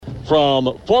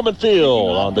from Foreman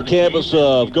Field on the campus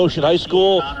of Goshen High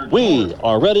School. We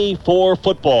are ready for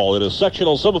football. It is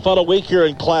sectional semifinal week here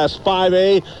in Class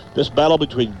 5A. This battle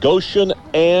between Goshen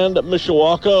and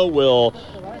Mishawaka will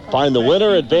find the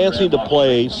winner advancing to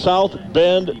play South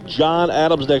Bend John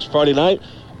Adams next Friday night.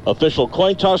 Official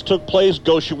coin toss took place.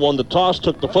 Goshen won the toss,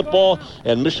 took the football,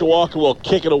 and Mishawaka will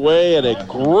kick it away, and a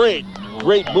great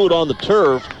boot on the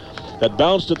turf that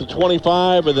bounced at the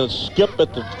 25 and then skip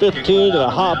at the 15 and a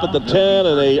hop at the 10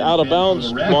 and a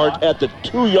out-of-bounds mark at the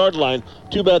 2-yard line.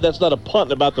 Too bad that's not a punt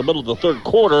in about the middle of the third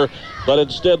quarter, but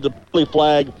instead the penalty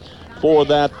flag for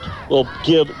that will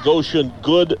give Goshen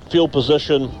good field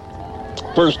position,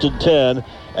 1st and 10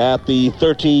 at the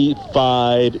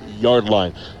 35-yard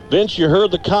line. Vince, you heard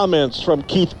the comments from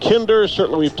Keith Kinder.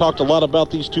 Certainly we've talked a lot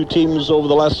about these two teams over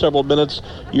the last several minutes.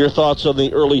 Your thoughts on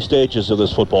the early stages of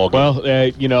this football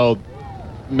game? Well,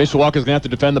 Mishawaka's going to have to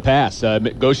defend the pass.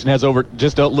 Goshen has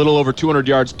just a little over 200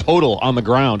 yards total on the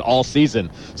ground all season.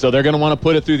 So they're going to want to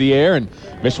put it through the air, and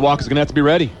Mishawaka's going to have to be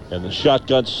ready. And the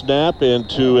shotgun snap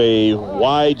into a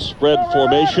widespread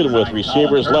formation with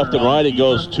receivers left and right. It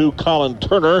goes to Colin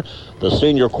Turner, the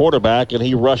senior quarterback, and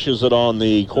he rushes it on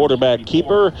the quarterback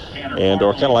keeper, or kind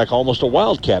of like almost a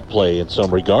wildcat play in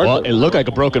some regard. Well, it looked like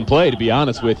a broken play, to be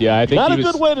honest with you. I think not a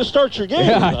good way to start your game.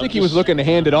 Yeah, I think he was looking to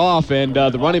hand it off, and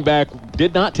the running back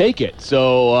did not take it.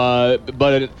 So,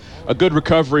 but a good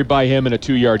recovery by him and a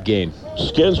 2-yard gain.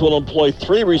 Skins will employ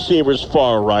 3 receivers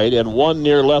far right and 1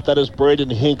 near left. That is Braden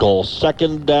Hinkle.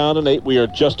 2nd down and 8. We are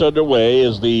just underway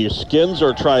as the Skins,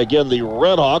 or try again, the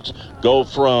Redhawks, go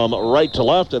from right to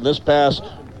left. And this pass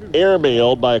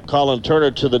airmailed by Colin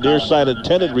Turner to the near side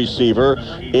intended receiver,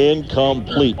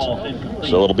 incomplete.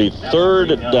 So it'll be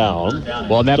 3rd down.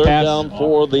 Well, and that third pass down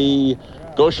for the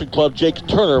Goshen Club. Jake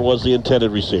Turner was the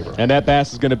intended receiver. And that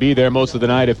pass is going to be there most of the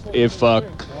night if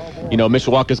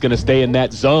Mishawaka is going to stay in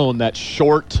that zone. That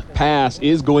short pass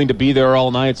is going to be there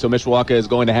all night, so Mishawaka is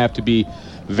going to have to be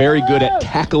very good at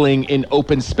tackling in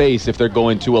open space if they're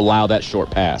going to allow that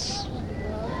short pass.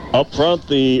 Up front,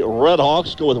 the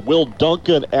Redhawks go with Will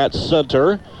Duncan at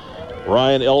center.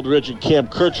 Ryan Eldridge and Cam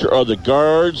Kircher are the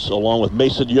guards, along with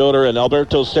Mason Yoder and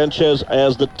Alberto Sanchez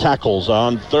as the tackles.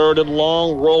 On 3rd and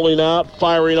long, rolling out,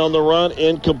 firing on the run,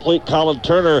 incomplete. Colin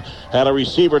Turner had a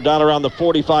receiver down around the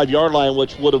 45-yard line,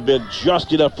 which would have been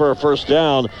just enough for a 1st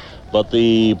down, but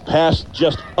the pass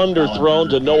just underthrown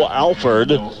to Noah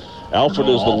Alford. Alford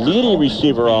is the leading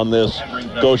receiver on this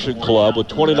Goshen club with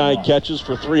 29 catches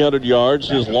for 300 yards.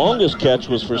 His longest catch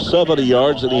was for 70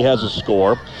 yards, and he has a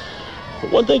score.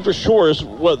 But one thing for sure is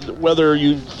whether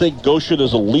you think Goshen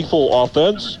is a lethal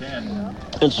offense,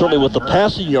 and certainly with the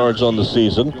passing yards on the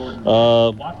season,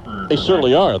 they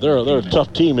certainly are. They're a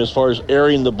tough team as far as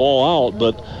airing the ball out,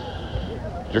 but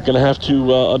you're going to have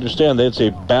to understand that it's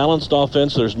a balanced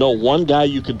offense. There's no one guy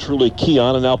you can truly key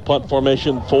on. And now punt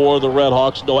formation for the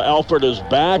Redhawks. Noah Alford is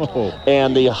back,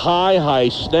 and the high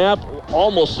snap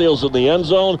almost sails in the end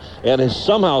zone, and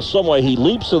somehow, someway, he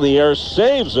leaps in the air,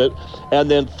 saves it,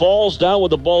 and then falls down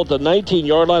with the ball at the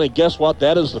 19-yard line. And guess what?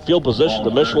 That is the field position the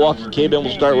Mishawaka came-in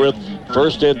will start with,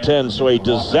 1st and 10. So a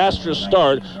disastrous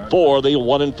start for the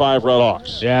 1-5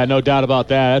 Redhawks. Yeah, no doubt about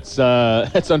that.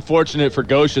 That's unfortunate for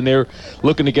Goshen. They're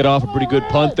looking to get off a pretty good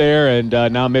punt there, and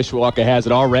now Mishawaka has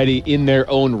it already in their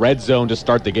own red zone to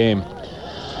start the game.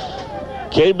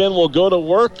 Cavemen will go to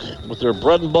work with their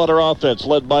bread-and-butter offense,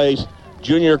 led by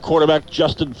junior quarterback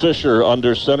Justin Fisher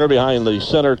under center. Behind the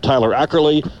center, Tyler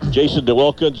Ackerley, Jason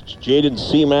DeWilkins, Jaden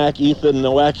Seamack, Ethan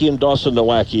Nowacki, and Dawson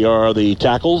Nowacki are the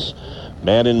tackles.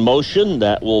 Man in motion,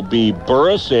 that will be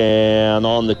Burris, and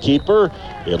on the keeper,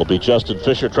 it'll be Justin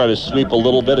Fisher. Try to sweep a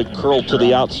little bit and curl to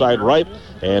the outside right,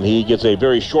 and he gets a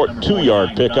very short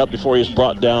 2-yard pickup before he's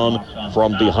brought down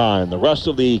from behind. The rest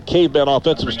of the Caveman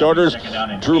offensive starters,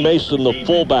 Drew Mason, the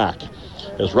fullback,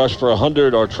 has rushed for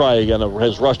 100, or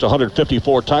has rushed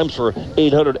 154 times for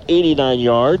 889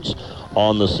 yards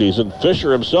on the season.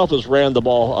 Fisher himself has ran the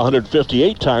ball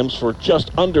 158 times for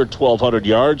just under 1,200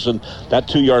 yards, and that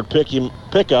 2-yard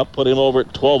pickup put him over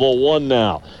at 12:01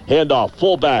 now. Handoff,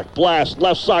 fullback, blast,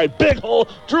 left side, big hole,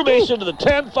 Drew Mason to the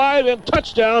 10-5, and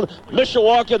touchdown.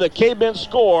 Mishawaka, the Cavemen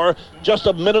score just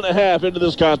a minute and a half into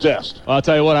this contest. I'll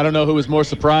tell you what, I don't know who was more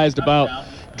surprised about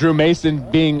Drew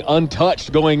Mason being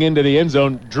untouched going into the end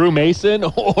zone, Drew Mason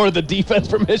or the defense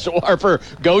for Mishawaka, for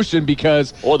Goshen,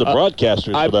 because or the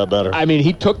broadcasters for that matter. I mean,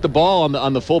 he took the ball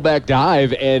on the fullback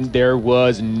dive, and there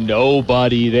was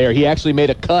nobody there. He actually made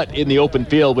a cut in the open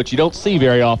field, which you don't see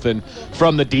very often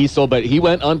from the Diesel, but he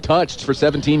went untouched for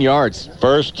 17 yards.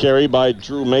 First carry by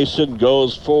Drew Mason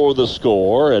goes for the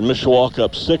score, and Mishawaka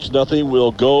up 6-0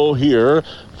 will go here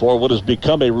for what has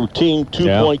become a routine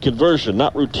two-point conversion.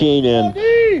 Not routine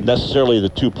in necessarily the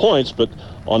 2 points, but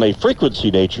on a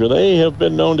frequency nature, they have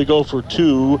been known to go for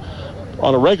 2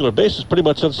 on a regular basis pretty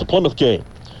much since the Plymouth game.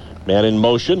 Man in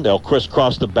motion. They'll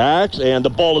crisscross the backs, and the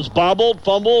ball is bobbled,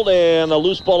 fumbled, and a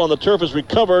loose ball on the turf is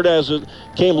recovered as it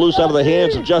came loose out of the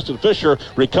hands of Justin Fisher,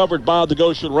 recovered by the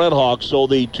Goshen Redhawks. So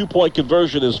the two-point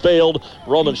conversion has failed.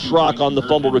 Roman Schrock on the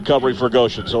fumble recovery for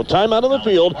Goshen. So timeout on the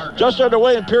field, just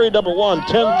underway in period number 1,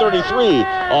 10:33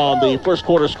 on the first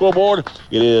quarter scoreboard.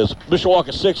 It is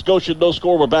Mishawaka 6, Goshen no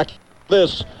score. We're back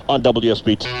this on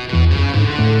WSBT.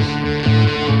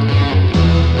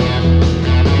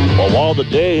 Well, while the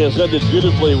day has ended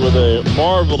beautifully with a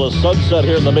marvelous sunset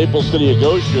here in the Maple City of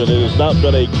Goshen, it has not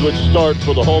been a good start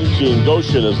for the home team,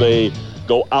 Goshen, as they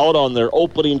go out on their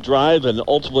opening drive and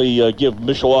ultimately give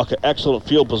Mishawaka excellent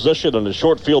field position. On the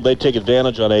short field, they take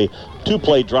advantage on a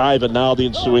two-play drive, and now the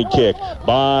ensuing kick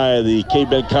by the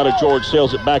Cavemen. Connor George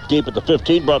sails it back deep at the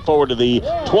 15, brought forward to the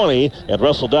 20, and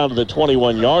wrestled down to the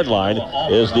 21-yard line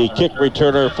is the kick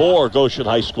returner for Goshen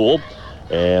High School,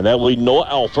 and that will be Noah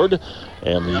Alford.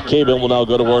 And the Cavemen will now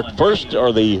go to work first,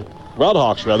 or the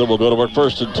Redhawks rather, will go to work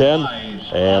first and 10.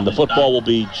 And the football will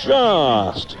be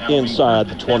just inside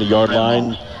the 20-yard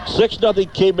line.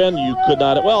 6-0 Cavemen. You could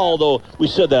not, well, although we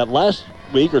said that last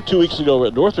week or 2 weeks ago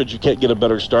at Northridge, you can't get a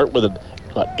better start with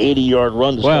about 80-yard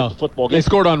run to start the football game. They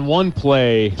scored on one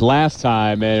play last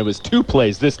time, and it was 2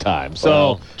 plays this time.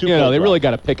 So, they really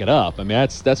got to pick it up. I mean,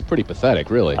 that's pretty pathetic,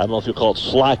 really. I don't know if you call it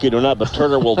slacking or not, but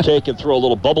Turner will take and throw a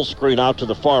little bubble screen out to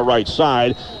the far right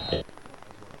side.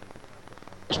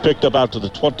 It's picked up out to the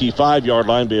 25-yard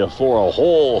line before a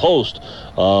whole host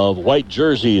of white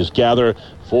jerseys gather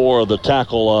for the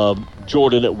tackle of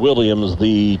Jordan Williams,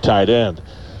 the tight end.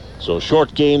 So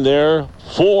short gain there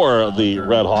for the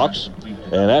Redhawks.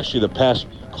 And actually the pass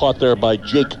caught there by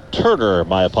Jake Turner.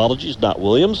 My apologies, not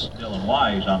Williams.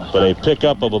 But a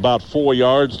pickup of about 4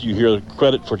 yards. You hear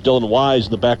credit for Dylan Wise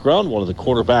in the background, one of the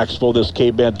quarterbacks for this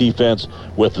Caveman defense,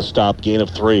 with the stop gain of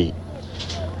 3.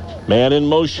 Man in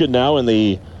motion now in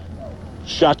the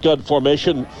shotgun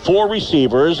formation, 4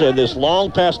 receivers, and this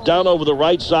long pass down over the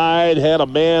right side had a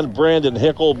man, Brandon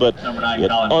Hickle, but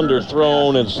it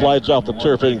underthrown and slides off the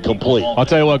turf incomplete. I'll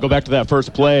tell you what, go back to that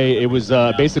first play. It was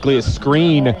basically a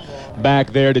screen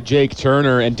back there to Jake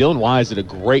Turner, and Dylan Wise did a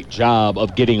great job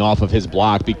of getting off of his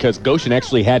block because Goshen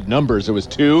actually had numbers. There was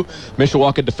 2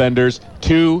 Mishawaka defenders,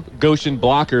 2 Goshen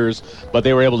blockers, but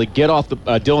they were able to get off the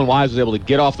Dylan Wise was able to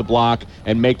get off the block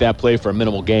and make that play for a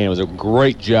minimal gain. It was a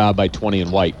great job by 20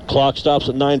 and White. Clock stops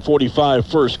at 9:45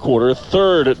 first quarter.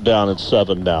 3rd down and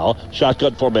 7 now.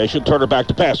 Shotgun formation. Turner back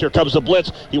to pass. Here comes the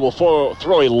blitz. He will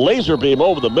throw a laser beam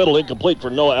over the middle. Incomplete for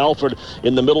Noah Alford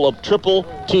in the middle of triple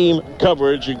team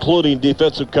coverage, including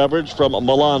defensive coverage from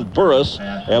Milan Burris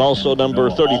and also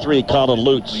number 33, Colin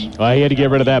Lutz. He had to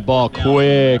get rid of that ball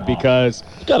quick because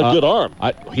he's got a good arm.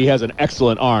 He has an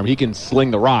excellent arm. He can sling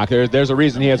the rock. There's a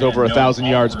reason he has over 1,000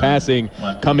 yards passing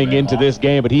coming into this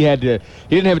game, but he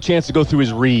didn't have a chance to go through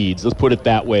his reads. Let's put it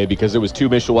that way, because there was 2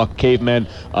 Mishawaka Cavemen.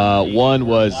 One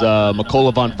was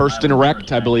McCullough von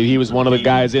Furstenrecht. I believe he was one of the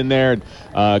guys in there and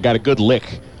got a good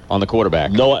lick on the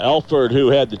quarterback. Noah Alford, who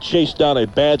had to chase down a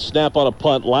bad snap on a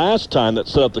punt last time that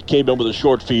set up the Cavemen with a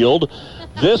short field.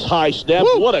 This high snap,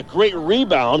 what a great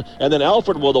rebound. And then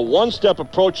Alford with a one-step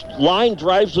approach, line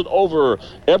drives it over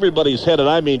everybody's head, and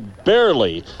I mean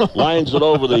barely lines it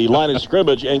over the line of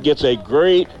scrimmage and gets a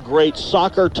great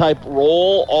soccer-type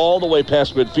roll all the way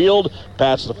past midfield,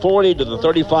 past the 40 to the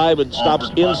 35, and stops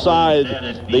inside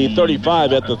the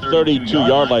 35 at the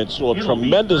 32-yard line. So a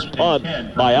tremendous punt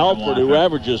by Alford, who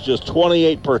averages just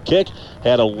 28 per kick.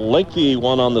 Had a lengthy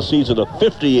one on the season of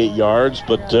 58 yards,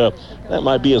 but that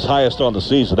might be his highest on the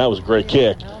season. That was a great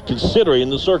kick, considering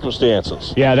the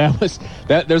circumstances. Yeah,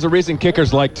 there's a reason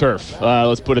kickers like turf.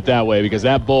 Let's put it that way, because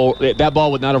that ball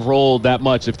would not have rolled that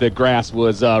much if the grass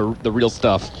was the real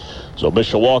stuff. So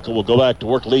Mishawaka will go back to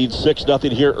work, lead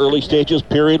 6-0 here, early stages,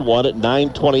 period 1 at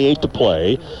 9:28 to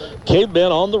play.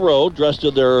 Cavemen on the road, dressed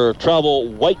in their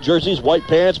travel white jerseys, white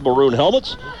pants, maroon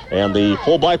helmets, and the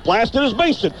fullback blasted is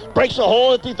Mason. Breaks a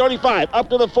hole at the 35, up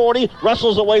to the 40,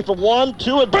 wrestles away from 1,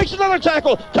 2, and breaks another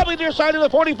tackle. Coming near side of the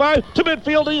 45 to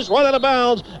midfield He's run out of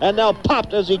bounds and now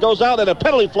popped as he goes out, and a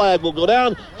penalty flag will go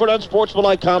down for an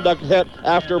unsportsmanlike conduct hit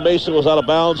after Mason was out of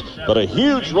bounds. But a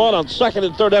huge run on second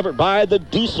and third effort by the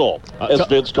Diesel, as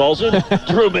Vince calls him,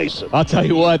 Drew Mason. I'll tell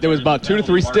you what, there was about 2 to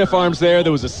 3 stiff arms there.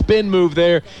 There was a spin move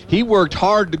there. He worked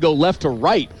hard to go left to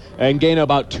right and gain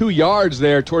about 2 yards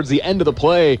there towards the end of the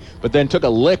play, but then took a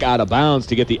lick out of bounds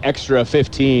to get the extra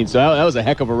 15. So that was a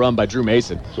heck of a run by Drew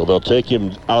Mason. So they'll take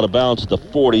him out of bounds at the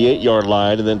 48-yard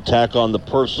line and then tack on the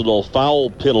personal foul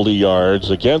penalty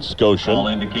yards against Goshen. All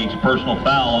indicates personal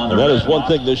foul on the That is one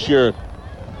thing this year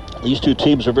these two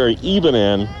teams are very even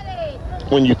in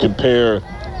when you compare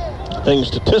things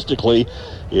statistically,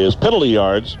 is penalty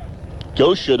yards.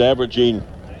 Goshen averaging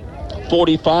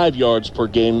 45 yards per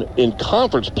game in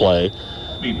conference play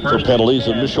for penalties,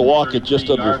 and Mishawaka just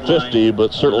under 50,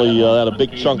 but certainly had a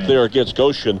big chunk there against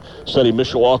Goshen, setting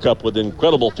Mishawaka up with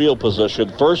incredible field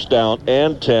position. First down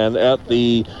and 10 at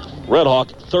the Red Hawk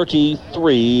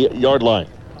 33-yard line.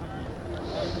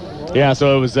 Yeah,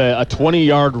 so it was a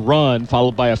 20-yard run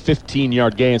followed by a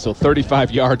 15-yard gain, so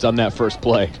 35 yards on that first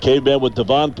play. Cavemen with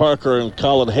Devon Parker and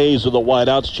Colin Hayes are the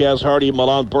wideouts. Chaz Hardy,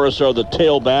 Milan Burris are the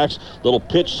tailbacks. Little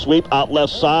pitch sweep out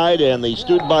left side, and the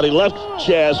student body left.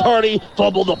 Chaz Hardy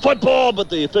fumbled the football, but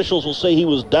the officials will say he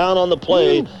was down on the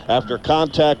play after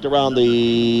contact around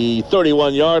the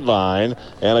 31-yard line,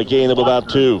 and a gain of about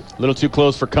 2. A little too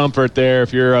close for comfort there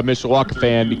if you're a Mishawaka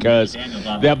fan, because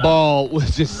that ball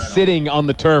was just sitting on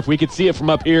the turf. We could see it from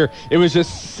up here. It was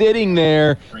just sitting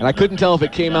there, and I couldn't tell if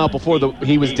it came out before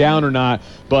he was down or not,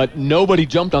 but nobody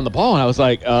jumped on the ball, and I was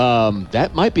like,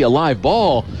 that might be a live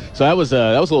ball. So that was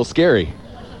a little scary.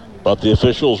 But the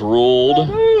officials ruled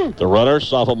the runner,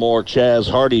 sophomore Chaz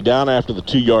Hardy, down after the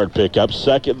 2-yard pickup.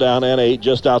 Second down and 8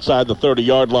 just outside the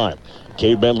 30-yard line.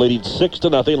 Cavemen leading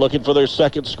 6-0, looking for their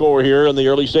second score here in the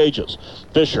early stages.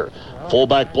 Fisher,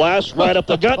 fullback blast, right up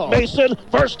the gut. Mason,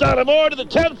 first down and more to the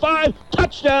 10-5,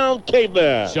 touchdown,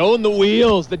 Cavemen. Showing the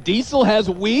wheels. The Diesel has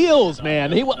wheels,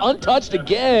 man. He was untouched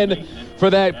again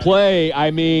for that play. I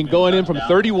mean, going in from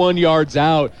 31 yards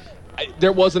out.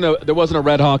 There wasn't a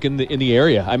Red Hawk in the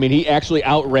area. I mean, he actually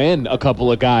outran a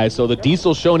couple of guys. So the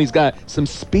Diesel showing he's got some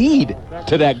speed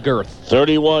to that girth.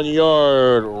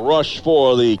 31-yard rush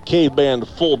for the Caveman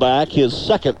fullback. His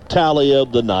second tally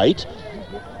of the night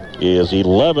is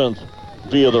 11th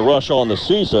via the rush on the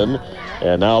season.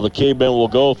 And now the Cavemen will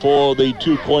go for the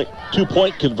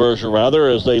two-point conversion,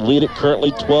 as they lead it currently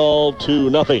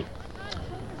 12-0.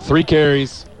 3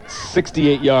 carries.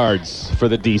 68 yards for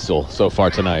the Diesel so far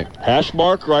tonight. Hash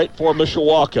mark right for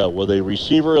Mishawaka with a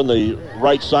receiver on the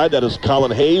right side. That is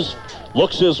Colin Hayes.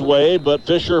 Looks his way, but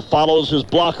Fisher follows his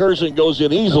blockers and goes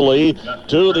in easily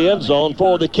to the end zone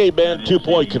for the K-Band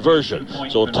 2-point conversion.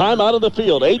 So time out of the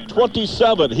field,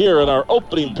 8:27 here in our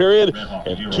opening period,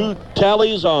 and 2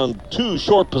 tallies on 2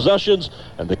 short possessions,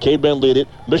 and the K-Band lead it.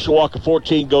 Mishawaka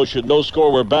 14, Goshen no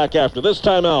score. We're back after this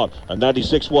timeout on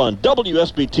 96.1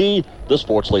 WSBT, the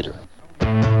sports leader.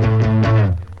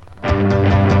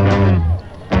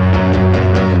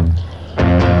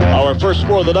 Our first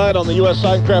score of the night on the U.S.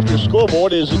 Signcrafter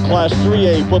scoreboard is in Class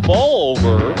 3A football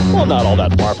not all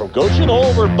that far from Goshen,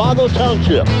 over Bago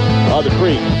Township on the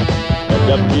creek.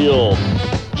 And Depfield,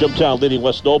 Jimtown leading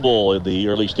West Noble in the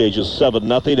early stages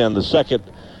 7-0, and the second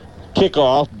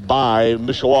kickoff by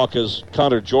Mishawaka's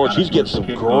Connor George. He's getting some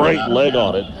great leg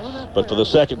on it, but for the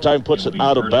second time puts it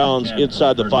out of bounds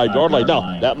inside the 5-yard line.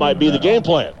 Now, that might be the game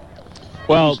plan.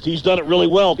 Well, he's done it really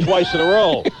well twice in a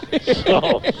row.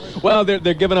 So. Well,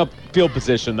 they're giving up field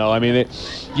position, though. I mean,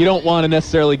 you don't want to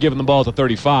necessarily give them the ball at the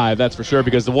 35, that's for sure,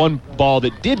 because the one ball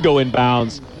that did go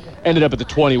inbounds ended up at the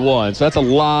 21. So that's a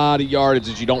lot of yardage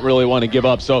that you don't really want to give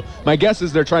up. So my guess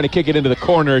is they're trying to kick it into the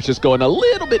corner. It's just going a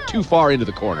little bit too far into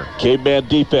the corner. Caveman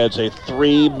defense, a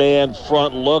 3-man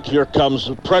front look. Here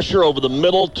comes pressure over the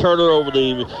middle. Turner over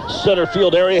the center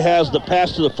field area has the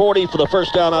pass to the 40 for the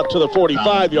first down out to the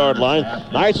 45-yard line.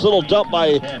 Nice little dump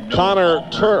by Colin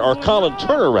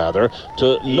Turner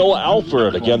to Noah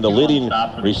Alford. Again, the leading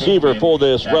receiver for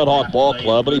this Red Hawk ball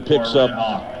club, and he picks up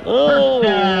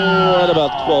right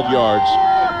about 12 yards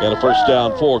and a first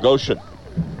down for Goshen.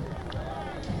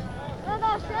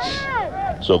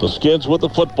 So the Skids with the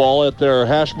football at their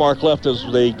hash mark left as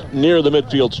they near the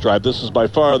midfield stripe. This is by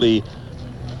far the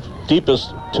deepest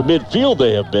to midfield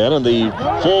they have been, and the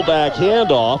fullback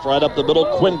handoff right up the middle.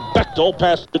 Quinn Bechtel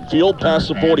past midfield, past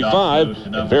the 45,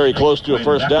 and very close to a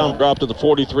first down, drop to the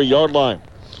 43-yard line.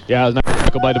 Yeah, it was nice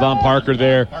tackle by Devon Parker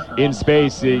there in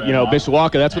space.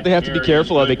 Mishawaka, that's what they have to be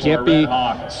careful of. They can't be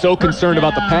so concerned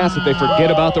about the pass that they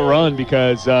forget about the run,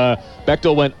 because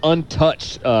Bechtel went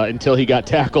untouched until he got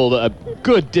tackled a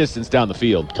good distance down the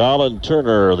field. Colin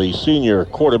Turner, the senior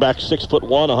quarterback, 6'1",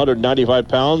 195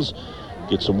 pounds.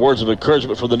 Get some words of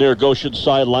encouragement from the near Goshen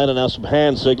sideline, and now some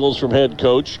hand signals from head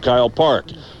coach Kyle Park.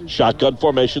 Shotgun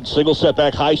formation, single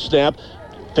setback, high snap.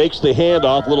 Fakes the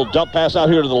handoff, little dump pass out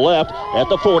here to the left at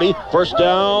the 40. First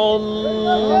down,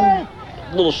 a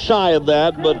little shy of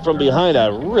that, but from behind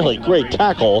a really great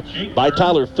tackle by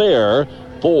Tyler Fair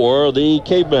for the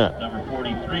Cavemen. Number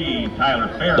 43, Tyler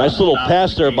Fair. Nice little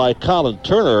pass there by Colin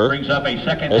Turner Brings up a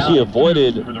second as he down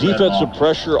avoided for the defensive Redhawks.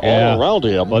 pressure all around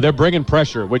him. Well, they're bringing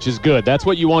pressure, which is good. That's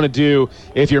what you want to do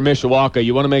if you're Mishawaka.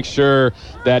 You want to make sure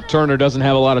that Turner doesn't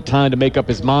have a lot of time to make up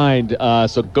his mind.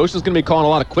 So Goshen's going to be calling a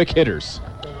lot of quick hitters.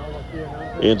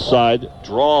 Inside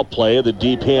draw play, the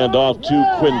deep handoff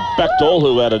to Quinn Bechtel,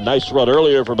 who had a nice run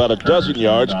earlier for about a dozen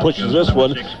yards. Pushes this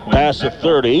one past the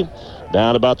 30,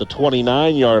 down about the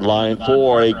 29-yard line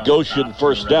for a Goshen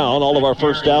first down. All of our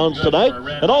first downs tonight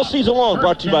and all season long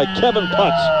brought to you by Kevin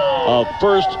Putz of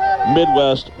First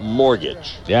Midwest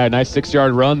Mortgage. Yeah, nice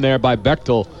 6-yard run there by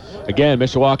Bechtel. Again,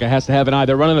 Mishawaka has to have an eye.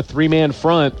 They're running a 3-man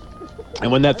front,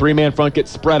 and when that 3-man front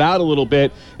gets spread out a little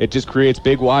bit, it just creates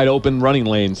big, wide open running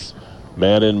lanes.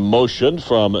 Man in motion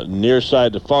from near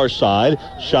side to far side.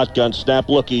 Shotgun snap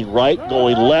looking right,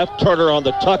 going left. Turner on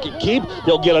the tuck and keep.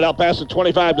 He'll get it out past the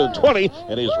 25 to the 20,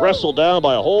 and he's wrestled down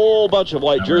by a whole bunch of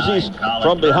white jerseys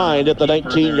from behind at the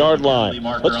 19-yard line.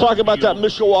 Let's talk about that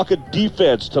Mishawaka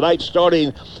defense. Tonight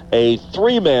starting a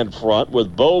 3-man front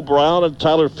with Bo Brown and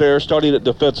Tyler Fair starting at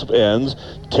defensive ends.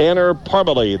 Tanner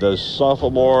Parmalee, the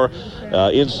sophomore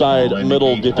inside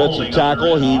middle defensive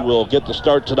tackle. He will get the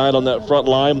start tonight on that front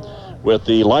line, with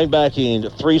the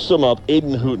linebacking threesome of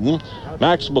Aiden Hooten,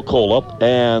 Max McCullough,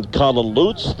 and Colin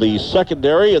Lutz. The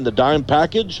secondary in the dime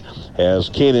package has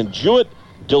Kanan Jewett,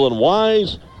 Dylan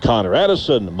Wise, Connor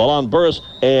Addison, Milan Burris,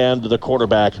 and the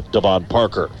quarterback, Devon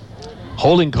Parker.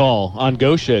 Holding call on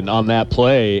Goshen on that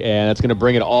play, and that's going to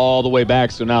bring it all the way back.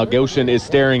 So now Goshen is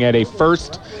staring at a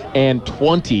 1st and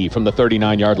 20 from the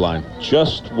 39-yard line.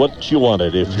 Just what you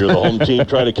wanted if you're the home team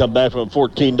trying to come back from a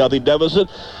 14-0 deficit.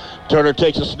 Turner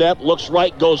takes a snap, looks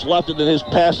right, goes left, and then his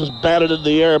pass is batted in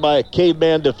the air by a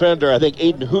Caveman defender. I think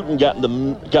Aiden Hooten got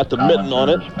the mitten on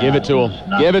it. Give it to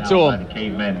him. Give it to him.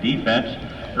 Caveman defense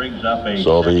brings up a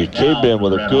So the second down Cavemen for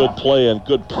with the a good Redhawks. play and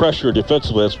good pressure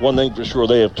defensively. That's one thing for sure.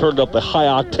 They have turned up the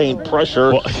high-octane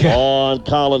pressure on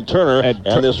Colin Turner and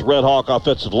this Red Hawk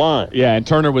offensive line. Yeah, and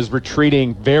Turner was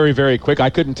retreating very, very quick. I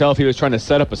couldn't tell if he was trying to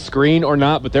set up a screen or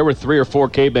not, but there were 3 or 4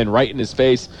 Cavemen right in his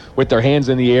face with their hands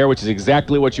in the air, which is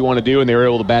exactly what you want to do, and they were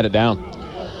able to bat it down.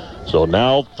 So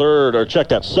now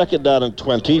second down and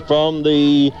 20 from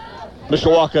the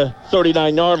Mishawaka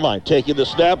 39-yard line. Taking the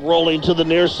snap, rolling to the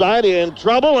near side, in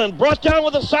trouble, and brought down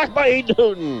with a sack by Aiden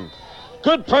Hooten.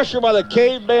 Good pressure by the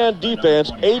Caveman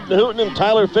defense. Aiden Hooten and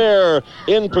Tyler Fair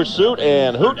in pursuit,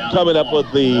 and Hooten coming up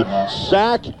with the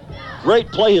sack.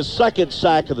 Great play, his 2nd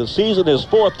sack of the season, his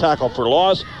 4th tackle for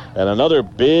loss, and another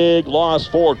big loss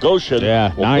for Goshen.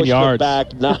 Yeah, We'll 9 push them yards.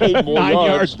 back 9 more 9 yards,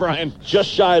 yards, Brian. just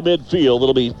shy of midfield.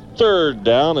 It'll be 3rd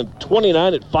down and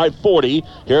 29 at 5:40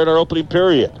 here in our opening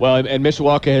period. Well, and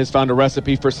Mishawaka has found a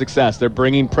recipe for success. They're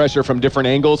bringing pressure from different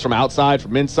angles, from outside,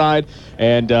 from inside,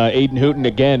 and Aiden Hooten,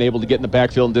 again, able to get in the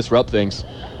backfield and disrupt things.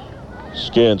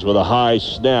 Skins with a high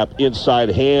snap, inside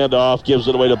handoff, gives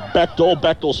it away to Bechtel.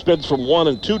 Bechtel spins from 1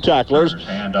 and 2 tacklers,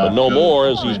 but no more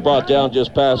as he's brought down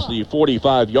just past the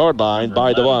 45-yard line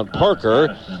by Devon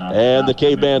Parker and the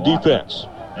Caveman defense.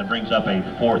 That brings up a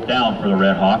 4th down for the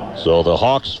Red Hawks. So the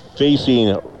Hawks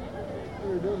facing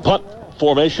punt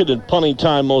formation and punting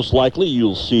time most likely.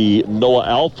 You'll see Noah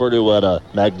Alford, who had a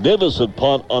magnificent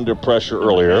punt under pressure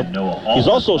earlier. He's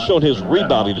also shown his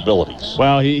rebounding abilities.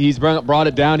 Well, he's brought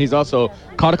it down. He's also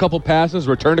caught a couple passes,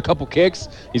 returned a couple kicks.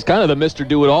 He's kind of the Mr.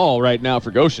 Do-It-All right now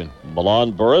for Goshen.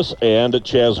 Milan Burris and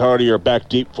Chaz Hardy are back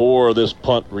deep for this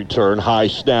punt return. High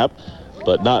snap,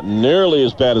 but not nearly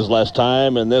as bad as last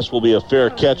time, and this will be a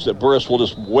fair catch that Burris will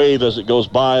just wave as it goes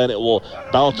by, and it will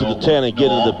bounce to the 10 and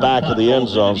get into the back of the end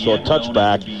zone. So a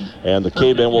touchback, and the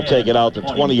Cavemen will take it out the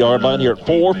 20-yard line here at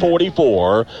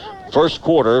 4:44, first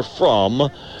quarter from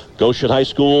Goshen High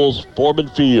School's Foreman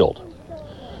Field.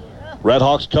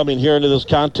 Redhawks coming here into this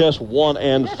contest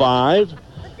 1-5.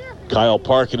 Kyle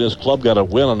Park and his club got a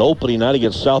win on opening night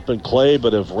against South Bend Clay,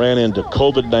 but have ran into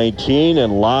COVID-19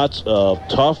 and lots of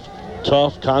tough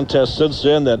contests since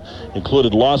then that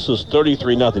included losses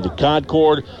 33-0 to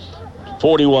Concord,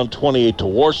 41-28 to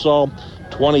Warsaw,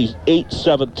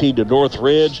 28-17 to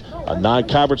Northridge. A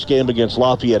non-conference game against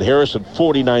Lafayette Harrison,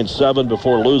 49-7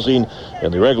 before losing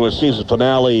in the regular season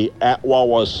finale at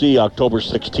Wawasee October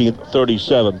 16th,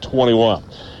 37-21.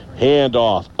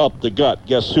 Handoff up the gut.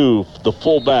 Guess who? The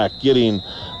fullback getting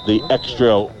the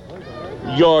extra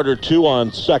yard or two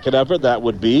on second effort. That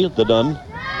would be the none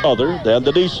other than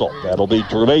the Diesel. That'll be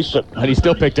Drew Mason. And he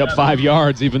still picked up 5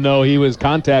 yards, even though he was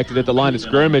contacted at the line of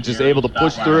scrimmage, is able to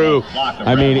push through.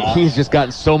 I mean, he's just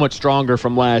gotten so much stronger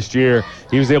from last year.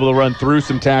 He was able to run through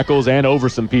some tackles and over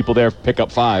some people there, pick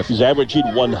up 5. He's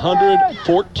averaging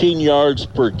 114 yards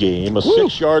per game, a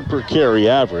 6-yard per carry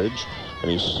average. And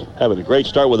he's having a great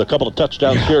start with a couple of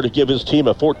touchdowns here to give his team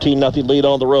a 14-0 lead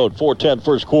on the road. 4:10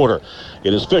 first quarter.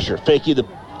 It is Fisher faking the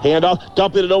handoff,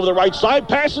 dumping it over the right side.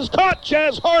 Pass is caught.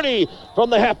 Chaz Hardy from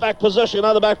the halfback position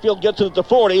on the backfield gets it at the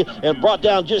 40 and brought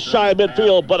down just shy of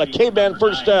midfield. But a K-Man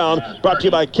first down brought to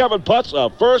you by Kevin Putz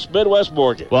of First Midwest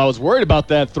Mortgage. Well, I was worried about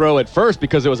that throw at first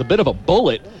because it was a bit of a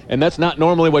bullet, and that's not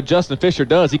normally what Justin Fisher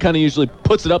does. He kind of usually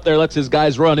puts it up there, lets his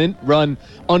guys run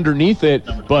underneath it.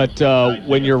 But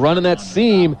when you're running that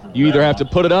seam, you either have to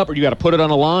put it up or you got to put it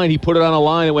on a line. He put it on a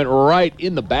line and went right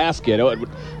in the basket.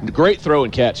 Great throw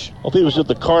and catch. Well, if he was at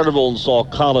the Carnival and saw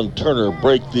Colin Turner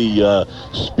break the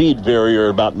speed barrier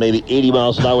about maybe 80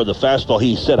 miles an hour with the fastball,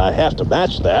 he said, I have to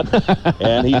match that.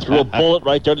 And he threw a bullet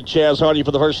right there to Chaz Hardy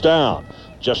for the first down,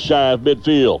 just shy of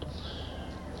midfield.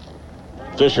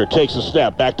 Fisher takes a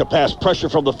snap, back to pass, pressure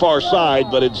from the far side,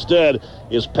 but instead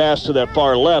his pass to that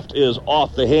far left is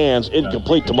off the hands,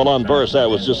 incomplete to Milan Burris. That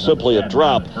was just simply a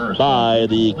drop by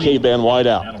the K-Band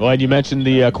wideout. Well, and you mentioned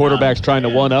the quarterbacks trying to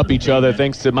one-up each other.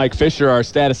 Thanks to Mike Fisher, our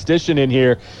statistician in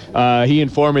here. He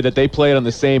informed me that they played on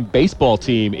the same baseball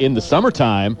team in the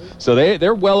summertime, so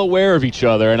they're well aware of each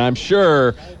other, and I'm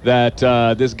sure that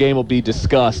this game will be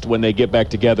discussed when they get back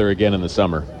together again in the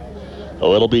summer.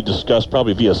 Oh, it'll be discussed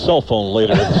probably via cell phone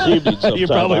later this evening sometime. You're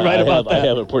probably right about that. I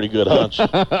have a pretty good hunch.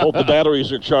 Hope the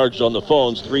batteries are charged on the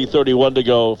phones. 3:31 to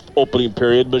go, opening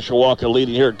period. Mishawaka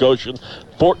leading here at Goshen.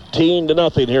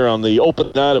 14-0 here on the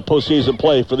open night of postseason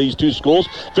play for these two schools.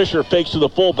 Fisher fakes to the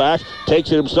fullback,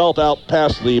 takes it himself out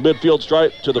past the midfield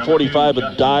stripe to the 45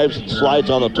 and dives and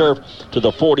slides on the turf to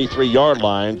the 43-yard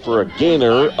line for a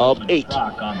gainer of 8.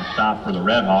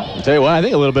 I'll tell you what, I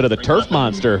think a little bit of the turf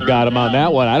monster got him on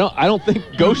that one. I don't think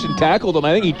Goshen tackled him.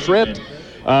 I think he tripped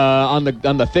on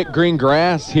the thick green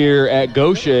grass here at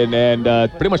Goshen and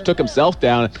pretty much took himself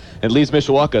down and leaves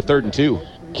Mishawaka 3rd and 2.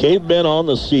 Cavemen on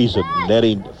the season,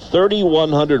 netting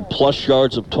 3,100 plus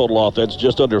yards of total offense,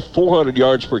 just under 400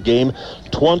 yards per game,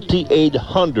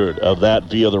 2,800 of that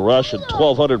via the rush, and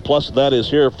 1,200 plus of that is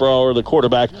here for the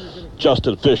quarterback,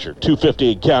 Justin Fisher.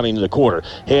 2:50 and counting in the quarter.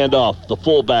 Handoff, the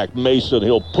fullback, Mason.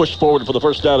 He'll push forward for the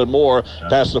first down and more,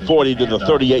 past the 40 to the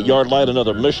 38-yard line.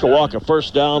 Another Mishawaka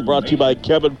first down, brought to you by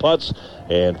Kevin Putz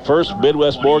and First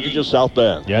Midwest Mortgage of South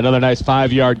Bend. Yeah, another nice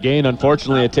 5-yard gain.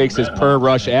 Unfortunately, it takes his per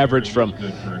rush average from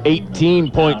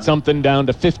 18-point-something down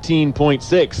to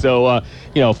 15.6. So,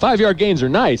 5-yard gains are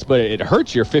nice, but it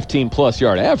hurts your 15-plus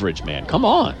yard average, man. Come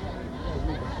on.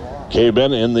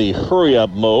 K-Ben in the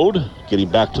hurry-up mode, getting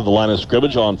back to the line of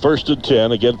scrimmage on 1st and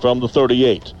 10, again from the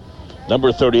 38.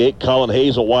 Number 38, Colin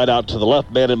Hayes, a wide out to the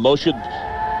left, man in motion,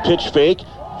 pitch fake.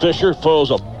 Fisher throws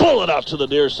a bullet out to the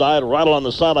near side. Right along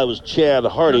the sideline was Chaz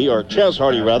Hardy, but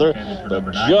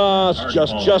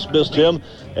just missed him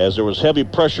as there was heavy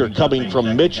pressure coming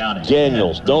from Mitch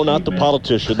Daniels. No, not the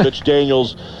politician. Mitch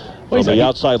Daniels from the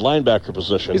outside linebacker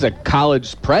position. He's a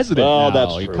college president now.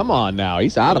 That's true. Come on now.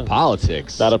 He's out of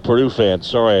politics. Not a Purdue fan.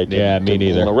 Sorry, I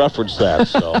didn't want to reference that.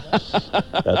 So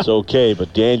that's okay.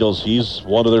 But Daniels, he's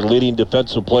one of their leading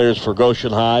defensive players for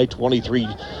Goshen High. 23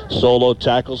 solo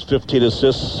tackles, 15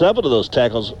 assists, 7 of those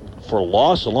tackles for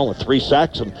loss, along with 3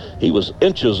 sacks, and he was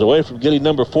inches away from getting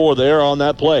number 4 there on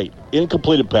that play.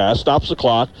 Incompleted pass, stops the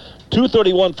clock.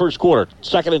 2:31 first quarter.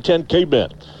 2nd and 10, K-Ben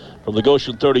from the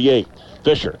Goshen 38.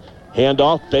 Fisher.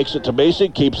 Handoff, fakes it to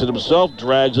Mason, keeps it himself,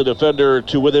 drags a defender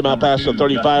to with him out past the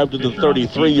 35 to the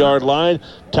 33-yard line.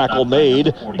 Tackle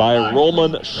made by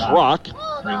Roman Schrock,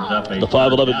 the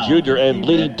 5'11 junior and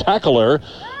leading tackler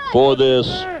for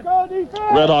this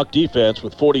Red Hawk defense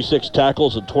with 46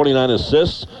 tackles and 29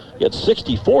 assists. He had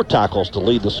 64 tackles to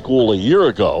lead the school a year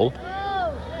ago.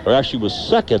 Or actually was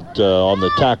second on the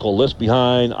tackle list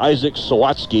behind Isaac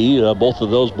Sawatsky. Both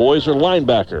of those boys are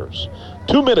linebackers.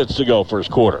 2 minutes to go first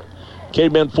quarter.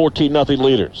 K-Men 14-0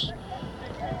 leaders.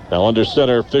 Now under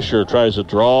center, Fisher tries to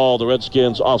draw the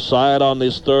Redskins offside on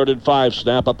this 3rd and 5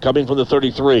 snap upcoming from the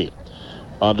 33.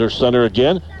 Under center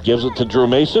again, gives it to Drew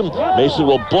Mason. Mason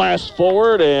will blast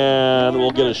forward and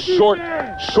will get a short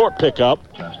pickup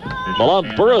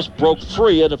Milan Burris broke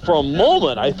free, and for a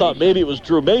moment I thought maybe it was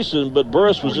Drew Mason, but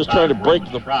Burris was just trying to break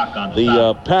the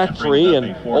pack free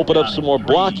and open up some more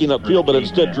blocking upfield, but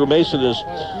instead Drew Mason is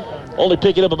only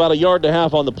picking up about a yard and a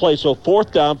half on the play. So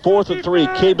 4th down, 4th and 3,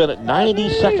 came in at 90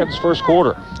 seconds first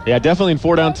quarter. Yeah, definitely in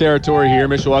 4-down territory here.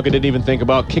 Mishawaka didn't even think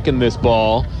about kicking this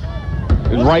ball.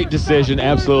 Right decision,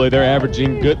 absolutely. They're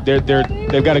averaging good.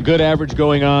 They've got a good average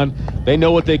going on. They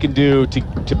know what they can do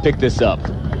to pick this up.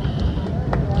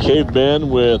 Cavemen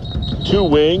with 2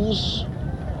 wings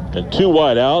and 2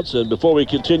 wideouts. And before we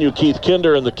continue, Keith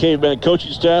Kinder and the Caveman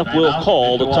coaching staff will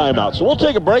call the timeout. So we'll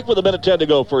take a break with 1:10 to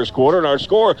go first quarter. And our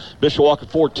score, Mishawaka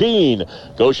 14,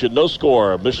 Goshen no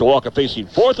score. Mishawaka facing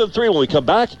 4th and 3. When we come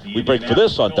back, we break for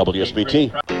this on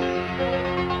WSBT.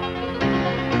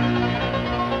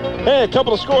 Hey, a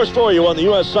couple of scores for you on the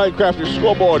U.S. Sidecrafters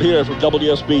scoreboard here from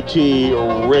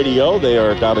WSBT Radio. They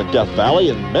are down in Death Valley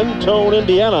in Mentone,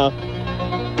 Indiana.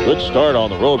 Good start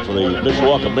on the road for the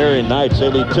Mishawaka Marion Knights.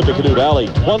 They lead Tippecanoe Valley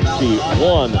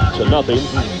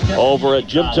 21-0 over at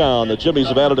Jimtown. The Jimmies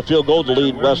have added a field goal to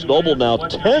lead West Noble now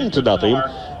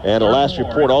 10-0. And a last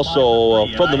report also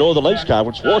from the Northern Lakes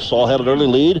Conference. Warsaw had an early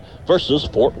lead versus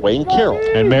Fort Wayne Carroll.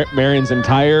 And Marion's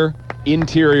entire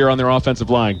interior on their offensive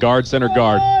line, guard, center,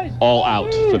 guard, all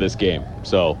out for this game.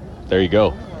 So there you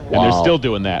go. And they're still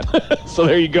doing that. So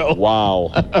there you go.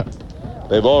 Wow.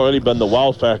 They've already been the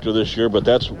wow factor this year, but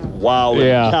that's wow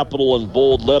in capital and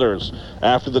bold letters.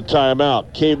 After the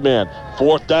timeout, Caveman,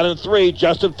 4th down and 3.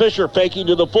 Justin Fisher faking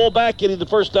to the fullback, getting the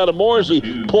first down of Moore as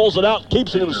he pulls it out,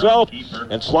 keeps it himself,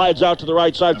 and slides out to the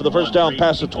right side for the first down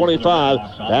past the 25,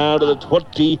 down to the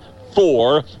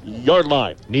 24-yard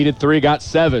line. Needed 3, got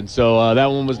 7, so that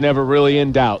one was never really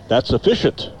in doubt. That's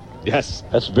efficient. Yes.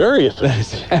 That's very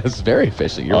efficient. That's very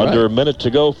efficient. You're Under right. a minute to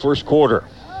go, first quarter.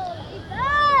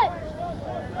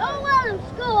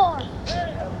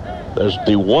 There's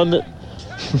the one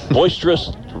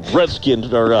boisterous Redskin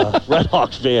or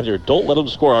Redhawks fan here. Don't let them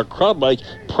score. Our crowd mic,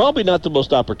 probably not the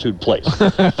most opportune place.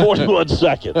 41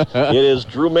 seconds. It is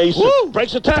Drew Mason. Woo!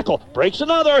 Breaks a tackle. Breaks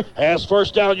another. Has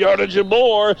first down yardage and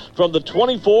more from the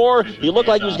 24. He looked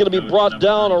like he was going to be brought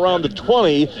down around the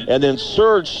 20 and then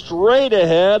surged straight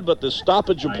ahead, but the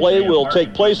stoppage of play will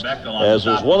take place as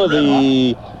there's one of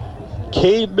the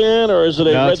Caveman, or is it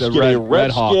a Redskin? A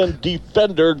Redskin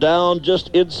defender down just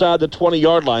inside the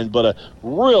 20-yard line, but a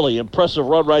really impressive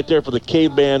run right there for the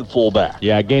Caveman fullback.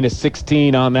 Yeah, gain of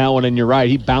 16 on that one, and you're right.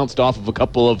 He bounced off of a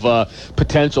couple of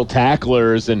potential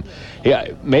tacklers, and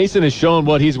Mason has shown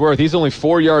what he's worth. He's only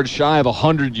 4 yards shy of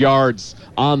 100 yards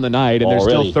on the night, and there's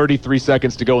still 33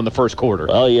 seconds to go in the first quarter.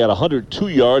 Well, he had 102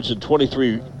 yards and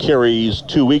 23 carries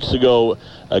 2 weeks ago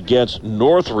against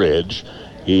Northridge.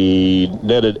 He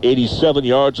netted 87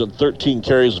 yards and 13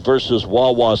 carries versus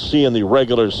Wawasee in the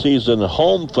regular season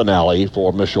home finale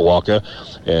for Mishawaka.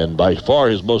 And by far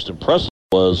his most impressive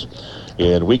was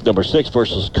in week number 6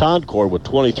 versus Concord with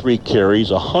 23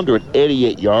 carries,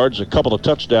 188 yards, a couple of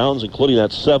touchdowns, including that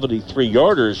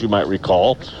 73-yarder, as you might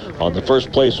recall, on the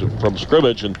first place from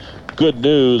scrimmage. And good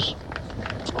news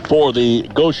for the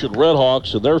Goshen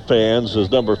Redhawks and their fans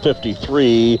is number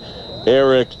 53,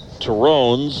 Eric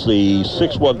Tyrones, the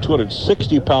 6'1",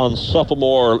 260-pound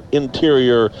sophomore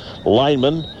interior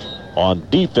lineman on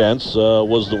defense,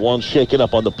 was the one shaken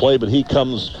up on the play, but he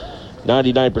comes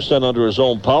 99% under his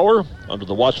own power, under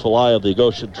the watchful eye of the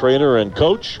Goshen trainer and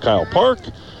coach, Kyle Park.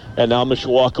 And now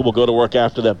Mishawaka will go to work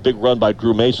after that big run by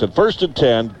Drew Mason. 1st and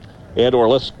 10, or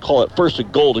let's call it 1st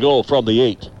and goal to go from the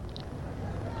 8.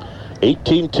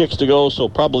 18 ticks to go, so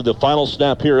probably the final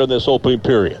snap here in this opening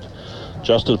period.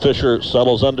 Justin Fisher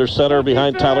settles under center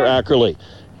behind Tyler Ackerley.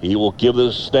 He will give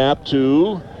the snap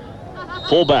to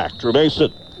fullback Drew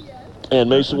Mason. And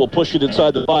Mason will push it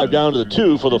inside the 5 down to the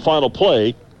 2 for the final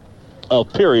play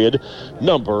of period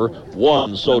number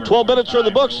 1. So 12 minutes are in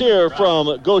the books here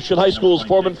from Goshen High School's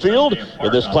Foreman Field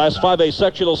in this Class 5A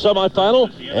sectional semifinal,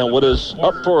 and what is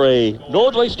up for a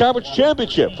Northern Lakes Conference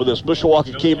championship for this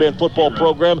Mishawaka Caveman football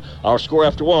program. Our score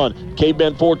after 1,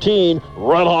 Caveman 14,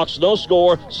 Redhawks no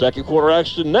score. Second quarter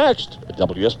action next at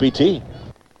WSBT.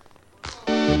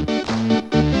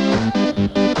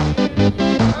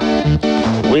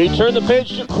 We turn the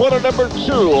page to quarter number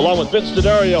 2, along with Vince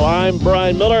DeDario. I'm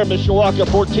Brian Miller. Mishawaka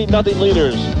 14-0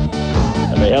 leaders.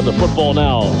 And they have the football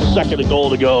now. 2nd and goal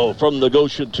to go from the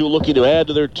Goshen 2, looking to add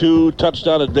to their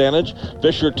 2-touchdown advantage.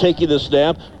 Fisher taking the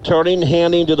snap, turning,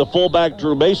 handing to the fullback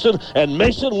Drew Mason. And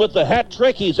Mason with the hat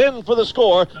trick. He's in for the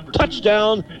score.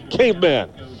 Touchdown, Caveman.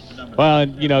 Well,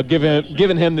 you know,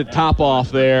 giving him the top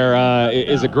off there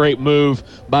is a great move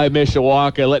by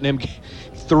Mishawaka, letting him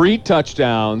 3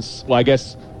 touchdowns. Well, I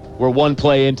guess we're one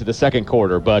play into the second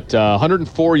quarter. But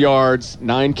 104 yards,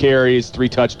 9 carries, 3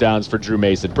 touchdowns for Drew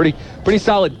Mason. Pretty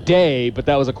solid day, but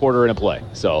that was a quarter and a play.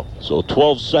 So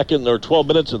 12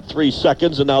 minutes and 3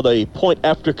 seconds, and now the point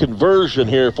after conversion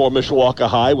here for Mishawaka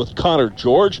High with Connor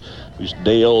George, who's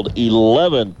nailed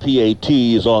 11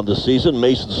 PATs on the season.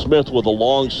 Mason Smith with a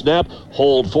long snap,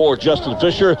 hold for Justin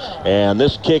Fisher, and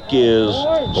this kick is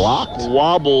blocked,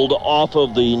 wobbled off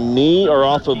of the knee or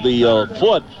off of the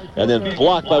foot, and then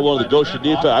blocked by one of the Goshen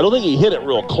defense. I don't think he hit it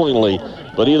real cleanly,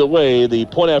 but either way, the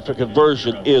point after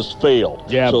conversion is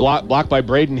failed. Yeah, so, blocked by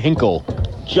Braden Hinkle.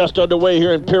 Just underway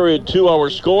here in period 2, our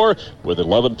score with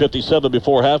 11:57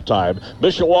 before halftime.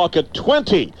 Mishawaka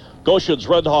 20. Goshen's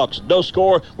Redhawks no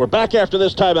score. We're back after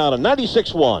this timeout on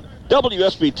 96.1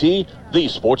 WSBT, the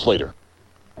sports leader.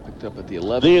 Picked up at the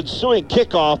 11. The ensuing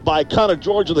kickoff by Connor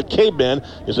George of the Cavemen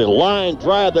is a line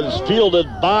drive that is fielded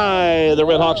by the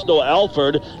Redhawks' Noah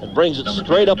Alford and brings it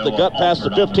straight up the gut past the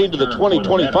 15 to the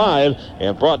 20-25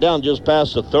 and brought down just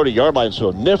past the 30-yard line. So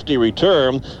a nifty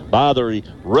return by the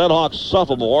Redhawks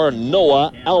sophomore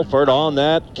Noah Alford on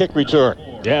that kick return.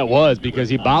 Yeah, it was, because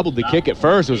he bobbled the kick at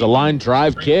first. It was a line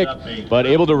drive kick, but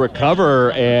able to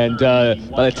recover. And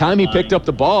by the time he picked up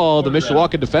the ball, the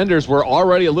Mishawaka defenders were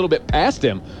already a little bit past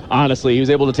him, honestly. He was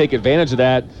able to take advantage of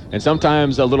that. And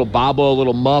sometimes a little bobble, a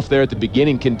little muff there at the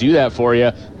beginning can do that for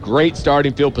you. Great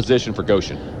starting field position for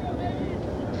Goshen.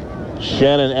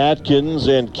 Shannon Atkins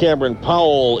and Cameron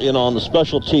Powell in on the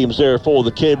special teams there for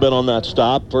the Cavemen on that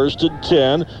stop. 1st and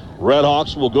 10.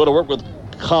 Redhawks will go to work with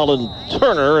Colin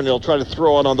Turner, and he'll try to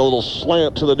throw it on the little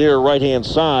slant to the near right-hand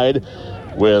side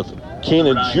with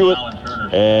Kanan Jewett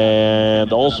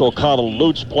and also Colin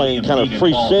Lutz playing kind of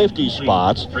free safety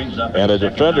spots, and a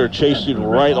defender chasing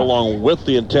right along with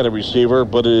the intended receiver,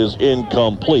 but it is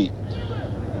incomplete.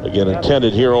 Again,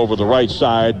 intended here over the right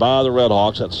side by the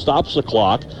Redhawks. That stops the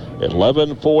clock at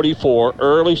 11:44,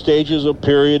 early stages of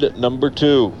period number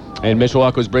 2. And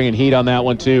Mishawaka was bringing heat on that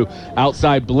one, too.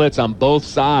 Outside blitz on both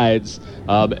sides.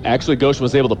 Actually, Goshen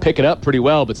was able to pick it up pretty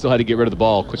well, but still had to get rid of the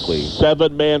ball quickly.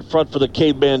 7-man front for the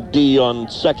Caveman D on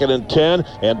 2nd and 10,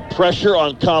 and pressure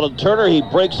on Colin Turner. He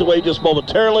breaks away just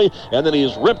momentarily, and then he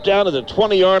is ripped down to the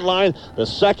 20-yard line. The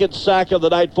second sack of the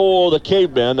night for the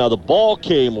Cavemen. Now, the ball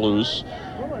came loose,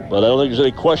 but I don't think there's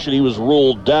any question he was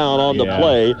ruled down on the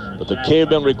play. But the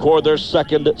Cavemen record their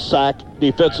second sack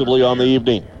defensively on the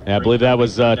evening. Yeah, I believe that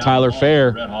was Tyler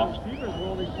Fair.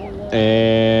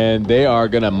 And they are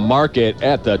going to mark it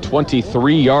at the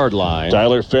 23-yard line.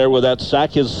 Tyler Fair with that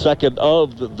sack, his second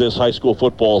of this high school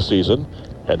football season.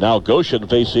 And now Goshen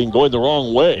going the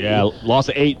wrong way. Yeah, loss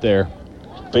of 8 there.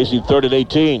 Facing 3rd and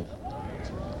 18.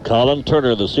 Colin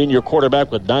Turner, the senior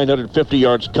quarterback, with 950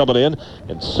 yards coming in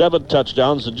and 7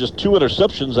 touchdowns and just 2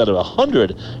 interceptions out of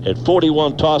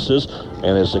 141 tosses.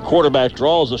 And as the quarterback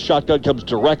draws, the shotgun comes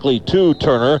directly to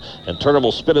Turner, and Turner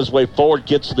will spin his way forward,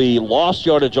 gets the lost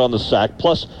yardage on the sack,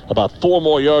 plus about 4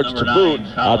 more yards to boot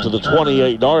out to the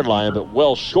 28-yard line, but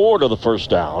well short of the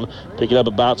first down, picking up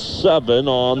about 7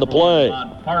 on the play.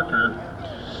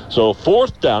 So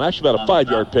 4th down, actually about a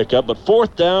 5-yard pickup, but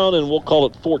 4th down, and we'll call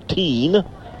it 14.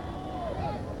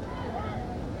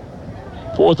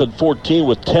 4th and 14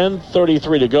 with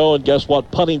 10:33 to go, and guess what?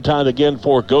 Punting time again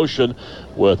for Goshen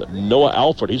with Noah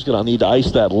Alford. He's going to need to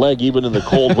ice that leg even in the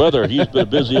cold weather. He's been a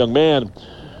busy young man.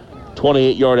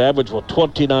 28-yard average with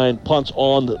 29 punts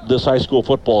on this high school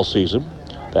football season.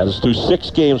 That is through 6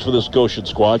 games for this Goshen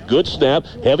squad. Good snap,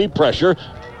 heavy pressure.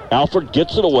 Alford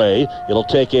gets it away. It'll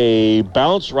take a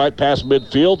bounce right past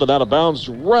midfield and out of bounds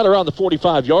right around the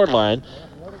 45-yard line.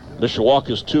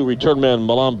 Mishawaka's 2 return men,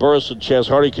 Milan Burris and Chaz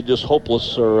Hardy, could just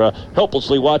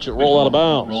helplessly watch it roll out of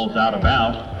bounds. Rolls out of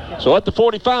bounds. So at the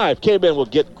 45, Cavemen will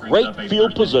get great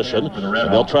field position,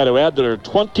 and they'll try to add to their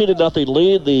 20-0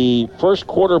 lead. The first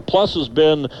quarter plus has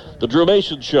been the Drew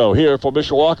Mason show here for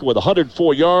Mishawaka with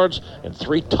 104 yards and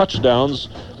 3 touchdowns.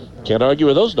 Can't argue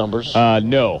with those numbers.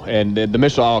 No, and the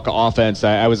Mishawaka offense,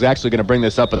 I was actually going to bring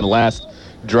this up in the last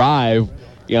drive.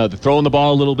 You know, they're throwing the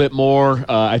ball a little bit more.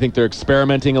 I think they're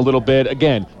experimenting a little bit.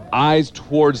 Again, eyes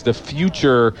towards the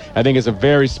future, I think, is a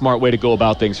very smart way to go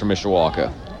about things for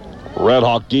Mishawaka. Red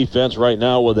Hawk defense right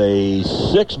now with a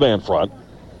 6-man front.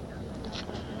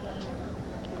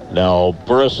 Now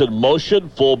Burris in motion,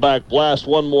 fullback blast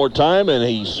one more time, and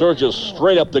he surges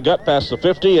straight up the gut past the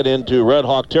 50 and into Red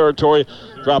Hawk territory.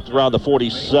 Dropped around the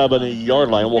 47-yard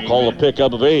line. We'll call a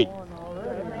pickup of 8.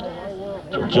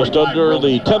 So just under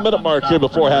the 10-minute mark here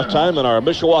before halftime in our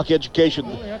Mishawaka Education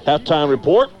halftime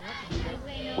report.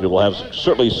 We will have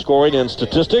certainly scoring and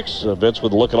statistics. Vince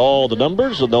would look at all the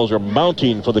numbers, and those are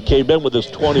mounting for the Cavemen with this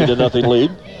 20-0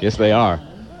 lead. Yes, they are.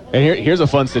 And here's a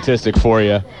fun statistic for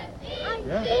you.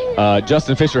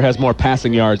 Justin Fisher has more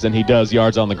passing yards than he does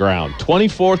yards on the ground.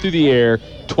 24 through the air,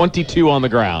 22 on the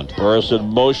ground. Burris in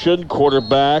motion.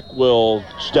 Quarterback will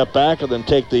step back and then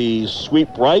take the sweep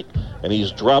right, and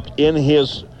he's dropped in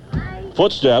his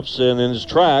footsteps and in his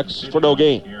tracks for no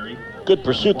gain. Good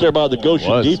pursuit there by the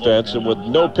Goshen defense, and with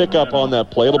no pickup on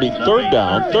that play, it'll be third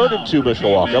down, 3rd and 2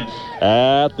 Mishawaka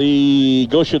at the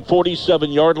Goshen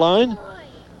 47-yard line.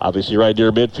 Obviously right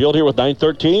near midfield here with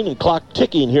 9:13 and clock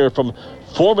ticking here from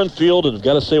Foreman Field, and I've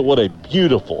got to say, what a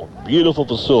beautiful, beautiful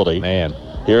facility, man,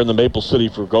 here in the Maple City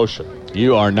for Goshen.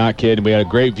 You are not kidding. We had a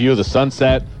great view of the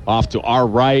sunset off to our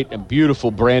right. A beautiful,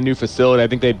 brand-new facility. I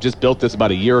think they've just built this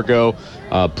about a year ago.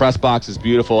 Press box is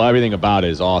beautiful. Everything about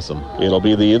it is awesome. It'll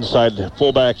be the inside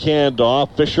fullback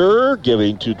handoff. Fisher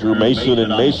giving to Drew Mason, and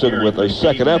Mason with a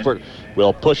second effort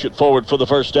will push it forward for the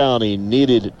first down. He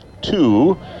needed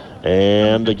 2.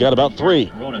 And they got about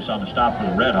 3. Bonus on the stop for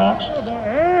the Red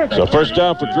Hawks. So first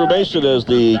down for Drew Mason as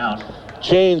the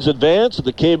chains advance.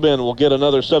 The Cavemen will get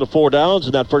another set of 4 downs.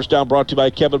 And that first down brought to you by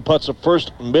Kevin Putz of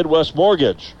First Midwest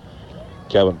Mortgage.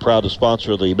 Kevin, proud to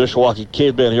sponsor the Mishawaka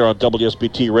Cavemen here on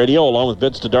WSBT Radio. Along with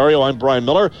Vince DeDario, I'm Brian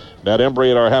Miller. Matt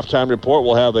Embry in our halftime report.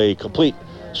 We'll have a complete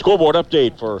scoreboard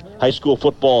update for high school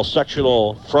football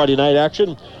sectional Friday night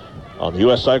action on the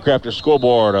U.S. Sidecrafter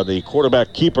scoreboard on the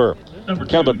quarterback keeper.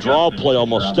 Kind of a draw play,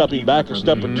 almost stepping back a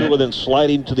step or two and then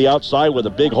sliding to the outside with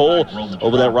a big hole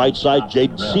over that right side.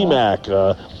 Jaden Seamack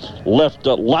left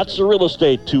lots of real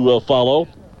estate to follow.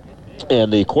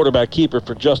 And the quarterback keeper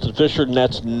for Justin Fisher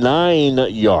nets 9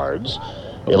 yards.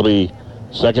 It'll be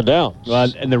second down.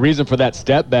 Well, and the reason for that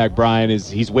step back, Brian, is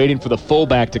he's waiting for the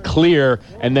fullback to clear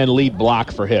and then lead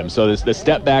block for him. So the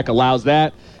step back allows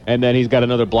that, and then he's got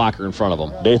another blocker in front of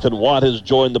him. Nathan Watt has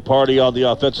joined the party on the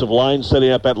offensive line,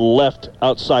 setting up at left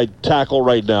outside tackle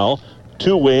right now.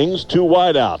 2 wings, 2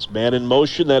 wideouts. Man in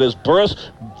motion, that is Burris.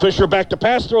 Fisher back to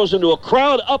pass, throws into a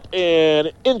crowd, up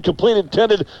and incomplete,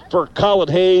 intended for Colin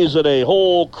Hayes, and a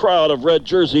whole crowd of red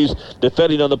jerseys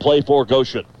defending on the play for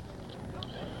Goshen.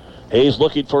 Hayes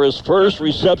looking for his first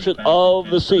reception of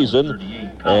the season,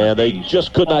 and they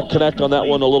just could not connect on that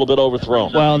one, a little bit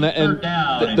overthrown. Well, and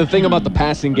the thing about the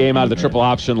passing game out of the triple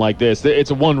option like this,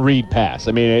 it's a one-read pass.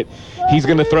 I mean, he's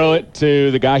going to throw it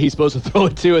to the guy he's supposed to throw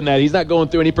it to, and that he's not going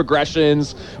through any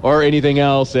progressions or anything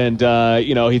else. And,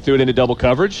 he threw it into double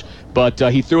coverage, but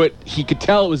he threw it. He could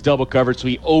tell it was double coverage, so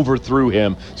he overthrew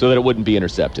him so that it wouldn't be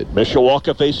intercepted.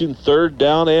 Mishawaka facing 3rd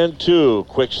down and 2.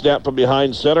 Quick snap from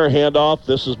behind center, handoff.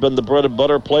 This has been the bread and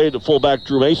butter play to fullback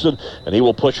Drew Mason, and he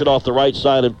will push it off the right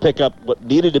side and pick up what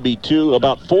needed to be 2,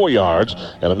 about 4 yards.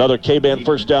 And another K-Man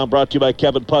first down brought to you by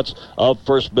Kevin Putz of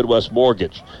First Midwest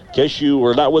Mortgage. In case you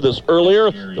were not with us earlier,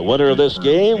 the winner of this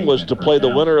game was to play the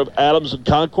winner of Adams and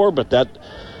Concord, but that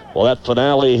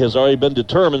finale has already been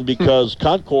determined because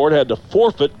Concord had to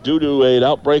forfeit due to an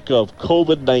outbreak of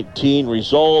COVID-19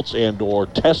 results and or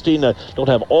testing. I don't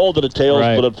have all the details,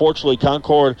 but unfortunately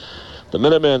Concord, the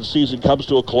Minutemen season comes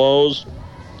to a close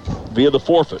via the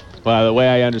forfeit. Well, the way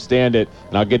I understand it,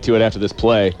 and I'll get to it after this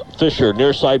play. Fisher,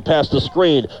 near side past the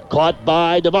screen, caught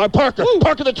by Devon Parker.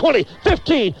 Parker the 20,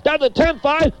 15, down to 10,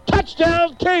 5,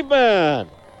 touchdown Caveman.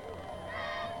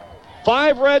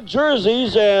 5 red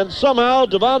jerseys, and somehow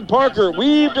Devon Parker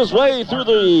weaved his way through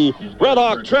the Red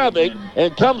Hawk traffic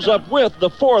and comes up with the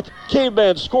 4th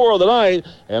Caveman score of the night.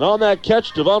 And on that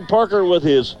catch, Devon Parker with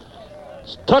his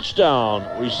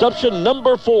touchdown reception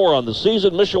number 4 on the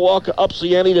season. Mishawaka ups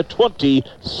the ante to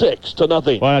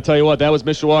 26-0. Well, I tell you what, that was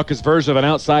Mishawaka's version of an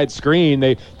outside screen.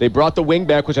 They brought the wing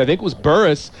back, which I think was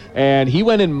Burris, and he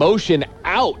went in motion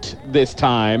out this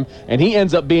time, and he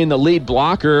ends up being the lead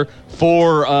blocker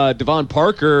for Devon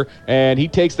Parker, and he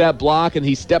takes that block and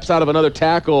he steps out of another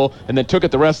tackle and then took it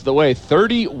the rest of the way.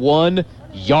 31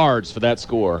 yards for that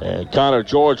score. And Connor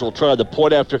George will try the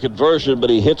point after conversion, but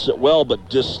he hits it well, but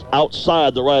just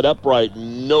outside the right upright,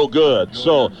 no good.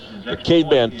 So the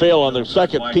Caveman fail on their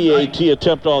second PAT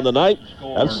attempt on the night.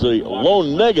 That's the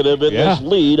lone negative in this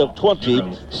lead of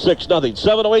 26-0.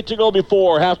 7:08 to go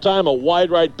before halftime. A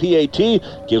wide right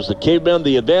PAT gives the Cavemen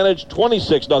the advantage,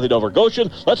 26-0 over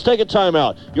Goshen. Let's take a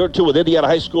timeout. You're tuned with Indiana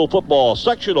High School football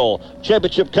sectional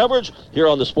championship coverage here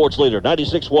on the Sports Leader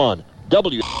 96.1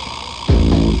 W.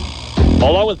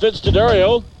 Along with Vince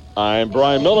DeDario, I'm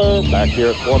Brian Miller, back here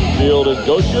at Foreman Field in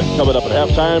Goshen. Coming up at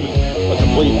halftime, a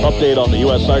complete update on the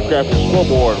U.S. Sidecrafter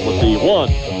scoreboard with the one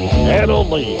and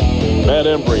only Matt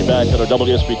Embry back at our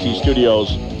WSBT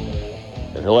studios.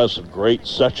 And he'll have some great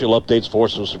sectional updates for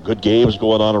us. Some good games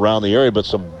going on around the area, but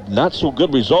some not so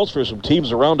good results for some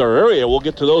teams around our area. We'll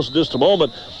get to those in just a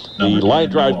moment. The line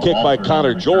drive kick by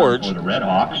Connor George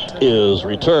is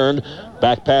returned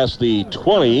back past the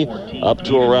 20, up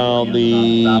to around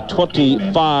the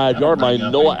 25-yard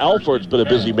line. Noah Alford's been a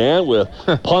busy man with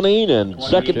punting and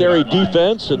secondary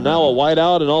defense, and now a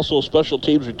wideout and also a special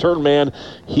teams return man.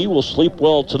 He will sleep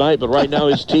well tonight, but right now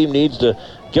his team needs to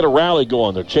get a rally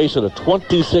going. They're chasing a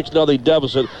 26-0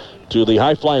 deficit to the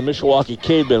high-flying Mishawaka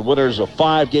Cavemen, winners of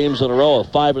 5 games in a row, a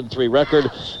 5-3 record,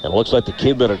 and it looks like the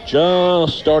Cavemen are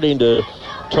just starting to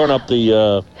turn up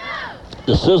the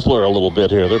sizzler a little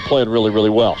bit here. They're playing really, really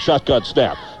well. Shotgun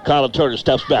snap. Colin Turner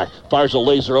steps back, fires a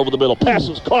laser over the middle. Pass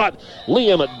is caught.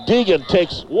 Liam Deegan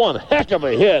takes one heck of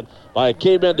a hit by a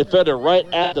Caveman defender right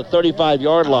at the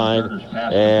 35-yard line.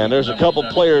 And there's a couple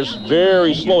players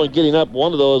very slow in getting up.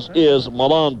 One of those is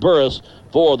Milan Burris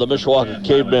for the Mishawaka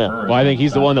Cavemen. Well, I think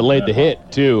he's the one that laid the hit,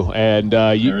 too. And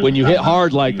when you hit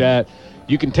hard like that,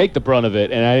 you can take the brunt of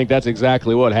it, and I think that's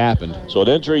exactly what happened. So an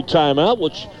injury timeout,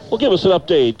 which will give us an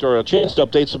update or a chance to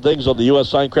update some things on the U.S.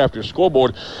 Signcrafters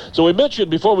scoreboard. So we mentioned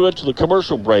before we went to the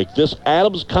commercial break, this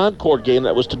Adams-Concord game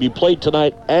that was to be played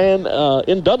tonight and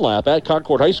in Dunlap at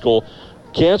Concord High School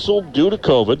canceled due to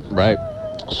COVID. Right.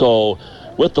 So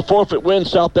with the forfeit win,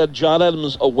 South Bend John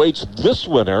Adams awaits this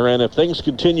winner, and if things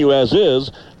continue as is,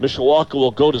 Mishawaka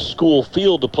will go to School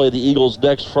Field to play the Eagles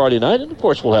next Friday night, and of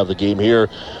course we'll have the game here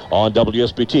on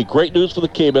WSBT. Great news for the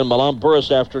Cavemen. Milan Burris,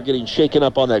 after getting shaken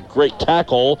up on that great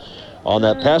tackle on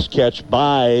that pass catch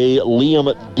by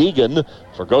Liam Deegan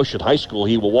for Goshen High School,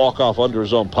 he will walk off under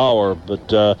his own power,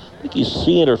 but I think he's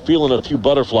seeing or feeling a few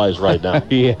butterflies right now.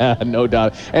 Yeah, no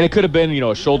doubt. And it could have been,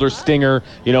 a shoulder stinger.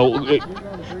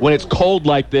 When it's cold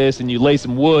like this and you lay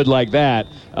some wood like that,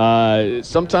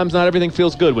 sometimes not everything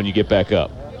feels good when you get back up.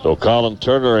 So Colin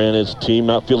Turner and his team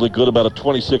not feeling good about a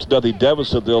 26-0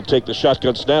 deficit. They'll take the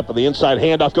shotgun snap, and the inside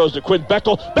handoff goes to Quinn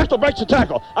Bechtel. Bechtel breaks the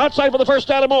tackle. Outside for the first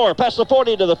down and more. Past the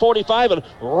 40 to the 45 and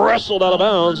wrestled out of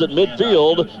bounds at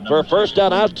midfield for a first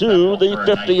down out to the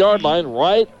 50-yard line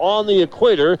right on the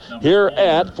equator here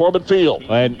at Foreman Field.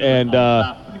 And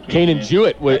Kanan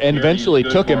Jewett and eventually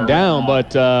took him down,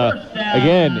 but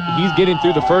again, he's getting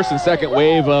through the first and second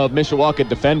wave of Mishawaka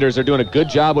defenders. They're doing a good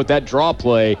job with that draw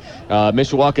play.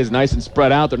 Mishawaka is nice and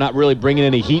spread out. They're not really bringing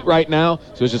any heat right now,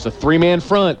 so it's just a 3-man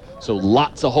front, so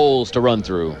lots of holes to run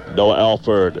through. Noah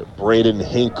Alford, Braden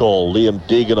Hinkle, Liam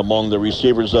Deegan among the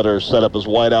receivers that are set up as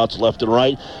wideouts left and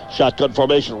right. Shotgun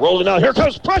formation rolling out. Here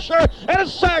comes pressure, and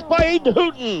it's sacked by Aiden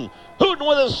Hooten. Hooten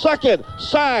with his second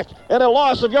sack and a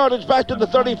loss of yardage back to the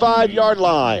 35-yard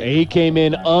line. He came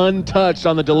in untouched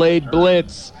on the delayed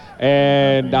blitz,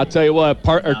 and I'll tell you what,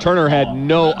 Turner had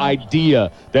no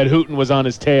idea that Hooten was on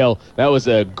his tail. That was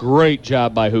a great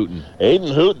job by Hooten.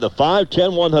 Aiden Hooten, the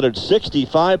 5'10",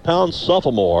 165-pound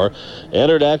sophomore,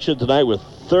 entered action tonight with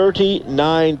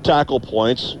 39 tackle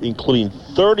points, including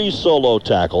 30 solo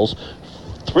tackles.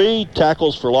 3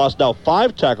 tackles for loss, now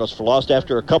 5 tackles for loss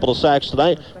after a couple of sacks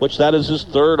tonight, which that is his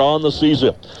 3rd on the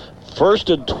season. First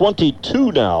and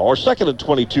 22 now, or second and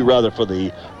 22 rather, for the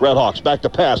Redhawks. Back to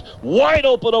pass, wide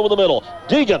open over the middle.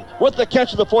 Deegan with the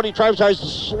catch of the 40, tries to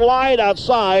slide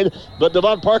outside, but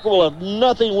Devon Parker will have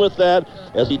nothing with that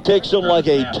as he takes him like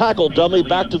a tackle dummy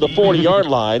back to the 40-yard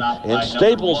line and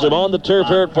staples him on the turf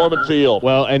here at Foreman Field.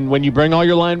 Well, and when you bring all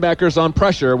your linebackers on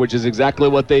pressure, which is exactly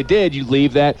what they did, you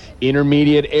leave that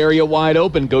intermediate area wide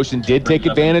open. Goshen did take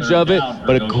advantage of it,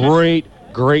 but a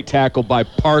great tackle by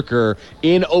Parker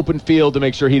in open field to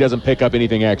make sure he doesn't pick up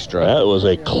anything extra. That was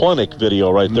a clinic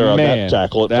video right there on that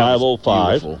tackle at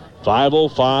 5:05.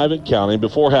 5:05 and counting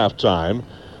before halftime.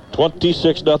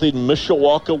 26-0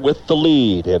 Mishawaka with the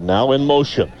lead, and now in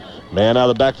motion. Man out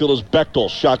of the backfield is Bechtel.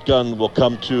 Shotgun will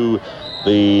come to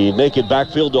the naked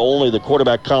backfield to only the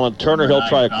quarterback, Colin Turner. He'll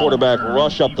try a quarterback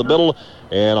rush up the middle,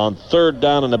 and on 3rd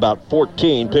down and about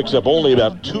 14, picks up only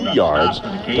about 2 yards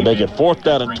to make it 4th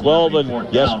down and 12.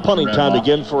 And yes, punting time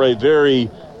again for a very,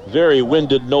 very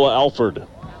winded Noah Alford.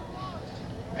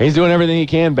 He's doing everything he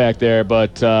can back there,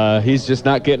 but he's just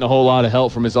not getting a whole lot of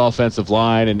help from his offensive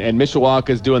line. And Mishawaka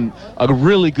is doing a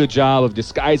really good job of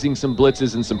disguising some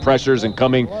blitzes and some pressures and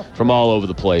coming from all over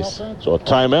the place. So a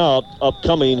timeout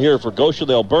upcoming here for Goshen.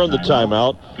 They'll burn the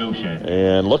timeout.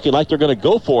 And looking like they're going to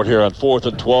go for it here on 4th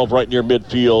and 12 right near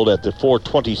midfield at the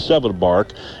 4:27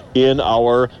 mark in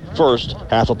our first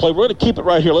half of play. We're going to keep it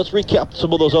right here. Let's recap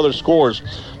some of those other scores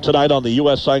tonight on the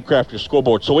U.S. Signcrafters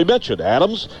scoreboard. So we mentioned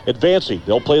Adams advancing.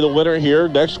 They'll They'll play the winner here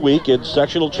next week in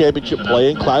sectional championship play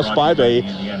in Class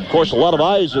 5A. Of course, a lot of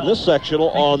eyes in this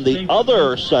sectional on the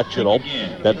other sectional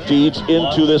that feeds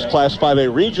into this Class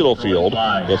 5A regional field.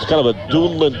 It's kind of a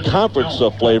Duneland Conference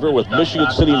flavor with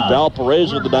Michigan City and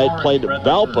Valparaiso tonight playing at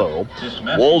Valpo.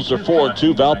 Wolves are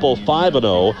 4-2, Valpo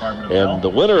 5-0, and the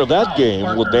winner of that game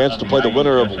will advance to play the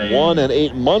winner of 1 and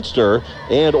 8 Munster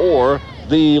and or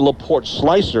the LaPorte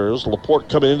Slicers. LaPorte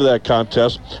coming into that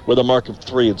contest with a mark of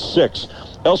 3-6.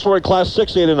 Elsewhere in Class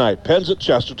 6A tonight, Penn's at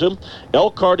Chesterton,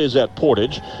 Elkhart is at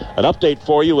Portage. An update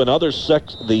for you in the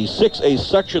 6A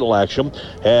sectional action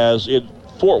as in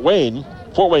Fort Wayne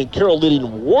Carroll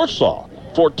leading Warsaw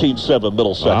 14-7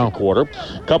 middle second quarter.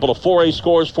 A couple of 4A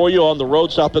scores for you on the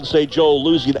road. South Bend St. Joe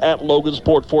losing at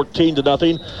Logansport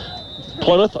 14-0.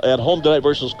 Plymouth at home tonight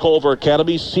versus Culver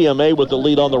Academy. CMA with the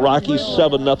lead on the Rockies,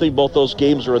 7-0. Both those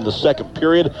games are in the second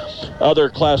period. Other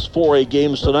Class 4A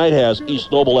games tonight has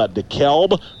East Noble at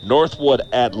DeKalb, Northwood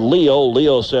at Leo.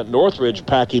 Leo sent Northridge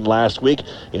packing last week.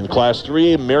 In Class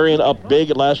 3, Marion up big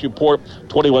at last report,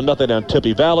 21-0 on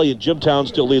Tippy Valley. And Jimtown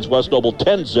still leads West Noble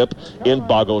 10-zip in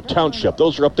Bago Township.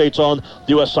 Those are updates on the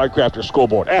U.S. Sidecrafter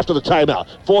scoreboard. After the timeout,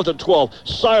 4th and 12,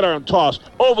 sidearm toss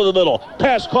over the middle.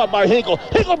 Pass caught by Hinkle.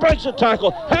 Hinkle breaks the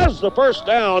tackle, has the first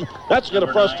down. That's going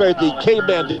to frustrate the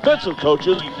Caveman defensive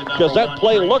coaches because that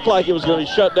play looked like it was going to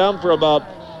be shut down for about,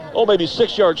 maybe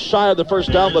 6 yards shy of the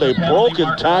first down, but a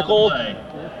broken tackle.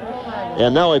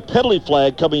 And now a penalty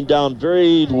flag coming down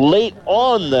very late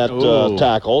on that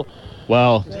tackle.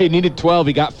 Well, he needed 12.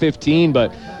 He got 15,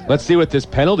 but let's see what this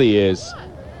penalty is.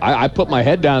 I put my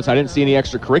head down, so I didn't see any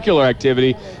extracurricular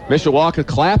activity. Mishawaka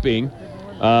clapping.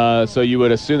 So you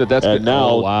would assume that's and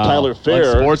now Tyler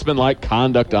Fair. Unsportsmanlike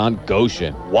conduct on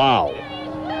Goshen. Wow.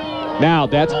 Now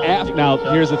that's now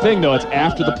here's the thing though, it's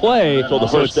after the play. So the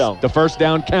first down. The first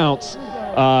down counts.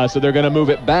 So they're going to move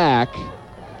it back,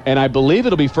 and I believe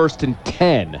it'll be 1st and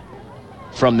 10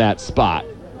 from that spot.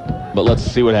 But let's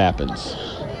see what happens.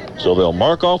 So they'll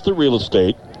mark off the real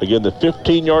estate. Again, the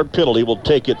 15-yard penalty will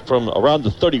take it from around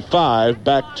the 35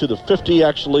 back to the 50.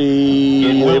 Actually,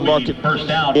 they mark it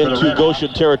into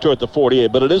Goshen territory at the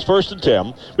 48. But it is 1st and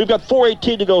 10. We've got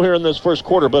 4:18 to go here in this first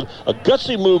quarter. But a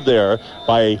gutsy move there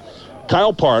by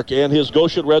Kyle Park and his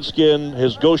Goshen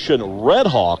Red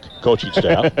Hawk coaching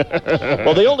staff.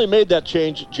 Well, they only made that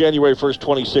change January 1st,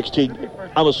 2016.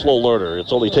 I'm a slow learner.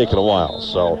 It's only taken a while.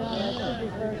 So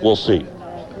we'll see.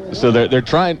 So they're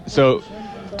trying. So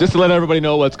just to let everybody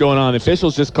know what's going on, the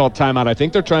officials just called timeout. I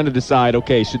think they're trying to decide,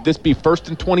 okay, should this be 1st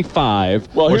and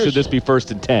 25 or should this be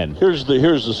 1st and 10? Here's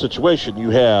the situation. You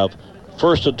have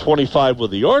 1st and 25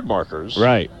 with the yard markers.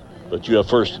 Right. But you have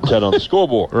 1st and 10 on the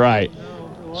scoreboard. Right.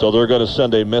 So they're going to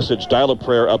send a message, dial a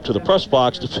prayer up to the press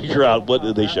box to figure out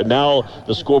what they should. Now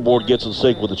the scoreboard gets in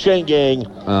sync with the chain gang.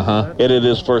 And it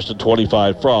is 1st and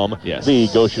 25 from the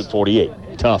Goshen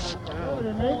 48. Tough.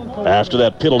 After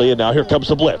that penalty, and now here comes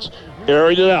the blitz.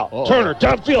 Airing it out. Turner,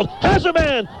 downfield, has a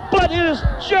man, but it is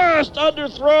just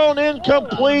underthrown,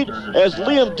 incomplete, as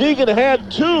Liam Deegan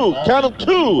had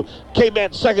two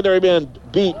K-Man secondary men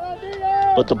beat.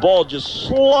 But the ball just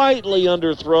slightly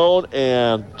underthrown,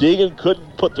 and Deegan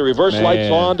couldn't put the reverse lights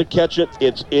on to catch it.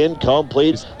 It's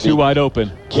incomplete. It's too wide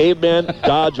open. Cavemen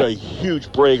dodge a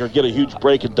huge break or get a huge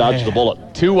break and dodge the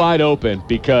bullet. Too wide open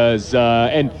because,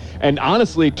 and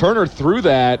honestly, Turner threw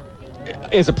that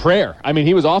as a prayer. I mean,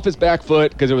 he was off his back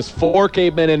foot because there was 4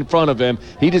 Cavemen in front of him.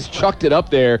 He just chucked it up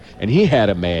there, and he had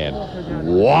a man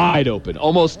wide open,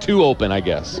 almost too open, I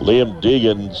guess. Liam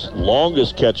Deegan's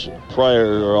longest catch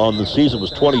prior on the season was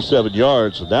 27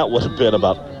 yards, and that would have been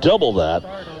about double that.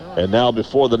 And now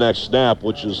before the next snap,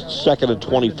 which is 2nd and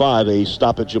 25, a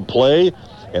stoppage in play,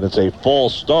 and it's a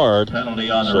false start. Penalty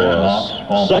on the Red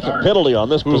Hawks. Second penalty on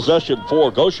this possession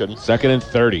for Goshen. 2nd and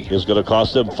 30. Is going to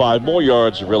cost them 5 more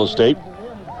yards of real estate.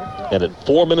 And at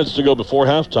 4 minutes to go before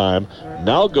halftime,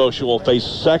 now Goshen will face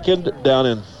 2nd down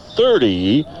and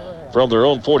 30 from their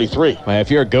own 43. Man, if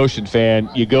you're a Goshen fan,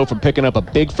 you go from picking up a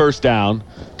big first down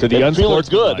to the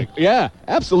unsportsmanlike. Good. Yeah,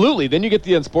 absolutely. Then you get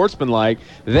the unsportsmanlike.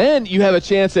 Then you have a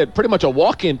chance at pretty much a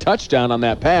walk-in touchdown on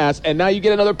that pass, and now you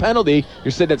get another penalty.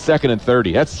 You're sitting at 2nd and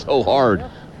 30. That's so hard.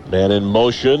 Man in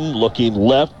motion, looking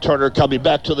left. Turner coming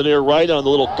back to the near right on the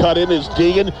little cut-in is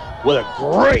Deegan with a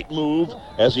great move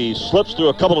as he slips through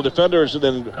a couple of defenders and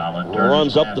then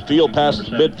runs up the field past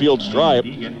the midfield stripe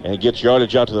and gets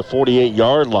yardage out to the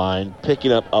 48-yard line,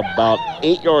 picking up about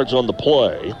 8 yards on the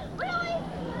play.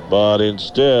 But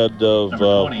instead of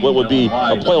what would be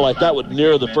a play like that would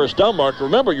near the first down mark,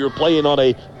 remember you're playing on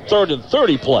a 3rd and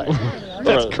 30 play.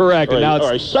 That's correct. And now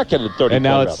it's second and 30. And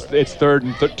now it's third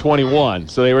and 21.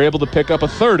 So they were able to pick up a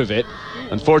third of it.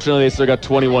 Unfortunately, they still got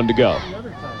 21 to go.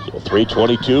 So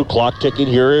 3:22, clock ticking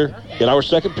here in our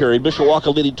second period.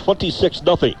 Mishawaka leading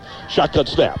 26-0. Shotgun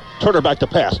snap. Turner back to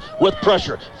pass with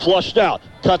pressure. Flushed out.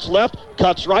 Cuts left,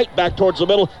 cuts right, back towards the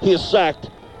middle. He is sacked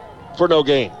for no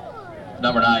gain.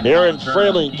 Number 9. Aaron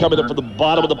Frayling coming up from the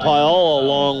bottom of the pile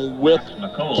along with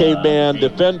caveman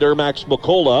defender Max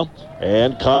McCullough.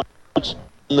 And cuts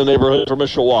in the neighborhood for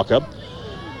Mishawaka.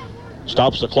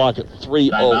 Stops the clock at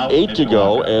 3:08 to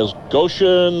go as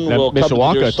Goshen will come to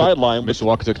the near sideline.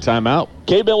 Mishawaka took a timeout.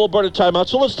 K-Bell will burn a timeout,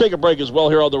 so let's take a break as well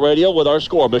here on the radio with our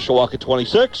score. Mishawaka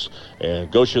 26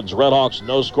 and Goshen's Redhawks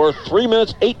no score. 3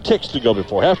 minutes, 8 ticks to go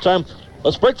before halftime.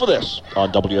 Let's break for this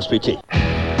on WSBT.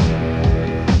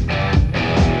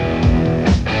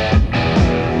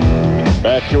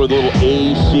 Back here with a little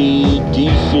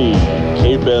AC/DC.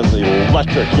 K-Ben the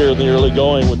electric here in the early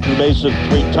going with Drew Mason,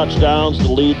 3 touchdowns to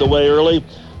lead the way early.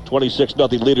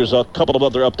 26-0 leaders. A couple of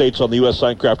other updates on the U.S.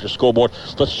 Signcrafter scoreboard.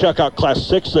 Let's check out Class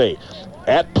 6A.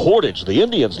 At Portage, the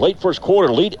Indians late first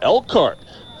quarter lead Elkhart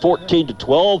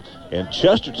 14-12, and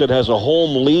Chesterton has a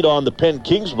home lead on the Penn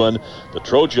Kingsmen. The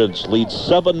Trojans lead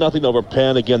 7-0 over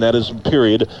Penn. Again, that is in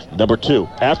period number 2.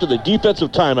 After the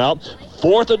defensive timeout,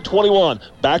 4th and 21.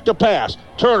 Back to pass.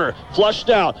 Turner flushed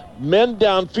out. Men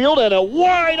downfield and a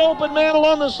wide open man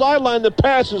along the sideline. The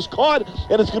pass is caught,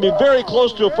 and it's going to be very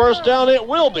close to a first down. It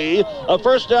will be a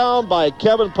first down by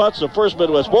Kevin Putz of First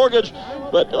Midwest Mortgage.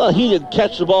 But he didn't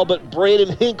catch the ball, but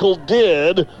Braden Hinkle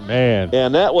did. Man.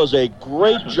 And that was a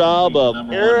great job of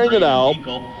airing it out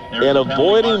and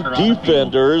avoiding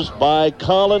defenders by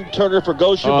Colin Turner for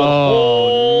Goshen.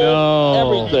 No.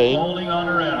 Everything.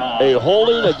 A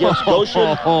holding against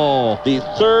Goshen.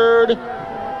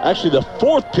 The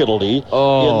fourth penalty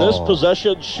in this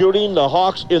possession, shooting the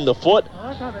Hawks in the foot.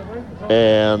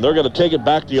 And they're going to take it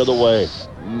back the other way.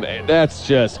 Man, that's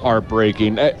just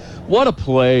heartbreaking. What a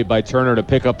play by Turner to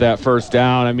pick up that first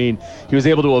down. I mean, he was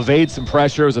able to evade some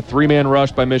pressure. It was a 3-man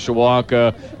rush by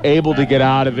Mishawaka, able to get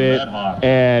out of it.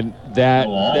 And that,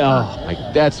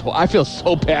 I feel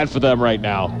so bad for them right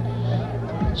now.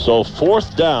 So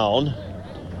 4th down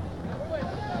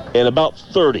and about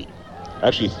 30.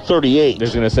 Actually, 38. I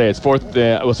was going to say it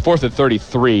was 4th and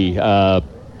 33.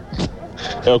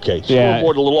 Okay,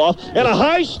 scoreboard a little off. And a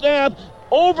high snap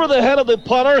over the head of the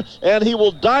punter, and he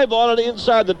will dive on it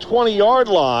inside the 20-yard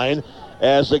line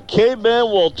as the Cavemen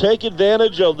will take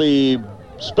advantage of the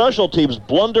special teams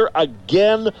blunder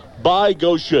again by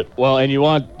Goshen. Well, and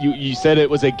you said it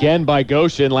was again by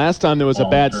Goshen. Last time there was a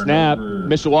bad snap.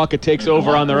 Mishawaka takes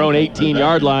over on their own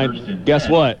 18-yard line. Guess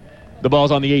what? The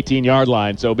ball's on the 18-yard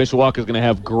line, so Mishawaka is going to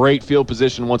have great field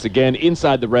position once again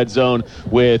inside the red zone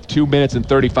with 2 minutes and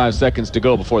 35 seconds to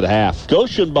go before the half.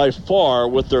 Goshen by far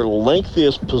with their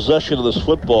lengthiest possession of this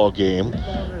football game,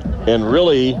 and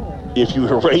really, if you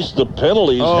erase the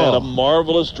penalties, had a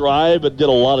marvelous drive and did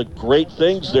a lot of great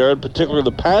things there, in particular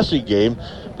the passing game.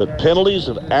 But penalties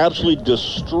have absolutely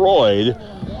destroyed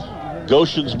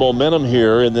Goshen's momentum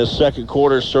here in this second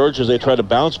quarter surge as they try to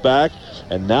bounce back.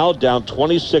 And now down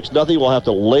 26-0. We'll have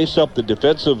to lace up the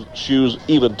defensive shoes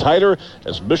even tighter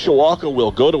as Mishawaka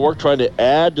will go to work trying to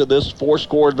add to this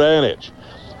 4-score advantage.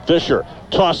 Fisher,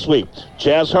 toss sweep.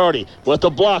 Chaz Hardy with the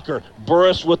blocker.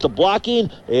 Burris with the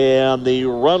blocking. And the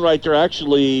run right there,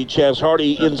 actually, Chaz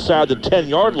Hardy inside the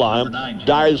 10-yard line.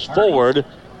 Dives forward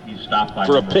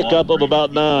for a pickup of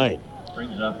about 9.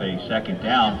 Brings up a second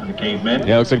down for the Cavemen.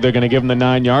 Yeah, looks like they're going to give him the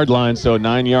 9-yard line, so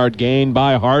 9-yard gain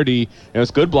by Hardy. And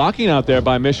it's good blocking out there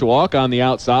by Mishawaka on the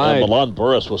outside. And Milan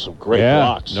Burris with some great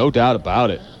blocks. No doubt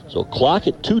about it. So clock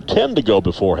at 2:10 to go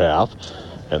before half.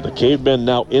 And the Cavemen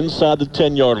now inside the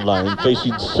 10-yard line,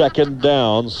 facing second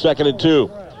down, 2nd and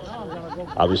 2.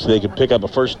 Obviously, they can pick up a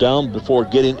first down before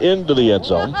getting into the end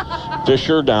zone.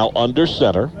 Fisher now under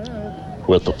center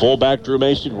with the fullback, Drew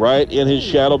Mason, right in his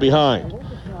shadow behind.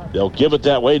 They'll give it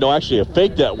that way. No, actually a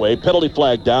fake that way. Penalty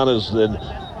flag down as then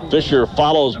Fisher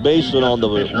follows Mason on the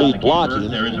lead blocking.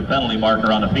 There is a penalty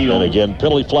marker on the field. And again,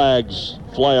 penalty flags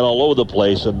flying all over the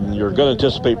place, and you're going to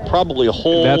anticipate probably a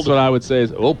hold. That's what I would say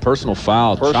is, personal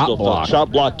foul. Chop block.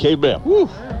 Chop block Caveman.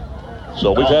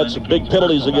 So we've had some big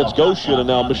penalties against Goshen, and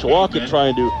now Mishawaka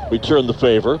trying to return the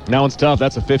favor. Now it's tough.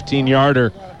 That's a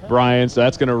 15-yarder, Brian, so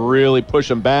that's going to really push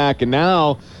them back. And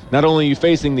now, not only are you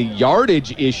facing the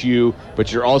yardage issue,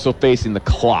 but you're also facing the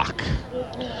clock.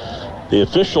 The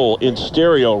official in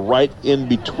stereo right in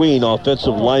between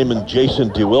offensive lineman Jason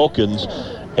DeWilkins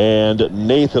and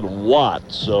Nathan Watt.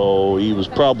 So he was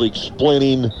probably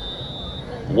explaining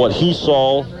what he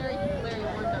saw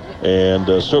And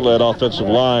certainly that offensive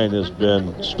line has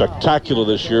been spectacular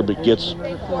this year, but gets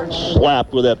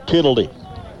slapped with that penalty.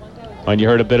 And you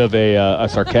heard a bit of a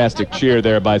sarcastic cheer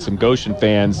there by some Goshen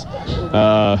fans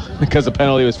because the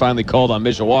penalty was finally called on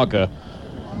Mishawaka.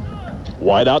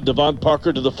 Wide out Devon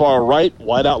Parker to the far right.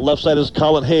 Wide out left side is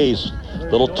Colin Hayes.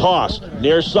 Little toss,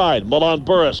 near side. Milan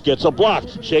Burris gets a block.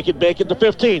 Shake it, bake it to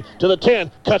 15, to the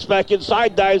 10. Cuts back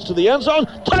inside, dives to the end zone.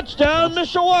 Touchdown,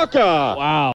 Mishawaka!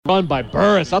 Wow, run by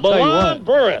Burris. I'll tell you what.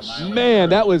 Burris. Man,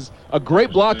 that was a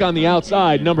great block on the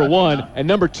outside, number one. And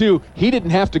number two, he didn't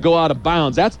have to go out of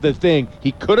bounds. That's the thing.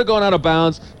 He could have gone out of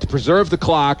bounds to preserve the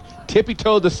clock.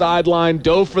 Tippy-toed the sideline,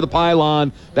 dove for the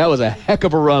pylon. That was a heck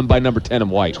of a run by number 10 in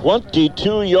white.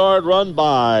 22-yard run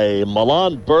by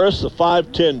Milan Burris, the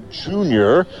 5'10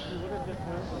 junior.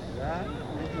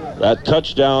 That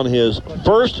touchdown, his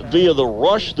first via the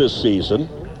rush this season.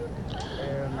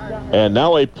 And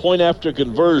now a point after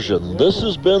conversion. This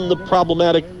has been the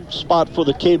problematic spot for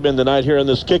the Cavemen tonight here in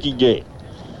this kicking game.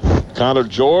 Connor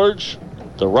George,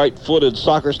 the right-footed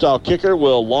soccer-style kicker,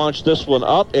 will launch this one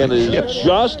up and is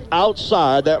just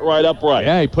outside that right upright.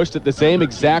 Yeah, he pushed it the same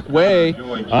exact way.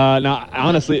 Now,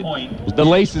 honestly, the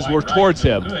laces were towards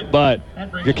him, but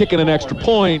if you're kicking an extra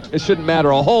point, it shouldn't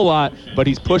matter a whole lot, but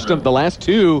he's pushed them the last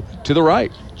two to the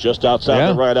right. Just outside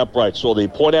the right upright. So the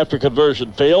point after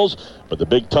conversion fails, but the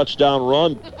big touchdown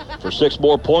run for 6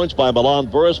 more points by Milan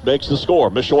Burris makes the score.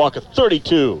 Mishawaka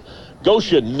 32,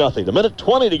 Goshen nothing. A minute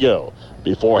 20 to go.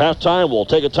 Before halftime, we'll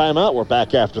take a timeout. We're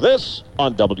back after this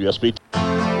on WSBT.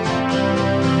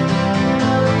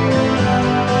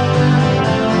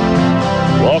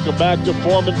 Welcome back to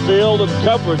Foreman Field and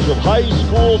coverage of high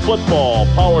school football,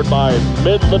 powered by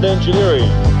Midland Engineering.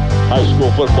 High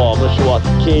school football,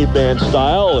 Mishawaka Caveman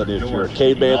style, and if you're a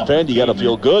Caveman fan, you got to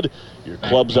feel good. Your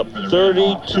club's up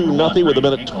 32-0 with a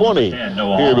minute 20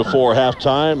 here before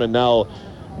halftime, and now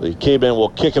the Cavemen will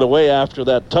kick it away after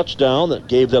that touchdown that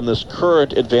gave them this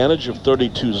current advantage of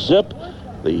 32-zip.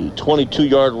 The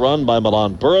 22-yard run by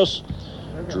Milan Burris.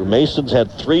 Drew Mason's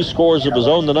had 3 scores of his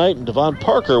own tonight, and Devon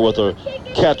Parker with a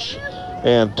catch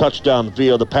and touchdown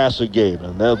via the passing game.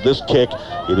 And now this kick,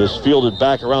 it is fielded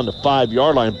back around the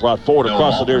 5-yard line, brought forward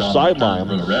across the near sideline.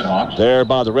 There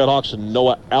by the Redhawks and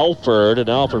Noah Alford, and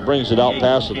Alford brings it out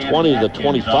past the 20 to the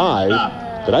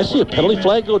 25. Did I see a penalty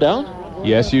flag go down?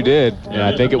 Yes, you did, and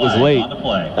I think it was late.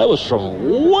 That was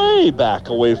from way back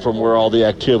away from where all the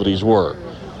activities were.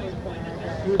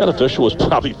 That official was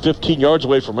probably 15 yards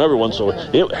away from everyone, so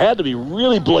it had to be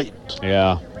really blatant.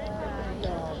 Yeah.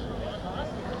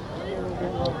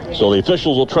 So the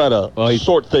officials will try to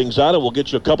sort things out, and we'll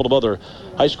get you a couple of other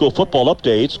high school football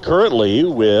updates. Currently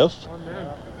with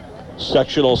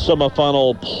sectional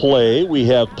semifinal play, we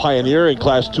have Pioneer in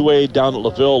Class 2A down at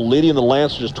LaVille leading the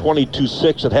Lancers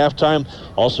 22-6 at halftime.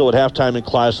 Also at halftime in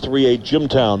Class 3A,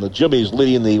 Jimtown. The Jimmies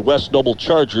leading the West Noble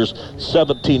Chargers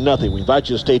 17-0. We invite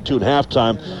you to stay tuned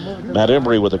halftime. Matt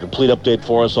Emery with a complete update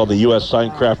for us on the U.S.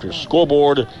 Signcrafters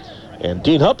scoreboard. And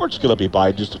Dean Huppert's going to be by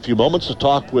in just a few moments to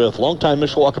talk with longtime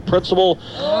Mishawaka principal.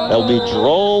 That'll be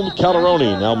Jerome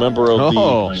Calderoni, now member of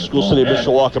the School City of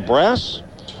Mishawaka Brass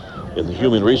in the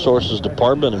Human Resources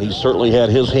Department, and he certainly had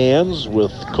his hands with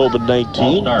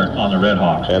COVID-19. Start on the Red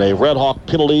Hawks. And a Red Hawk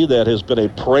penalty that has been a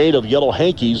parade of yellow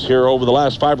hankies here over the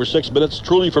last 5 or 6 minutes,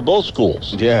 truly for both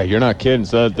schools. Yeah, you're not kidding.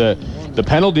 So the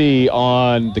penalty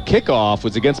on the kickoff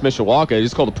was against Mishawaka.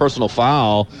 It's called a personal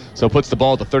foul, so it puts the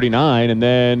ball at the 39, and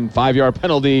then 5-yard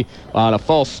penalty on a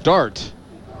false start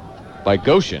by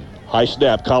Goshen. High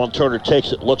snap. Colin Turner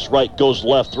takes it, looks right, goes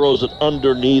left, throws it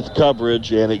underneath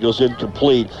coverage, and it goes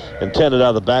incomplete. Intended out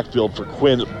of the backfield for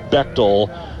Quinn Bechtel,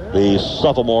 the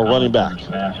sophomore running back.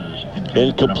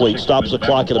 Incomplete. Stops the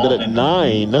clock at a minute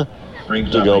 9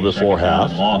 to go before half.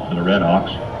 For the Red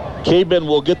Hawks. Cavemen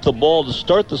will get the ball to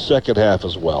start the second half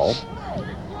as well.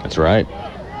 That's right.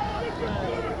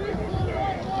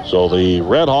 So the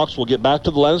Red Hawks will get back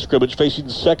to the line of scrimmage, facing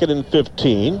 2nd and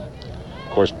 15.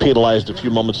 Of course, penalized a few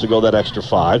moments ago, that extra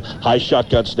 5. High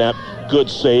shotgun snap, good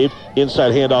save.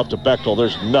 Inside handoff to Bechtel.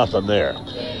 There's nothing there.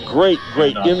 Great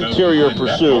interior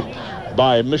pursuit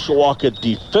by Mishawaka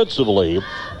defensively.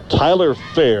 Tyler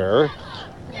Fair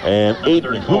and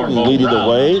Aiden Hooten leading the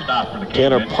way.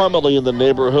 Tanner Parmalee in the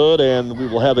neighborhood, and we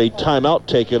will have a timeout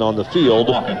taken on the field.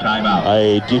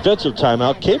 A defensive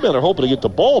timeout. Cavemen are hoping to get the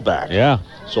ball back. Yeah.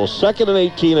 So 2nd and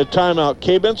 18, a timeout,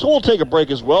 Cavemen. So we'll take a break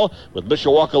as well, with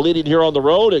Mishawaka leading here on the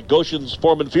road at Goshen's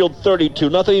Foreman Field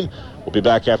 32-0. We'll be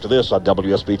back after this on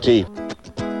WSBT.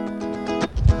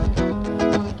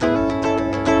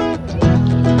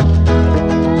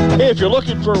 If you're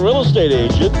looking for a real estate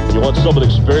agent, you want someone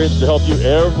experienced to help you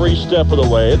every step of the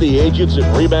way, the agents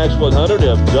at RE/MAX 100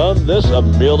 have done this a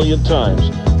million times.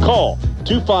 Call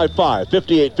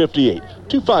 255-5858.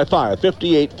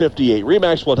 255-5858.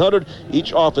 RE/MAX 100,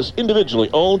 each office individually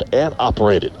owned and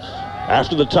operated.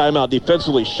 After the timeout,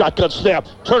 defensively, shotgun snap.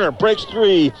 Turner breaks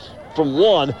three from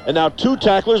one, and now two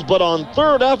tacklers, but on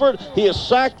third effort, he is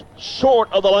sacked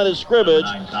short of the line of scrimmage.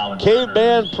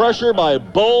 Caveman pressure by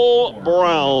Bo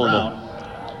Brown.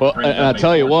 Well, and I'll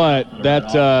tell you what,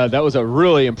 that was a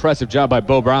really impressive job by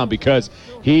Bo Brown because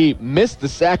he missed the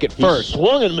sack at first. He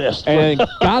swung and missed. And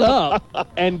got up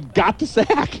and got the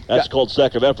sack. That's called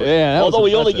second effort. Yeah, although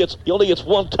he only gets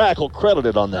one tackle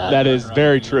credited on that. That is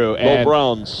very true. Bo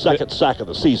Brown's second sack of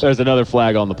the season. There's another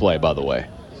flag on the play, by the way.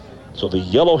 So the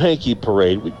yellow hanky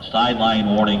parade. Sideline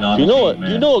warning on you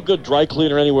know a good dry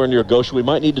cleaner anywhere near Goshen? We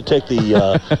might need to take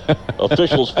the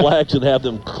officials' flags and have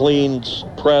them cleaned,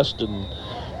 pressed, and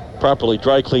properly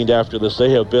dry cleaned after this. They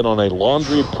have been on a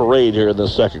laundry parade here in the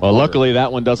second quarter. Well, luckily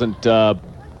that one doesn't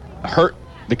hurt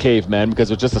the Cavemen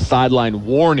because it's just a sideline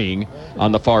warning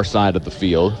on the far side of the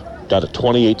field. Got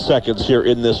 28 seconds here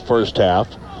in this first half.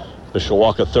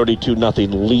 Mishawaka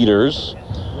 32-0 leaders.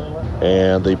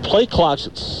 And the play clock's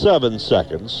at 7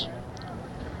 seconds.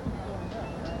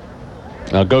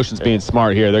 Now Goshen's being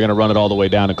smart here. They're going to run it all the way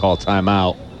down and call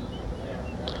timeout.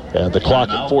 And the clock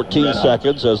at 14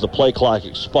 seconds as the play clock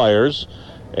expires.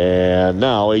 And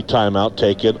now a timeout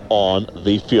taken on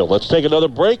the field. Let's take another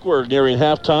break. We're nearing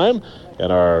halftime.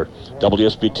 And our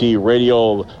WSBT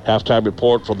radio halftime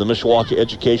report from the Mishawaka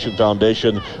Education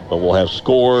Foundation. But we'll have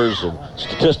scores and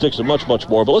statistics and much, much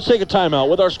more. But let's take a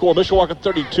timeout with our score. Mishawaka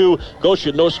 32,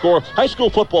 Goshen no score. High school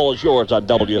football is yours on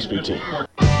WSBT.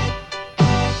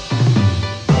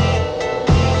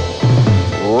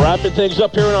 Wrapping things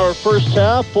up here in our first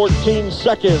half. 14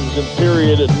 seconds in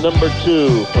period number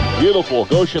 2 from beautiful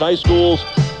Goshen High School's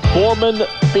Foreman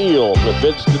Field with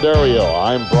Vince DeDario.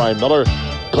 I'm Brian Miller.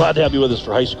 Glad to have you with us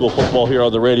for high school football here on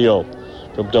the radio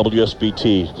from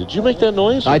WSBT. Did you make that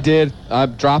noise? I did.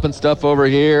 I'm dropping stuff over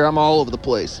here. I'm all over the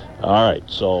place. All right,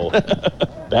 so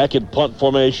back in punt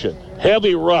formation.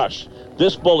 Heavy rush.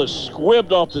 This ball is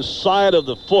squibbed off the side of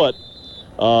the foot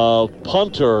of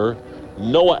punter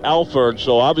Noah Alford,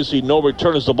 so obviously no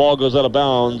return as the ball goes out of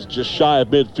bounds, just shy of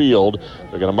midfield.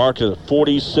 They're going to mark it at the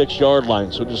 46-yard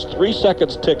line, so just 3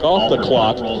 seconds tick off the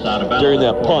clock during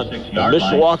that punt. And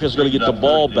Mishawaka is going to get the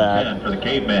ball back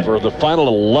for the final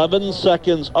 11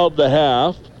 seconds of the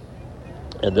half,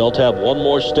 and they'll have one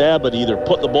more stab at either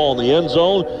putting the ball in the end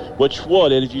zone, which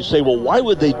would, and if you say, well, why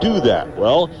would they do that?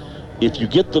 Well, if you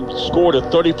get the score to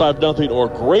 35-0 or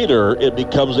greater, it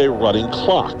becomes a running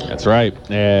clock. That's right.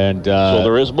 And so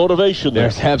there is motivation there.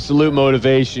 There's absolute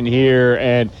motivation here.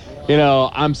 And, you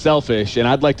know, I'm selfish, and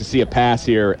I'd like to see a pass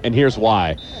here, and here's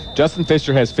why. Justin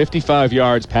Fisher has 55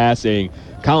 yards passing.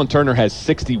 Colin Turner has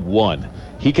 61.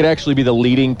 He could actually be the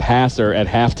leading passer at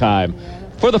halftime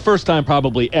for the first time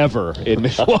probably ever in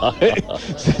Mishawaka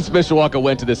since Mishawaka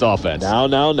went to this offense.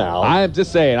 Now. I'm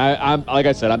just saying, I'm like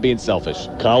I said, I'm being selfish.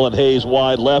 Colin Hayes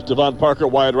wide left, Devon Parker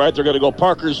wide right. They're going to go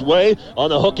Parker's way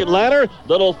on the hook and ladder.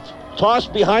 Little toss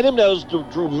behind him. That was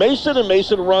Drew Mason, and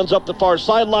Mason runs up the far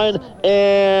sideline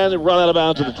and run out of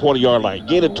bounds to the 20-yard line.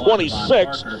 Gain of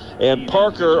 26, and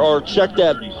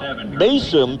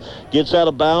Mason gets out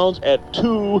of bounds at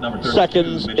 2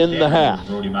 seconds in the half.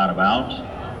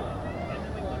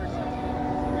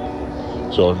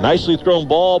 So nicely thrown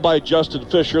ball by Justin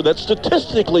Fisher. That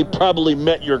statistically probably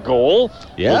met your goal.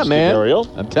 Yeah, man.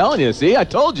 I'm telling you. See, I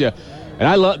told you. And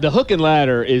I love the hook and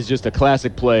ladder is just a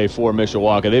classic play for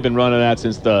Mishawaka. They've been running that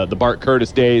since the Bart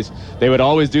Curtis days. They would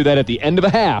always do that at the end of a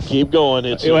half. Keep going.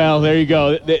 Well, there you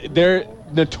go. They're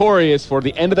notorious for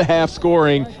the end of the half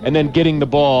scoring and then getting the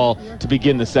ball to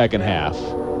begin the second half.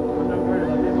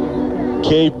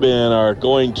 Cavemen are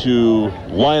going to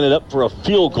line it up for a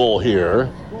field goal here.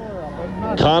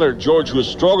 Connor George, who has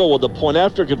struggled with the point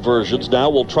after conversions, now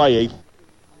will try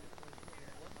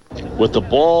with the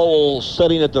ball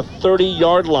setting at the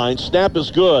 30-yard line. Snap is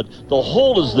good. The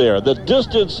hold is there. The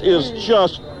distance is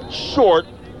just short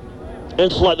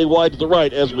and slightly wide to the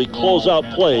right as we close out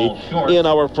play in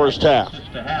our first half.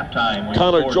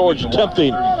 Connor George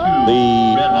attempting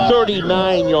the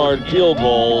 39-yard field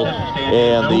goal,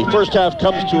 and the first half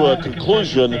comes to a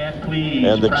conclusion,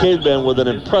 and the Cavemen with an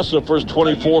impressive first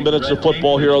 24 minutes of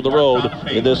football here on the road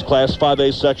in this Class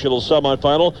 5A sectional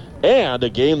semifinal, and a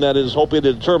game that is hoping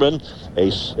to determine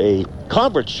a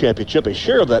conference championship, a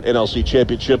share of that NLC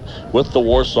championship with the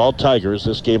Warsaw Tigers.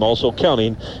 This game also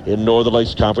counting in Northern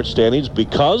Lakes Conference standings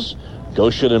because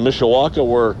Goshen and Mishawaka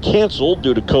were canceled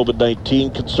due to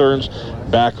COVID-19 concerns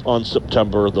back on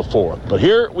September the 4th. But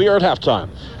here we are at halftime.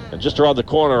 And just around the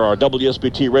corner, our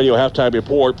WSBT Radio Halftime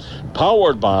Report,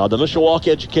 powered by the Mishawaka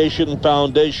Education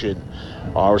Foundation.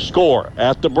 Our score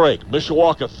at the break,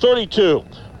 Mishawaka 32,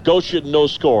 Goshen no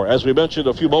score. As we mentioned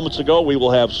a few moments ago, we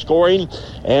will have scoring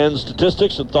and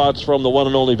statistics and thoughts from the one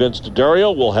and only Vince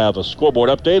DeDario. We'll have a scoreboard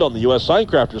update on the U.S.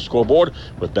 Signcrafters scoreboard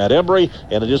with Matt Embry.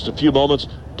 And in just a few moments,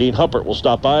 Dean Huppert will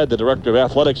stop by, the Director of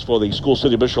Athletics for the School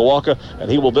City of Mishawaka, and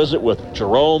he will visit with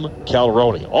Jerome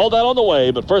Calderoni. All that on the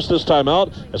way, but first this time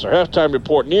out, as our halftime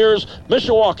report nears,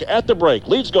 Mishawaka at the break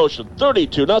leads Goshen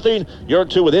 32-0. You're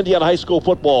two with Indiana High School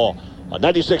football on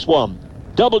 96.1.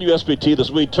 WSBT as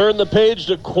we turn the page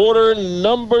to quarter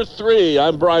number 3.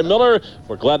 I'm Brian Miller.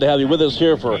 We're glad to have you with us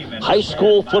here for high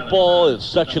school football and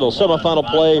sectional semifinal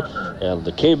play. And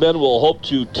the Cavemen will hope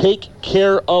to take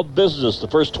care of business. The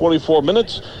first 24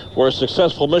 minutes were a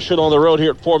successful mission on the road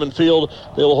here at Foreman Field.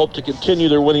 They will hope to continue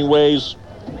their winning ways.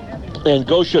 And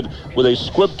Goshen with a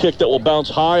squib kick that will bounce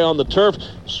high on the turf.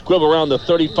 Squib around the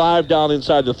 35, down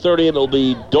inside the 30, and it'll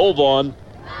be dove on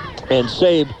and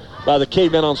saved by the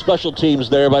Cavemen on special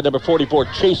teams there by number 44,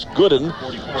 Chase Gooden,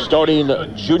 starting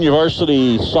junior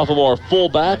varsity sophomore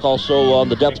fullback, also on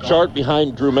the depth chart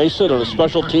behind Drew Mason, and a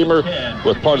special teamer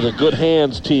with part of the Good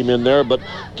Hands team in there, but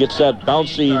gets that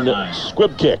bouncing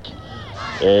squib kick.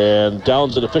 And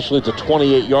downs it officially at the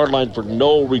 28-yard line for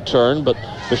no return, but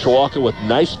Mishawaka with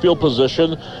nice field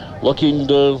position, looking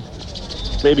to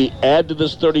maybe add to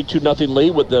this 32-0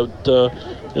 lead with the,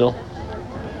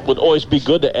 would always be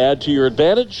good to add to your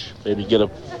advantage. Maybe get a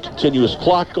continuous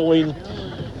clock going.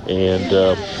 And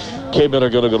Cavemen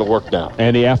are going to go to work now.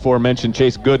 And the aforementioned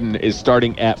Chase Gooden is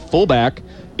starting at fullback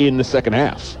in the second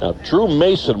half. Now, Drew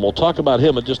Mason, we'll talk about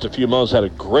him in just a few moments, had a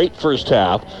great first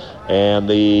half. And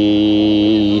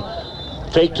the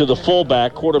fake to the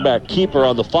fullback, quarterback keeper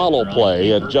on the follow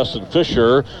play. And Justin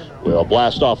Fisher will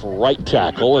blast off right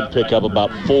tackle and pick up about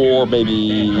 4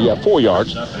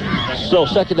 yards. So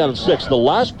second down and 6. The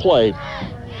last play,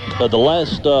 the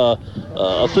last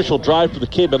official drive for the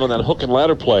Cavemen on that hook and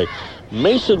ladder play,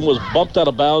 Mason was bumped out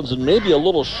of bounds and maybe a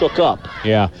little shook up.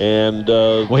 Yeah. And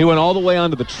well, he went all the way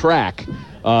onto the track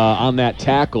on that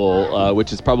tackle,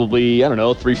 which is probably,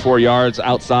 3-4 yards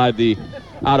outside the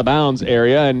out of bounds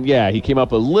area. And yeah, he came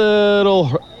up a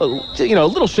little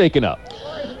shaken up.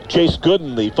 Chase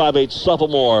Gooden, the 5'8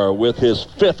 sophomore, with his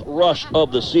 5th rush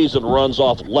of the season, runs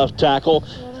off left tackle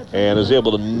and is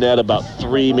able to net about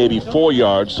 3, maybe 4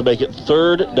 yards to make it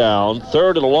third down,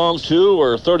 third and a long 2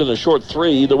 or third and a short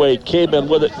 3. Either way, Cavemen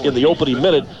with it in the opening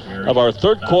minute of our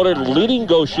third quarter, leading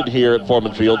Goshen here at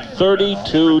Foreman Field,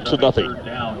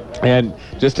 32-0. And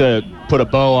just to put a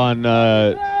bow on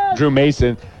Drew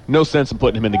Mason, no sense in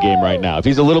putting him in the game right now. If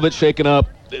he's a little bit shaken up,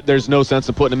 there's no sense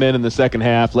in putting him in the second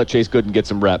half. Let Chase Gooden get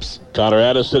some reps. Connor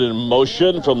Addison in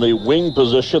motion from the wing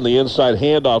position. The inside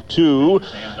handoff to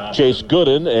Chase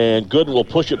Gooden, and Gooden will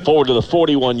push it forward to the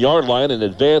 41-yard line and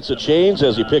advance the chains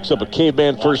as he picks up a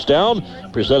Caveman first down.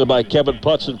 Presented by Kevin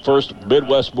Putson, First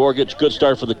Midwest Mortgage. Good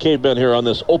start for the Cavemen here on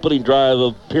this opening drive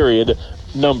of period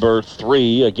number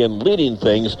 3. Again, leading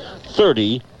things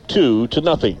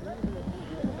 32-0.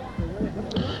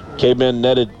 Cavemen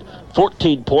netted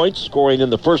 14 points, scoring in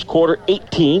the first quarter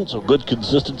 18, so good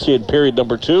consistency in period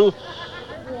number 2.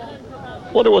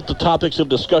 Wonder what the topics of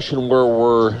discussion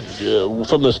were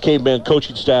from this Caveman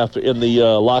coaching staff in the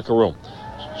locker room.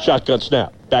 Shotgun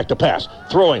snap, back to pass,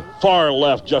 throwing, far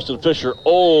left, Justin Fisher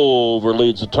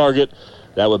overleads the target.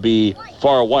 That would be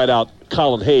far wide out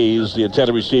Colin Hayes, the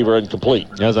intended receiver, incomplete.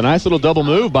 That was a nice little double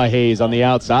move by Hayes on the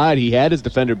outside. He had his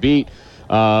defender beat.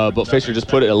 But Fisher just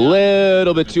put it a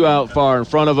little bit too out far in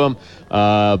front of him.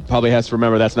 Probably has to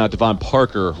remember that's not Devon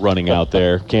Parker running out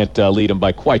there. Can't lead him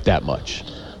by quite that much.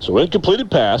 So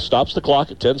incompleted pass stops the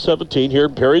clock at 10:17 here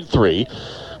in period 3.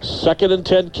 Second and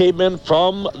 10 Cavemen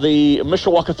from the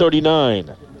Mishawaka 39.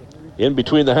 In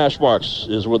between the hash marks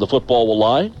is where the football will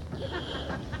lie.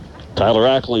 Tyler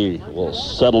Ackley will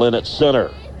settle in at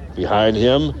center. Behind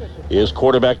him is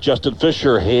quarterback Justin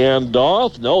Fisher.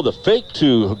 Handoff. No, the fake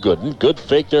to Gooden. Good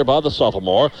fake there by the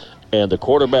sophomore. And the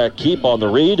quarterback keep on the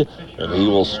read. And he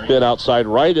will spin outside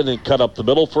right and then cut up the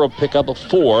middle for a pickup of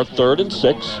 4. 3rd and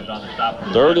 6.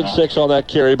 3rd and 6 on that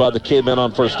carry by the Cavemen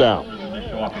on first down.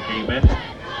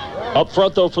 Up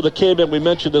front, though, for the Cavemen, we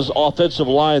mentioned this offensive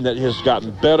line that has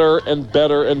gotten better and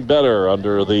better and better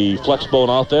under the Flexbone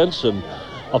offense. And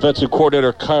offensive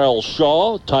coordinator Kyle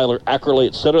Shaw, Tyler Ackerley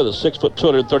at center, the 6',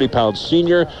 230-pound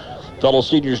senior. Fellow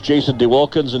seniors Jason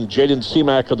DeWilkins and Jaden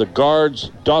Seamak are the guards.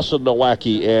 Dawson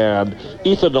Nowacki and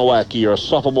Ethan Nowacki are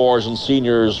sophomores and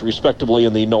seniors, respectively,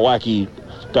 in the Nowacki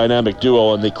dynamic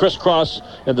duo. And the crisscross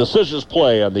and the scissors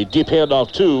play on the deep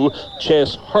handoff to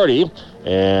Chaz Hardy.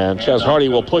 And Chaz Hardy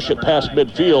will push it past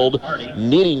midfield,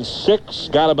 needing 6,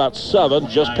 got about 7,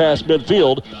 just past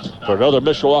midfield for another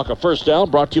Mishawaka first down,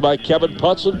 brought to you by Kevin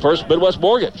Putz and First Midwest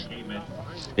Mortgage.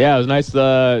 Yeah, it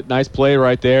was nice play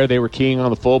right there. They were keying on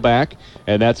the fullback,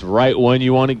 and that's right when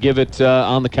you want to give it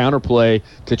on the counter play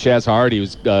to Chaz Hardy. It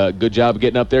was a good job of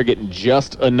getting up there, getting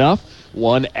just enough,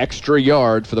 1 extra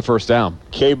yard for the first down.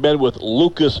 Cavemen with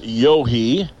Lucas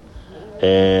Yohe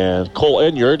and Cole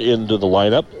Enyard into the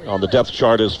lineup on the depth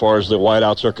chart as far as the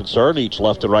wideouts are concerned, each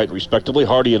left and right respectively.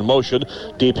 Hardy in motion,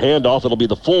 deep handoff. It'll be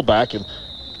the fullback, and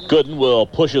Gooden will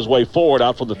push his way forward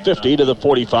out from the 50 to the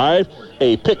 45.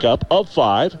 A pickup of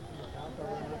 5.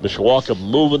 Mishawaka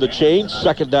moving the chains.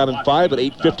 Second down and 5 at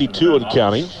 8:52 and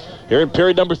counting. Here in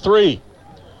period number 3.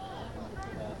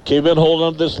 Cavemen holding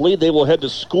on to this lead. They will head to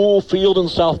School Field in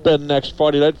South Bend next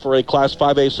Friday night for a Class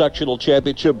 5A sectional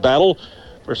championship battle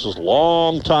versus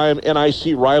longtime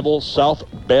NIC rival South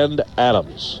Bend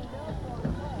Adams.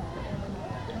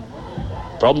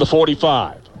 From the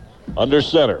 45. Under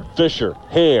center, Fisher,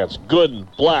 hands, Gooden,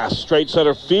 blast, straight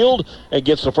center field, and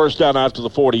gets the first down out to the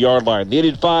 40-yard line.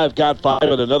 Needed 5, got 5,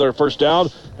 and another first down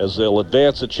as they'll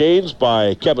advance the chains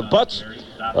by Kevin Putz.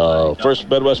 First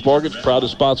Midwest Mortgage, proud to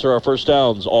sponsor our first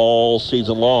downs all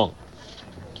season long.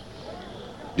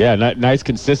 Yeah, nice,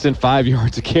 consistent 5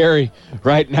 yards of carry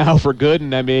right now for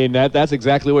Gooden. I mean, that's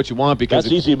exactly what you want because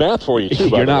that's easy math for you, too.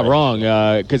 You're not wrong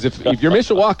because if you're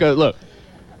Mishawaka, look,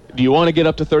 do you want to get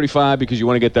up to 35 because you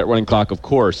want to get that running clock? Of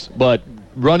course. But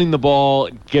running the ball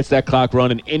gets that clock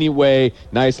running anyway.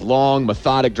 Nice, long,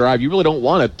 methodic drive. You really don't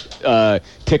want to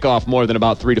tick off more than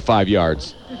about 3 to 5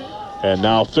 yards. And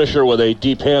now Fisher with a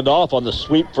deep handoff on the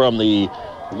sweep from the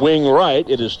wing right.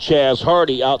 It is Chaz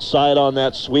Hardy outside on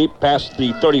that sweep past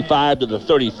the 35 to the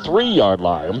 33-yard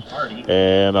line.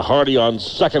 And Hardy on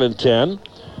 2nd and 10.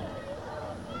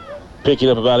 Picking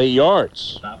up about 8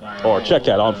 yards. Or check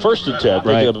that, on 1st and 10,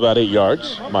 picking up about 8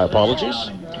 yards. My apologies.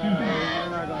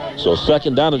 So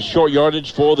second down and short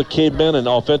yardage for the Cavemen, an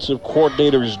offensive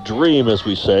coordinator's dream, as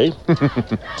we say.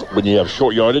 When you have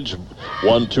short yardage,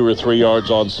 1, 2, or 3 yards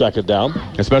on second down.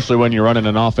 Especially when you're running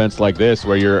an offense like this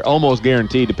where you're almost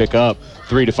guaranteed to pick up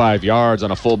 3 to 5 yards on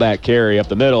a fullback carry up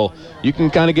the middle. You can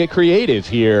kind of get creative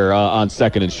here on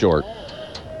second and short.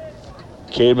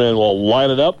 Cavemen will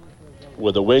line it up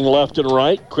with a wing left and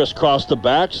right, crisscross the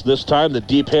backs. This time the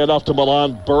deep handoff to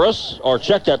Milan Burris, or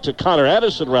check that to Connor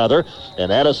Addison rather,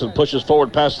 and Addison pushes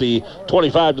forward past the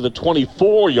 25 to the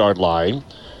 24-yard line.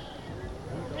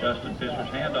 Justin Fisher's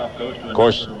handoff goes to, of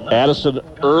course, Addison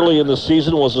early in the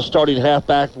season was the starting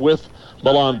halfback with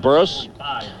Milan Burris.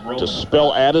 To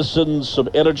spell Addison some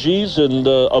energies and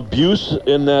abuse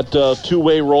in that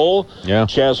two-way role. Yeah.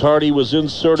 Chaz Hardy was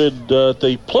inserted at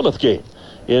the Plymouth game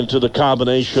into the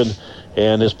combination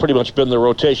and has pretty much been the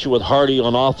rotation with Hardy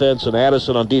on offense and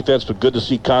Addison on defense. But good to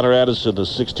see Connor Addison, the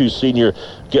 6'2 senior,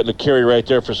 getting a carry right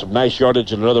there for some nice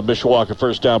yardage and another Mishawaka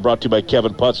first down, brought to you by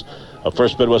Kevin Putz of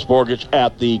First Midwest Mortgage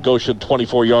at the Goshen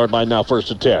 24-yard line, now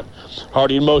 1st and 10.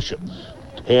 Hardy in motion.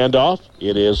 Handoff.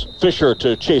 It is Fisher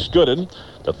to Chase Gooden.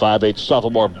 The 5'8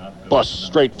 sophomore busts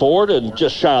straight forward and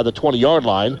just shy of the 20-yard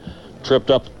line. Tripped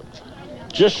up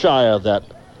just shy of that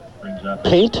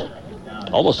paint.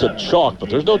 Almost said chalk, but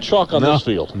there's no chalk on this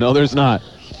field. No, there's not.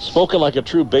 Spoken like a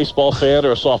true baseball fan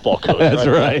or a softball coach. That's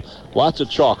right. Lots of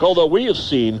chalk. Although we have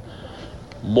seen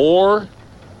more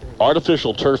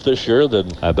artificial turf this year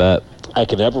than I bet I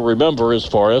can ever remember as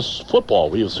far as football.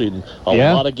 We have seen a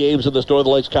lot of games in this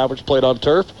Northern Lakes Conference played on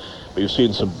turf. We've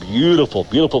seen some beautiful,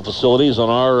 beautiful facilities on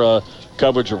our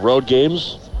coverage of road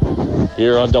games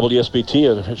here on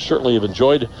WSBT, and certainly have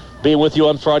enjoyed being with you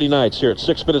on Friday nights here at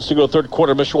 6 minutes to go, third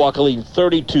quarter. Mishawaka leading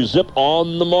 32-zip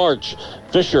on the march.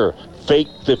 Fisher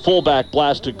faked the fullback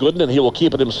blast to Gooden, and he will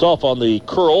keep it himself on the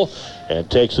curl and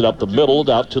takes it up the middle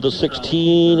out to the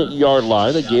 16-yard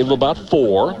line. A gain of about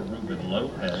 4.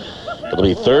 It'll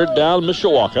be third down,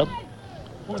 Mishawaka.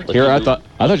 Here, I thought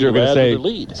you were going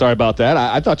to say. Sorry about that.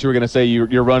 I thought you were going to say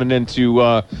you're running into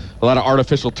a lot of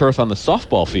artificial turf on the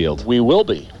softball field. We will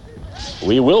be.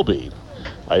 We will be.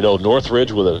 I know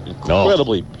Northridge with an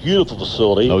incredibly beautiful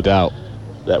facility. No doubt.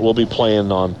 That will be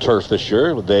playing on turf this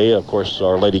year. They, of course,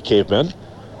 are Lady Cavemen.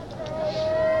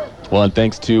 Well, and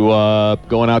thanks to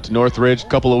going out to Northridge a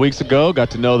couple of weeks ago,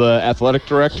 got to know the athletic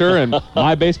director, and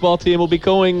my baseball team will be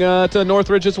going to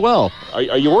Northridge as well. Are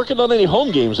you working on any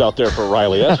home games out there for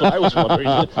Riley? That's what I was wondering.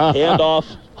 Handoff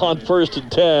on 1st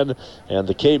and 10, and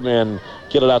the Cavemen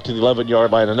get it out to the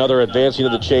 11-yard line. Another advancing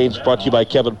of the chains brought to you by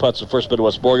Kevin Putz of First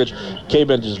Midwest Mortgage.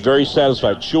 Cavemen just very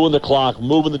satisfied, chewing the clock,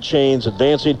 moving the chains,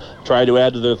 advancing, trying to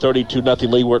add to their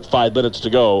 32-0 lead. We're at 5 minutes to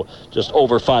go, just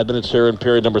over 5 minutes here in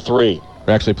period number 3.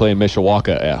 We're actually playing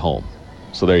Mishawaka at home,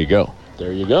 so there you go.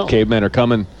 There you go. Cavemen are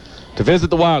coming to visit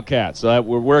the Wildcats. So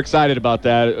we're excited about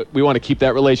that. We want to keep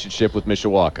that relationship with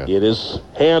Mishawaka. It is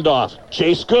handoff.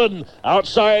 Chase Gooden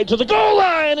outside to the goal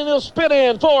line, and he'll spin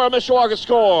in for a Mishawaka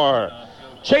score.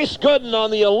 Chase Gooden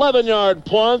on the 11-yard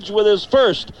plunge with his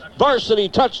first varsity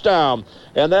touchdown,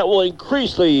 and that will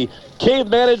increase the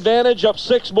Caveman advantage up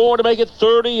 6 more to make it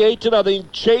 38-0.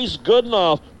 Chase Gooden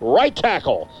off right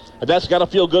tackle. And that's got to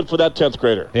feel good for that 10th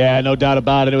grader. Yeah, no doubt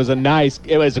about it.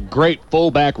 It was a great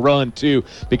fullback run, too,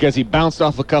 because he bounced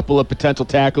off a couple of potential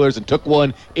tacklers and took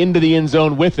one into the end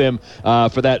zone with him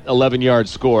for that 11-yard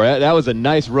score. That was a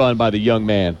nice run by the young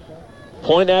man.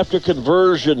 Point after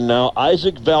conversion now.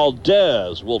 Isaac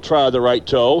Valdez will try the right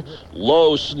toe.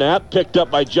 Low snap picked up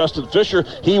by Justin Fisher.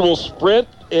 He will sprint,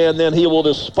 and then he will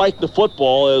just spike the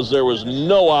football as there was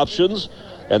no options.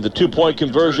 And the 2-point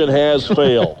conversion has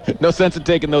failed. No sense in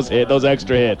taking those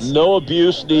extra hits. No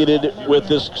abuse needed with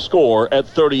this score at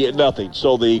 38-0.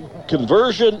 So the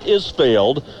conversion is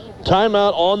failed.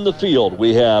 Timeout on the field.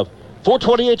 We have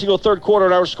 4:28 to go, third quarter,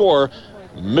 and our score.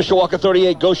 Mishawaka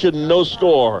 38, Goshen no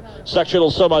score. Sectional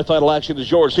semifinal action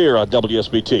is yours here on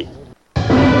WSBT.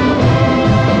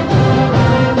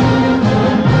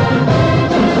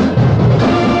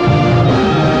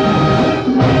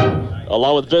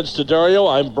 Along with Vince DeDario,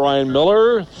 I'm Brian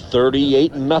Miller.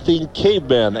 38-0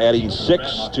 Cavemen, adding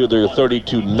 6 to their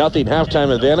 32-0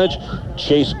 halftime advantage.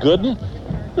 Chase Gooden.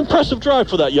 Impressive drive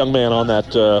for that young man on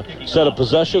that set of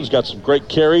possessions. Got some great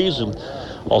carries and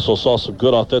also saw some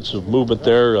good offensive movement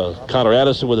there. Connor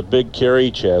Addison with a big carry.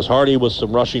 Chaz Hardy with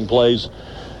some rushing plays.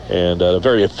 And a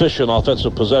very efficient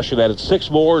offensive possession. Added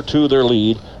 6 more to their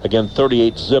lead. Again,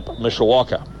 38-zip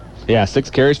Mishawaka. Yeah, 6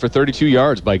 carries for 32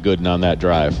 yards by Gooden on that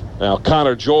drive. Now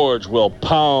Connor George will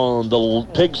pound the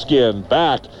pigskin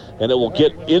back, and it will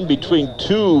get in between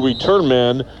 2 return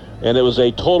men, and it was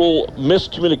a total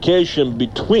miscommunication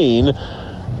between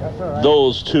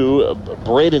those 2,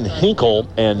 Braden Hinkle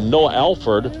and Noah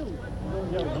Alford,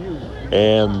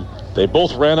 and they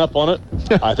both ran up on it.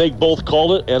 I think both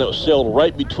called it, and it sailed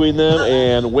right between them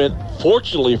and went,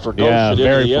 fortunately for Goshen, into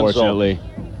the end zone.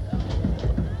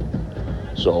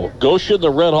 So Goshen,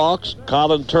 the Redhawks,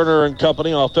 Colin Turner and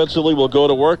company offensively will go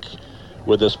to work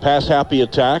with this pass-happy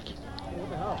attack,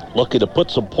 looking to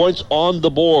put some points on the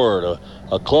board.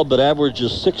 A club that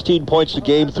averages 16 points a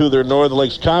game through their Northern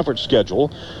Lakes Conference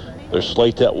schedule. Their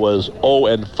slate that was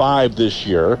 0-5 this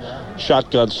year.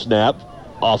 Shotgun snap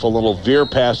off a little veer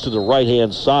pass to the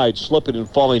right-hand side, slipping and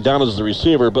falling down as the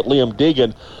receiver, but Liam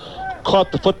Deegan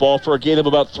caught the football for a gain of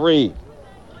about 3.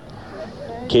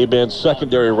 Caveman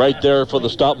secondary right there for the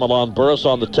stop. Milan Burris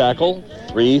on the tackle.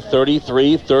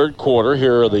 3:33, third quarter.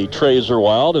 Here are the Trays are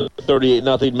wild.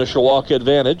 38-0 Mishawaka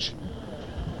advantage.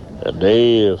 And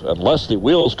they, unless the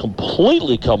wheels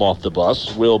completely come off the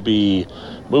bus, will be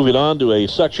moving on to a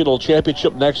sectional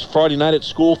championship next Friday night at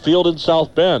School Field in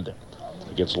South Bend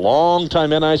against longtime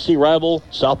NIC rival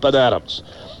South Bend Adams.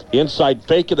 Inside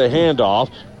fake of the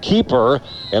handoff. Keeper,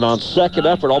 and on second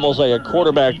effort, almost like a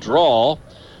quarterback draw,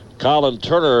 Colin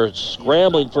Turner,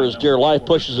 scrambling for his dear life,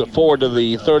 pushes it forward to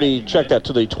the 30, check that,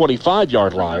 to the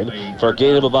 25-yard line for a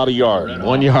gain of about a yard.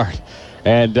 1 yard.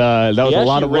 And that was a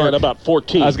lot of work. Ran about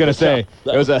 14. I was going to say,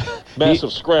 it was a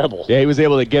massive scramble. Yeah, he was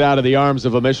able to get out of the arms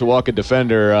of a Mishawaka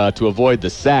defender to avoid the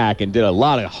sack and did a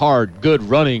lot of hard, good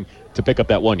running to pick up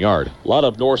that 1 yard. A lot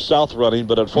of north-south running,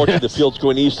 but unfortunately the field's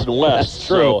going east and west. That's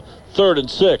true. So 3rd and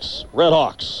 6,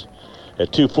 Redhawks.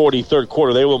 At 2:40, third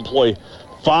quarter, they will employ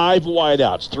 5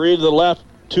 wideouts, 3 to the left,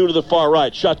 2 to the far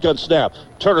right. Shotgun snap.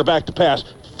 Turner back to pass.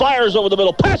 Fires over the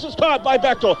middle. Pass is caught by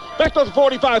Bechtel. Bechtel to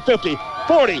 45, 50,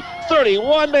 40, 30.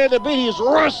 One man to beat. He's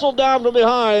wrestled down from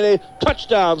behind. A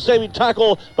touchdown. Saving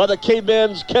tackle by the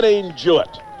Cavemen's Kenny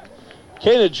Jewett.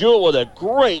 Kenny Jewett with a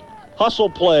great hustle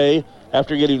play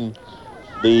after getting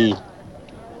the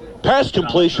pass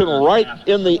completion right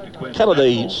in the kind of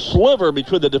the sliver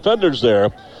between the defenders there.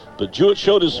 But Jewett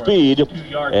showed his speed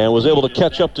and was able to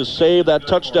catch up to save that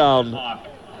touchdown.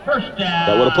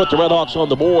 That would have put the Redhawks on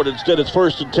the board. Instead, it's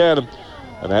 1st and 10.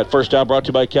 And that first down brought to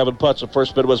you by Kevin Putz of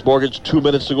First Midwest Mortgage. 2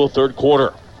 minutes to go, third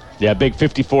quarter. Yeah, big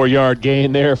 54-yard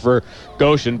gain there for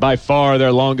Goshen. By far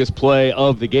their longest play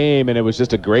of the game. And it was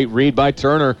just a great read by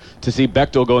Turner to see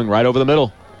Bechtel going right over the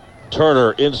middle.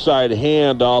 Turner, inside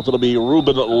handoff. It'll be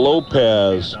Ruben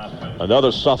Lopez,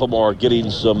 another sophomore, getting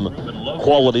some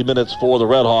quality minutes for the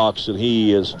Redhawks, and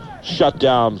he is shut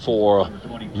down for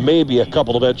maybe a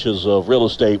couple of inches of real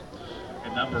estate.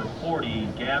 And number 40,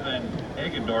 Gavin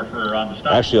Eggendorfer on the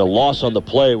stop. Actually, a loss on the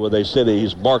play where they said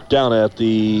he's marked down at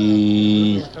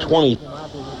the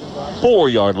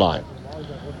 24-yard line.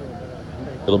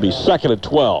 It'll be 2nd and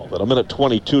 12, and a minute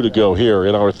 22 to go here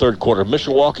in our third quarter.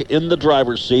 Mishawaka in the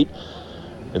driver's seat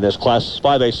in this Class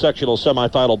 5A sectional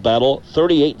semifinal battle,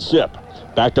 38-zip.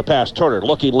 Back to pass, Turner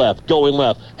looking left, going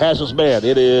left, has his man.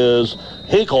 It is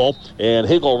Hinkle, and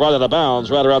Hinkle running out of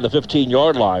bounds right around the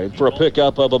 15-yard line for a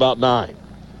pickup of about 9.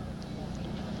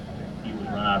 He was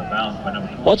run out of bounds by number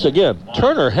 20. Once again,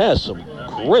 Turner has some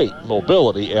great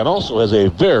mobility and also has a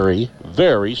very,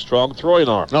 very strong throwing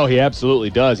arm. Oh, he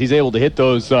absolutely does. He's able to hit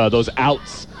those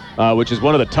outs, which is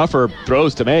one of the tougher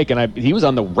throws to make. And he was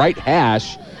on the right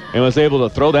hash and was able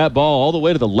to throw that ball all the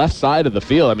way to the left side of the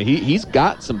field. I mean, he's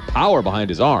got some power behind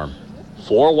his arm.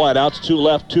 4 wideouts, 2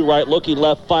 left, 2 right, looking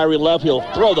left, firing left. He'll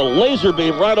throw the laser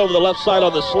beam right over the left side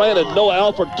on the slant, and Noah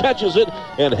Alford catches it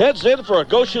and heads in for a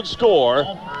Goshen score.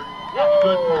 That's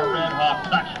good for a Red Hawk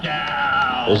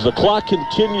touchdown. As the clock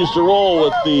continues to roll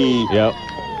with the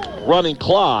running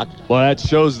clock. Well, that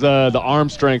shows the arm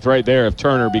strength right there of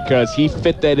Turner, because he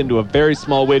fit that into a very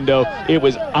small window. It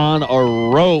was on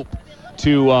a rope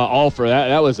to Alford.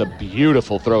 That was a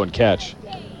beautiful throw and catch.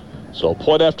 So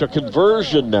point after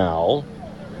conversion now.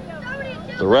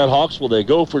 The Red Hawks, will they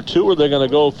go for 2 or are they going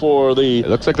to go for the... It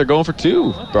looks like they're going for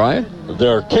 2, Brian.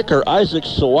 Their kicker, Isaac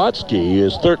Sawatsky,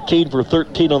 is 13 for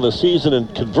 13 on the season in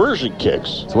conversion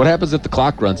kicks. So what happens if the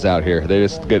clock runs out here? They're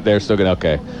still going to...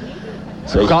 Okay.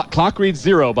 So clock reads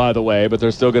 0, by the way, but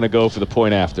they're still going to go for the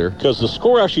point after. Because the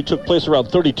score actually took place around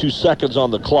 32 seconds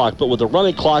on the clock, but with the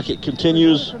running clock, it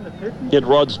continues. It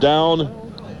runs down.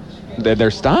 They're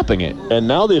stopping it. And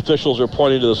now the officials are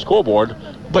pointing to the scoreboard.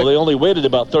 But they only waited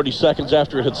about 30 seconds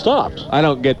after it had stopped. I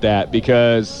don't get that,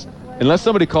 because unless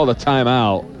somebody called a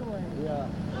timeout,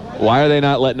 why are they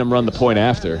not letting them run the point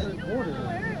after?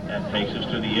 That takes us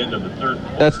to the end of the third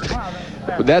quarter.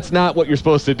 That's not what you're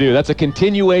supposed to do. That's a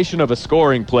continuation of a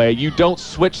scoring play. You don't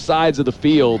switch sides of the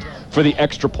field for the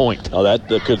extra point. Now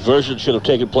the conversion should have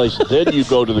taken place. Then you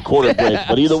go to the quarter break.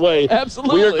 But either way,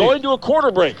 absolutely. We are going to a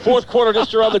quarter break. Fourth quarter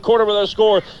just around the corner with our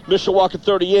score. Mishawaka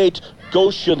 38,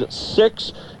 Goshen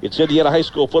 6. It's Indiana High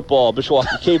School football,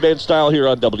 Mishawaka K-Band style here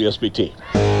on WSBT.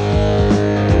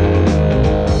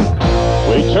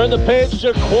 We turn the page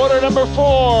to quarter number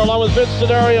 4. Along with Vince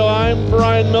DeDario, I'm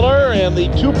Brian Miller, and the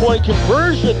 2-point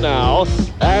conversion now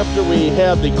after we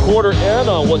had the quarter end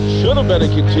on what should have been a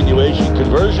continuation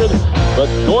conversion, but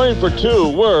going for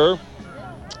 2 were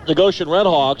the Goshen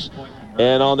Redhawks,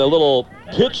 and on the little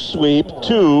pitch sweep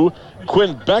to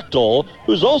Quinn Bechtel,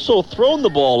 who's also thrown the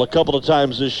ball a couple of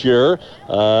times this year.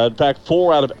 In fact,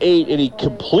 4 out of 8, and he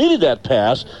completed that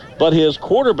pass, but his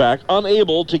quarterback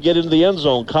unable to get into the end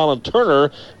zone. Colin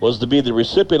Turner was to be the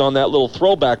recipient on that little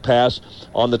throwback pass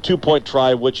on the 2-point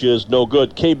try, which is no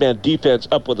good. K-Band defense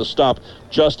up with a stop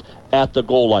just at the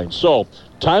goal line. So,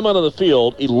 time out of the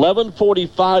field,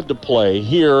 11:45 to play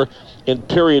here in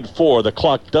period 4. The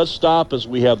clock does stop as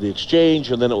we have the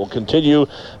exchange, and then it will continue.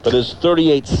 But it's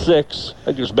 38-6. I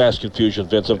think there's mass confusion,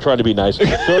 Vince. I'm trying to be nice.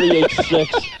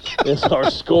 38-6 is our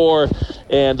score.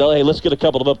 And, hey, let's get a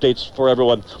couple of updates for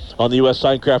everyone on the U.S.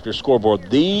 Signcrafter scoreboard.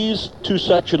 These two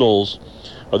sectional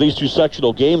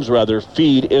games,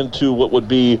 feed into what would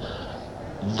be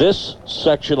this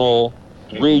sectional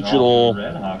regional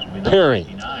pairing.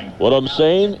 What I'm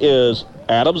saying is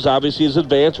Adams obviously is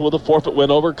advanced with a forfeit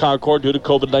win over Concord due to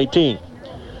COVID-19.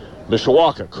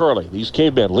 Mishawaka, Curley, these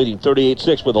K-Men leading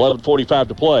 38-6 with 11:45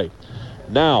 to play.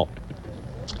 Now,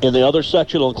 in the other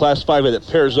sectional in Class 5A that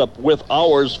pairs up with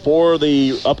ours for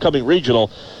the upcoming regional,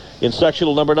 in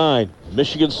sectional number 9,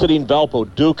 Michigan City and Valpo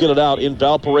duking it out in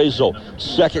Valparaiso.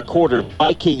 Second quarter,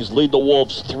 Vikings lead the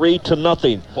Wolves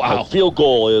 3-0. Wow. A field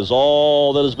goal is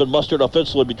all that has been mustered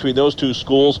offensively between those two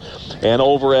schools. And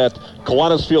over at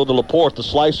Kiwanis Field in LaPorte, the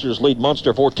Slicers lead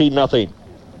Munster 14-0.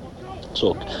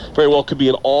 So very well could be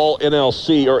an all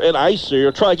NLC or NIC,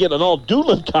 or try getting an all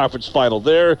Doodland Conference final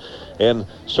there. And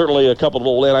certainly a couple of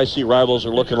old NIC rivals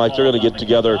are looking like they're going to get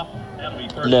together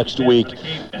next week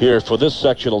here for this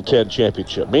sectional 10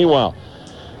 championship. Meanwhile,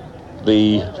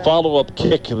 the follow-up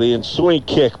kick, the ensuing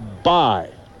kick by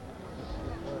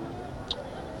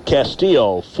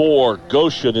Castillo for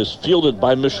Goshen is fielded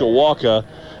by Mishawaka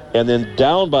and then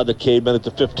down by the K-Men at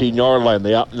the 15-yard line.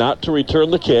 They opt not to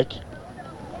return the kick.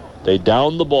 They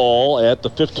down the ball at the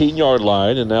 15-yard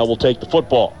line, and now we'll take the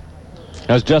football.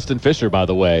 That was Justin Fisher, by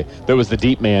the way. That was the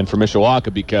deep man for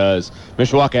Mishawaka, because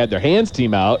Mishawaka had their hands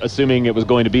team out, assuming it was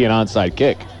going to be an onside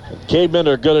kick. Cavemen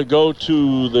are going to go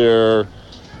to their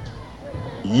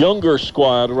younger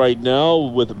squad right now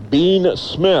with Bean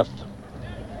Smith.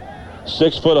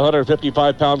 6 foot,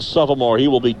 155-pound sophomore. He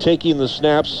will be taking the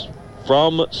snaps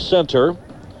from center,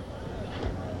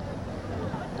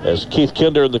 as Keith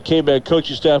Kinder and the Caveman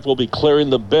coaching staff will be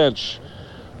clearing the bench.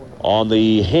 On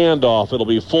the handoff, it'll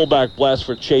be fullback blast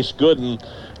for Chase Gooden,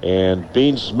 and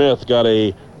Bean Smith got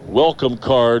a welcome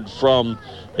card from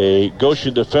a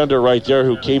Goshen defender right there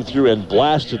who came through and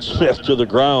blasted Smith to the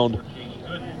ground.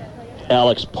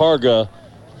 Alex Parga,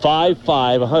 5'5",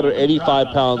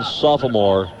 185-pound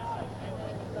sophomore,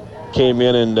 came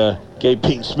in and gave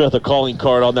Bean Smith a calling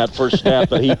card on that first snap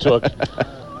that he took.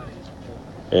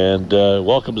 And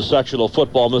welcome to sectional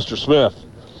football, Mr. Smith.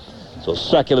 So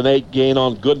 2nd and 8 gain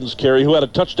on Gooden's carry, who had a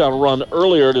touchdown run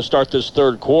earlier to start this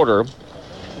third quarter.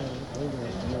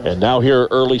 And now here,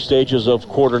 early stages of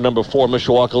quarter number 4,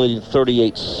 Mishawaka leading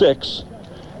 38-6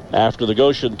 after the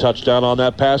Goshen touchdown on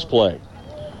that pass play.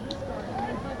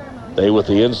 They, with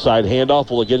the inside handoff,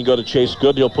 will again go to Chase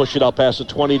Gooden. He'll push it out past the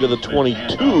 20 to the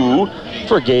 22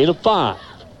 for a gain of 5.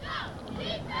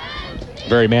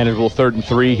 Very manageable 3rd and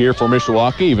 3 here for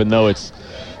Mishawaka, even though it's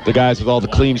the guys with all the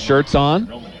clean shirts on.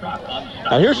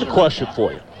 Now here's a question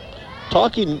for you.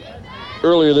 Talking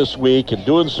earlier this week and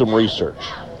doing some research,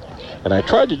 and I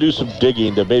tried to do some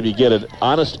digging to maybe get an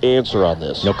honest answer on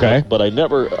this. Okay. But I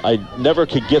never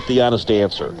could get the honest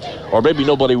answer, or maybe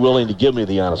nobody willing to give me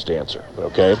the honest answer.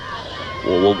 Okay.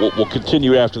 We'll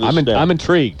continue after this. I'm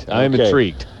intrigued. I'm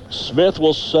intrigued. Smith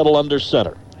will settle under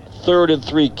center. 3rd and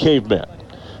 3, Cavemen.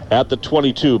 At the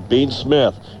 22, Bean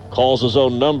Smith calls his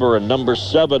own number, and number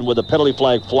 7 with a penalty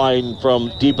flag flying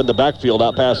from deep in the backfield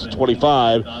out past the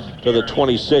 25 to the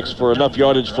 26 for enough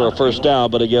yardage for a first down.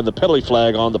 But again, the penalty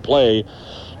flag on the play.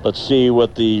 Let's see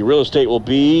what the real estate will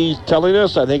be telling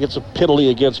us. I think it's a penalty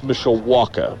against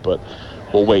Mishawaka, but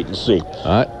we'll wait and see.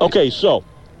 Okay, so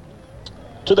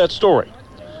to that story.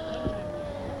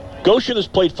 Goshen has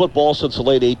played football since the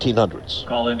late 1800s.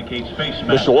 Call indicates face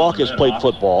mask. Mishawaka has played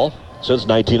football since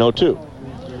 1902.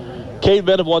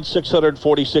 Cavemen have won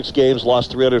 646 games,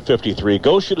 lost 353.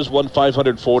 Goshen has won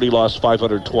 540, lost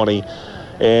 520.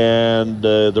 And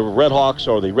the Redhawks,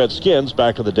 or the Redskins,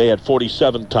 back in the day had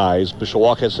 47 ties.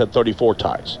 Mishawaka has had 34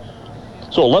 ties.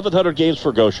 So 1,100 games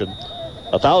for Goshen,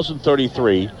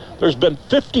 1,033. There's been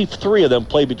 53 of them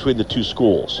played between the two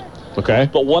schools. Okay.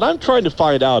 But what I'm trying to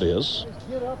find out is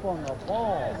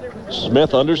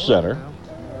Smith under center,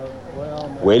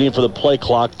 waiting for the play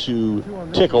clock to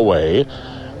tick away.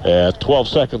 12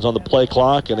 seconds on the play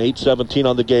clock and 8:17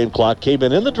 on the game clock. Came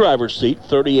in the driver's seat,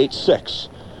 38-6.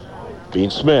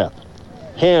 Bean Smith,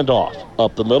 handoff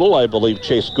up the middle. I believe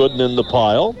Chase Gooden in the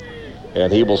pile,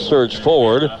 and he will surge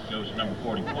forward.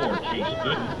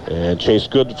 And Chase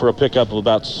Gooden for a pickup of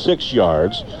about 6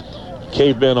 yards.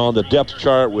 Cavemen on the depth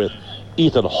chart with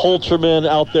Ethan Holterman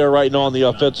out there right now on the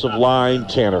offensive line,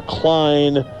 Tanner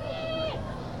Klein,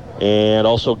 and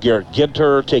also Garrett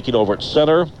Ginter taking over at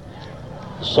center.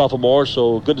 Sophomore,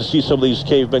 so good to see some of these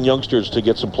Cavemen youngsters to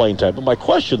get some playing time. But my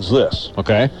question's this.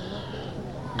 Okay.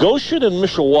 Goshen and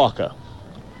Mishawaka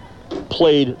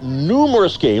played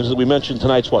numerous games, as we mentioned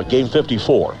tonight's game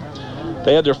 54.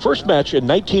 They had their first match in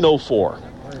 1904.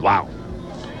 Wow.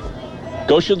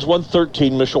 Goshen's won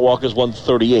 13, Mishawaka's won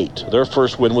 38. Their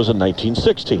first win was in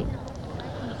 1916.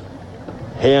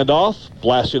 Handoff,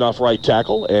 blasting off right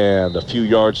tackle, and a few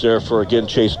yards there for, again,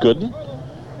 Chase Gooden.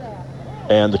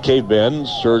 And the Cavemen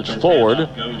surge forward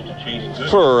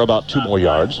for about 2 more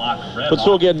yards. But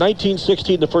so again,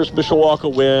 1916, the first Mishawaka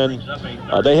win.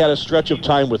 They had a stretch of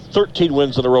time with 13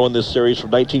 wins in a row in this series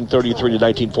from 1933 to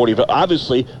 1945.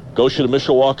 Obviously, Goshen and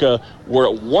Mishawaka were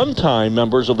at one time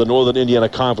members of the Northern Indiana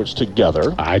Conference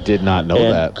together. I did not know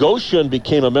and that. Goshen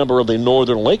became a member of the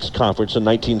Northern Lakes Conference in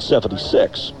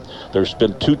 1976. There's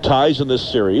been 2 ties in this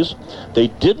series. They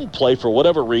didn't play for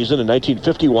whatever reason in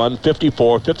 1951,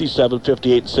 54, 57,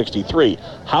 58, and 63.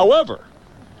 However,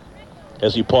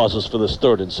 as he pauses for this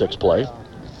 3rd and 6 play,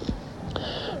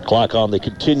 clock on the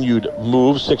continued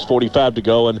move, 6:45 to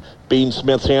go, and Bean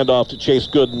Smith's handoff to Chase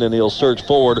Gooden, and he'll surge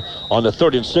forward on the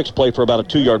 3rd and 6 play for about a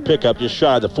 2-yard pickup, just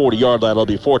shy of the 40-yard line. It'll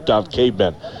be 4th down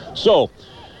Cavemen. So,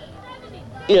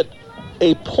 at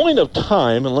a point of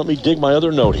time, and let me dig my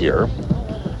other note here,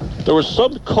 there was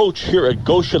some coach here at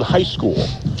Goshen High School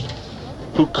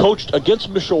who coached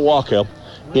against Mishawaka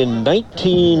in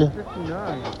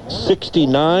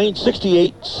 1969,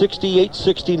 68,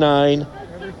 69,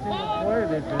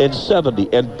 and 70,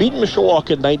 and beat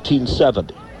Mishawaka in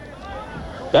 1970.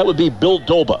 That would be Bill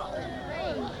Doba.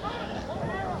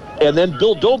 And then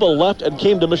Bill Doba left and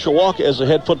came to Mishawaka as a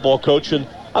head football coach, and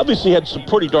obviously had some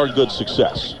pretty darn good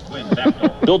success.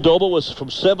 Bill Doba was from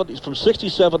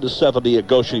 67 to 70 at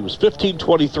Goshen. He was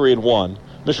 15-23-1.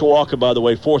 Mishawaka, by the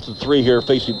way, 4th-3 here,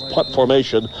 facing punt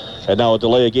formation, and now a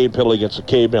delay of game penalty against the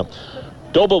Cavemen.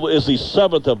 Doba is the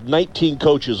 7th of 19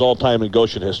 coaches all-time in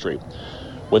Goshen history.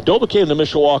 When Doba came to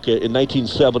Mishawaka in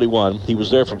 1971, he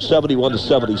was there from 71 to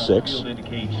 76.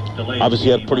 Obviously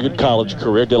had a pretty good college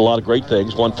career, did a lot of great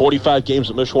things. Won 45 games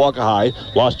at Mishawaka High,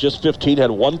 lost just 15,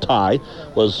 had one tie.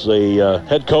 Was a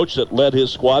head coach that led his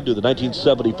squad to the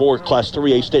 1974 Class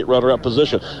 3A state runner-up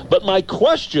position. But my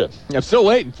question... I'm still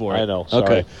waiting for it. I know,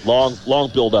 sorry. Okay. Long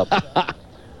build-up.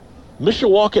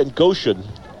 Mishawaka and Goshen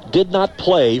did not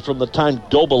play from the time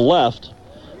Doba left.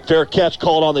 Fair catch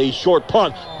called on the short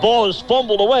punt. Ball is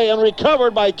fumbled away and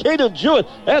recovered by Caden Jewett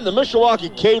and the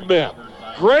Mishawaka Cavemen.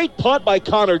 Great punt by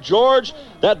Connor George.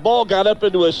 That ball got up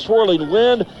into a swirling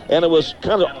wind, and it was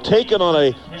kind of taken on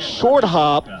a short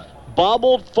hop,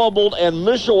 bobbled, fumbled, and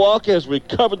Mishawaka has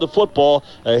recovered the football.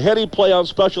 A heady play on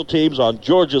special teams on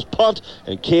George's punt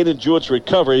and Caden Jewett's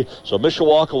recovery. So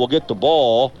Mishawaka will get the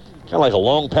ball, kind of like a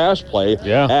long pass play,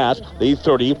 at the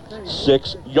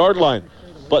 36-yard line.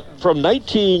 But from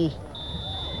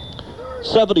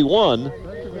 1971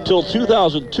 till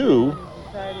 2002,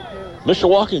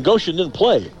 Mishawaka and Goshen didn't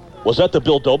play. Was that the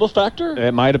Bill Doba factor?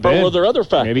 It might have been. Or were there other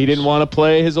factors? Maybe he didn't want to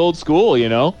play his old school, you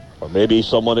know. Or maybe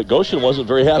someone at Goshen wasn't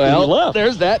very happy he left.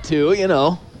 There's that too, you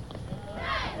know.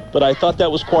 But I thought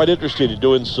that was quite interesting,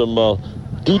 doing some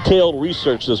detailed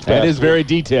research this past That is week. very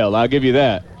detailed, I'll give you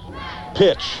that.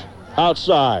 Pitch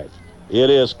outside. It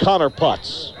is Connor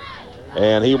Putz.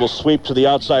 And he will sweep to the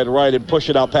outside right and push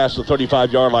it out past the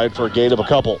 35-yard line for a gain of a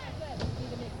couple.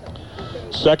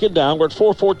 Second down. We're at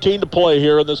 4:14 to play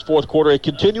here in this fourth quarter. A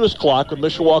continuous clock with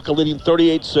Mishawaka leading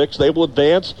 38-6. They will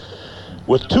advance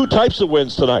with two types of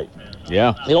wins tonight.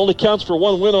 Yeah. It only counts for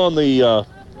one win on the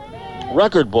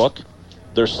record book.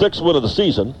 Their sixth win of the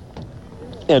season.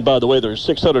 And by the way, they're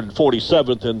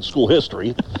 647th in school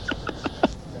history.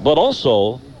 But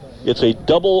also, it's a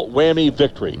double whammy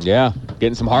victory. Yeah,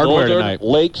 getting some hardware Northern tonight.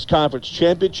 Lakes Conference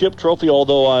Championship trophy,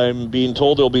 although I'm being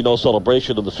told there'll be no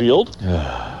celebration in the field.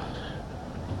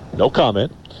 No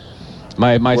comment.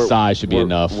 My sigh should be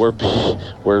enough.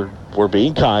 We're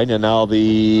being kind, and now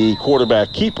the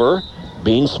quarterback keeper,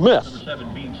 Bean Smith,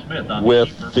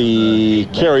 with the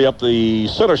carry up the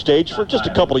center stage for just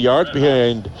a couple of yards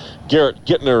behind Garrett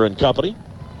Gittner and company.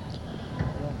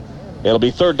 It'll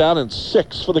be 3rd down and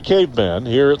 6 for the Cavemen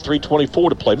here at 3:24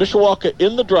 to play. Mishawaka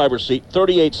in the driver's seat,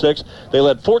 38-6. They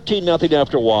led 14-0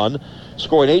 after one,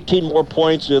 scoring 18 more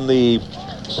points in the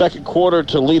second quarter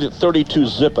to lead at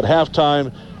 32-zip at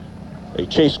halftime. A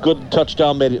Chase Gooden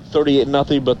touchdown made it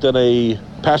 38-0, but then a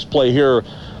pass play here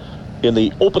in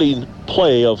the opening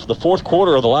play of the fourth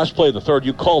quarter, or the last play of the third,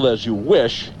 you call it as you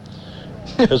wish,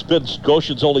 has been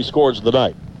Goshen's only scores of the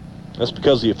night. That's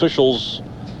because the officials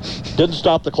didn't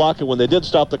stop the clock, and when they did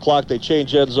stop the clock, they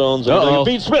changed end zones. And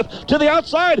Bean Smith to the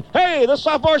outside. Hey, the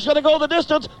sophomore's going to go the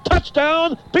distance.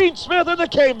 Touchdown, Bean Smith and the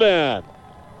Caveman.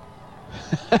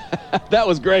 That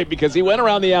was great because he went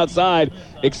around the outside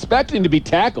expecting to be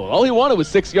tackled. All he wanted was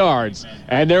 6 yards,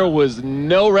 and there was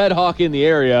no Red Hawk in the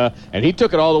area, and he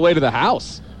took it all the way to the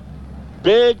house.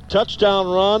 Big touchdown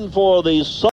run for the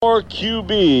sophomore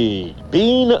QB.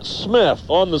 Bean Smith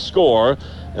on the score.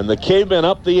 And the Cavemen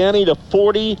up the ante to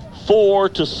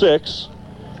 44-6.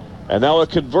 And now a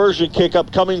conversion kick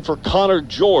upcoming for Connor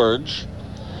George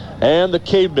and the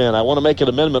Cavemen. I want to make an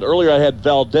amendment. Earlier I had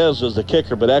Valdez as the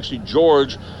kicker, but actually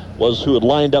George was who had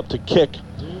lined up to kick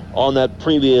on that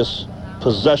previous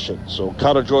possession. So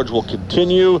Connor George will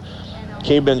continue.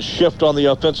 Cavemen shift on the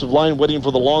offensive line, waiting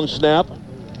for the long snap.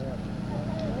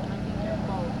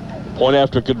 Point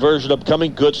after conversion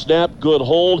upcoming. Good snap, good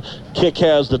hold. Kick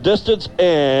has the distance,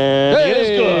 and it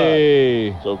is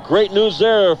good. So great news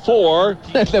there for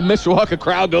the Mishawaka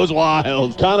crowd goes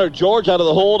wild. Connor George out of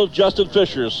the hold of Justin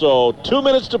Fisher. So 2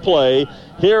 minutes to play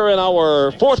here in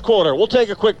our fourth quarter. We'll take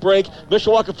a quick break.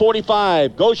 Mishawaka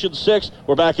 45, Goshen 6.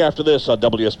 We're back after this on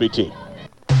WSBT.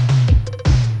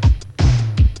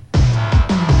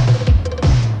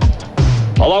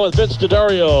 Along with Vince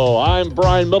DeDario, I'm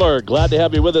Brian Miller. Glad to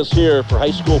have you with us here for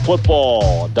high school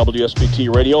football on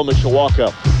WSBT Radio.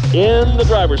 Mishawaka in the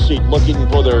driver's seat looking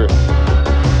for their,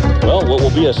 what will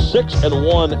be a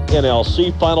 6-1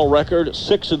 NLC final record,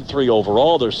 6-3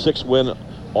 overall. Their 6th win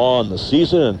on the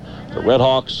season. The Red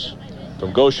Hawks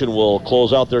from Goshen will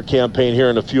close out their campaign here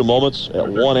in a few moments at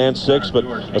 1-6, but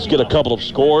let's get a couple of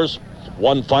scores.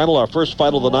 One final, our first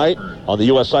final of the night on the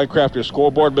USI Crafter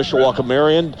scoreboard. Mishawaka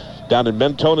Marion down in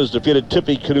Mentone has defeated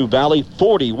Tippecanoe Valley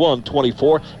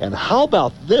 41-24. And how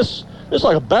about this It's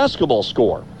like a basketball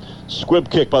score. Squib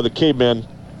kick by the Cavemen.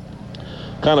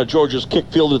 Kind of Georgia's kick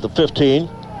field at the 15.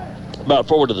 About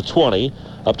forward to the 20.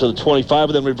 Up to the 25.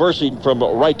 And then reversing from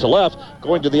right to left.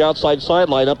 Going to the outside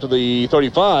sideline up to the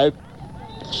 35.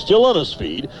 Still on his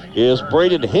feet is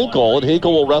Braden Hinkle. And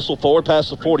Hinkle will wrestle forward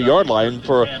past the 40-yard line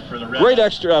for great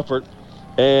extra effort.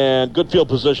 And good field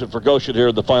position for Goshen here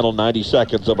in the final 90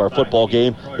 seconds of our football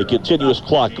game. A continuous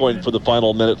clock going for the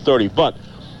final minute 30. But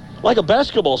like a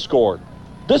basketball score,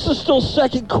 this is still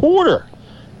second quarter.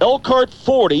 Elkhart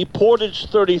 40, Portage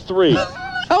 33.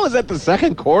 How is that the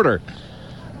second quarter?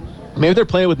 Maybe they're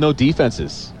playing with no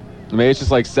defenses. Maybe it's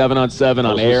just like 7-on-7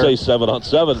 on air. I was going to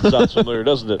say 7-on-7. Sounds familiar,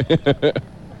 doesn't it?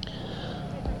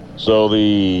 So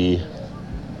the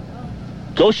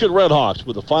Goshen Redhawks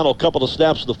with the final couple of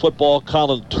snaps of the football.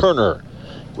 Colin Turner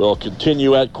will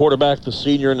continue at quarterback. The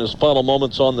senior in his final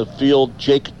moments on the field.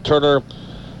 Jake Turner,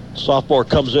 sophomore,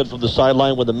 comes in from the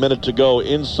sideline with a minute to go.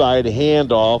 Inside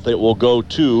handoff. It will go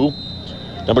to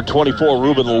number 24,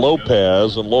 Ruben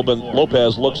Lopez. And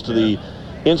Lopez looks to the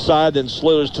inside, then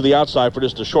slithers to the outside for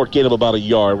just a short gain of about a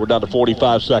yard. We're down to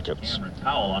 45 seconds.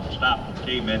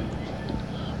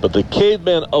 But the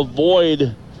Cavemen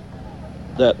avoid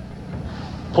that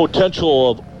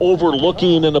potential of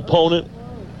overlooking an opponent.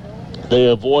 They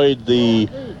avoid the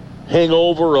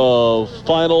hangover of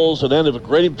finals and end of a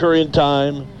grading period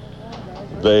time.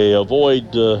 They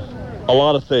avoid a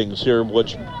lot of things here,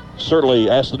 which certainly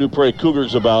asked the New Prairie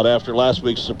Cougars about after last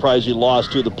week's surprising loss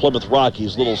to the Plymouth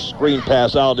Rockies. Little screen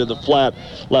pass out in the flat.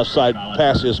 Left side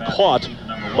pass is caught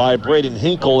by Braden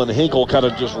Hinkle, and Hinkle kind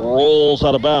of just rolls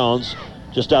out of bounds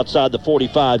just outside the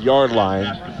 45-yard line.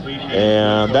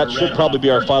 And that should probably be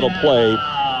our final play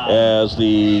as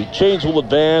the chains will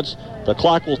advance. The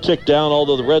clock will tick down,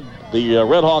 although the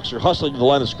Redhawks are hustling to the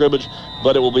line of scrimmage,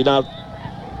 but it will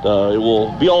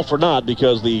be all for naught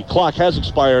because the clock has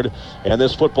expired and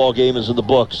this football game is in the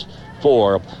books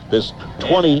for this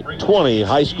 2020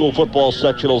 high school football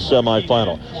sectional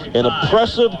semifinal. An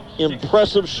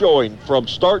impressive showing from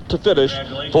start to finish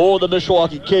for the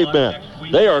Mishawaka Cavemen.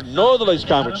 They are Northern Lakes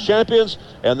Conference champions,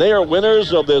 and they are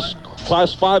winners of this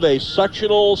Class 5A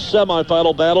sectional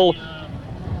semifinal battle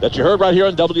that you heard right here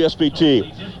on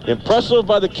WSBT. Impressive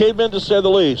by the Cavemen, to say the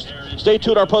least. Stay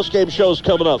tuned. Our post-game show is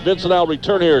coming up. Vince and I will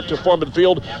return here to Foreman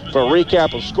Field for a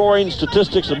recap of scoring,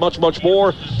 statistics, and much, much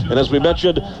more. And as we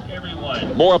mentioned,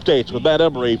 more updates with Matt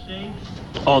Emery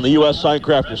on the U.S.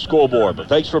 Signcrafters scoreboard. But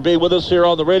thanks for being with us here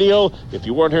on the radio. If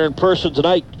you weren't here in person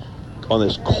tonight on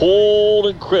this cold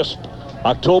and crisp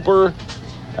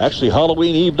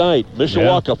Halloween Eve night,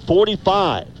 Mishawaka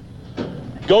 45.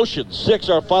 Goshen 6,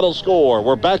 our final score.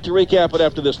 We're back to recap it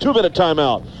after this 2-minute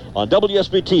timeout on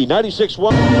WSBT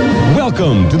 96.1.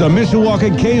 Welcome to the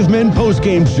Mishawaka Cavemen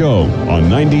postgame show on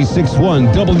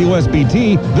 96.1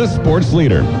 WSBT, the sports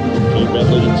leader.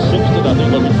 Cavemen leading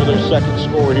 6-0, looking for their second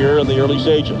score here in the early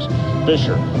stages.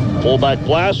 Fisher, fullback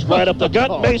blast, right up the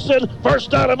gut. Mason, first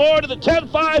down and more to the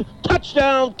 10-5,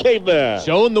 touchdown Cavemen.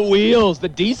 Showing the wheels. The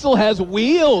Diesel has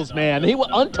wheels, man. He was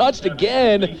untouched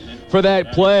again for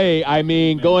that play. I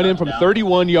mean, going in from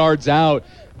 31 yards out.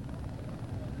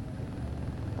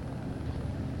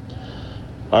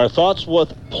 Our thoughts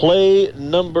with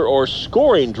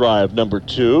scoring drive number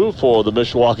 2 for the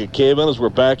Mishawaka Cavemen as we're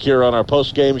back here on our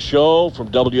post-game show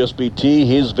from WSBT.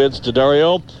 He's Vince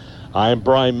DeDario. I'm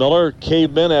Brian Miller.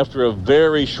 Cavemen, after a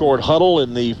very short huddle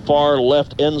in the far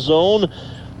left end zone,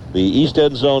 the east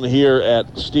end zone here at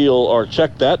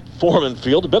Foreman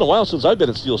Field. It's been a while since I've been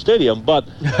at Steel Stadium, but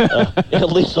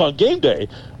at least on game day.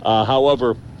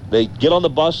 However, they get on the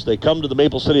bus, they come to the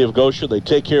Maple City of Goshen, they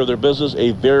take care of their business.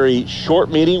 A very short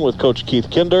meeting with Coach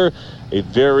Keith Kinder, a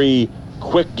very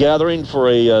quick gathering for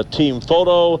a team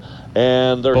photo,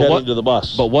 and they're heading to the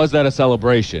bus. But was that a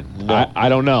celebration? No. I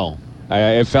don't know.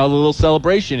 It felt a little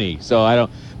celebration-y, so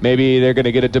maybe they're going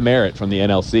to get a demerit from the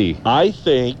NLC. I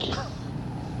think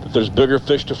that there's bigger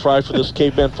fish to fry for this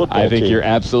Caveman football team. I think you're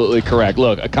absolutely correct.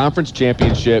 Look, a conference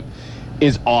championship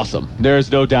is awesome.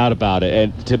 There's no doubt about it.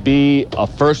 And to be a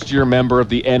first-year member of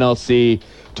the NLC,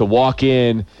 to walk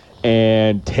in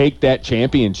and take that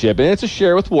championship, and it's a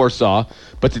share with Warsaw,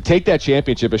 but to take that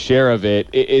championship, a share of it,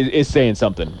 is saying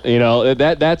something. You know,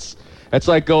 that's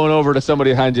like going over to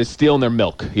somebody and just stealing their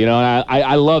milk. You know, and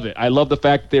I love it. I love the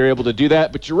fact that they're able to do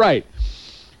that. But you're right.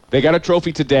 They got a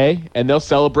trophy today, and they'll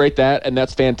celebrate that, and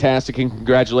that's fantastic, and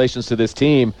congratulations to this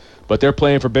team. But they're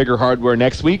playing for bigger hardware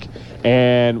next week.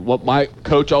 And what my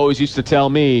coach always used to tell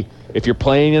me, if you're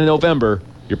playing in November,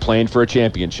 you're playing for a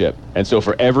championship. And so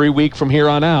for every week from here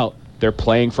on out, they're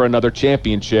playing for another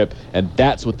championship, and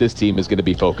that's what this team is going to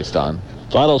be focused on.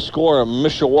 Final score,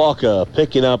 Mishawaka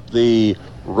picking up the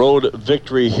road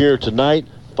victory here tonight.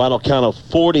 Final count of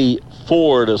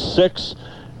 44-6.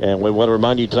 And we want to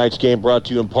remind you, tonight's game brought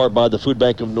to you in part by the Food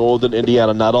Bank of Northern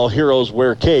Indiana. Not all heroes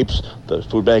wear capes. The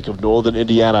Food Bank of Northern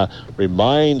Indiana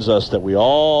reminds us that we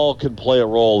all can play a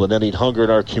role in ending hunger in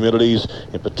our communities,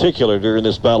 in particular during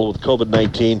this battle with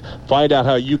COVID-19. Find out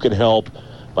how you can help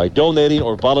by donating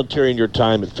or volunteering your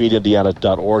time at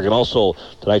feedindiana.org. And also,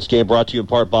 tonight's game brought to you in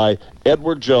part by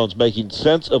Edward Jones, making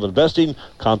sense of investing.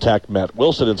 Contact Matt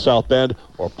Wilson in South Bend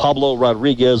or Pablo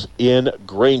Rodriguez in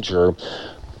Granger.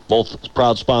 Both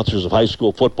proud sponsors of high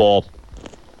school football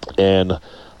and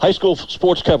high school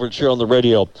sports coverage here on the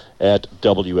radio at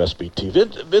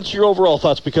WSBT. Vince, your overall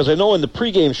thoughts, because I know in the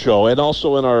pregame show and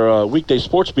also in our weekday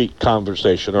sports beat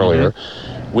conversation earlier,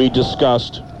 we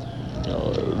discussed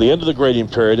the end of the grading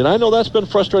period, and I know that's been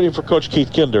frustrating for Coach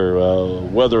Keith Kinder,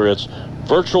 whether it's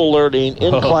virtual learning,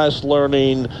 in-class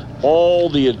learning, all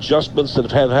the adjustments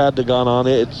that have had to gone on.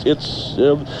 It's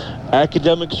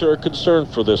academics are a concern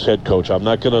for this head coach. I'm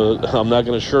not gonna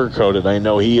sugarcoat it. I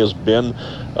know he has been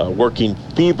working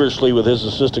feverishly with his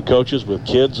assistant coaches, with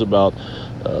kids about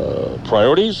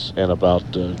priorities and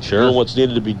about doing what's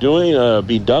needed to be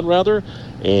being done rather.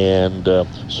 And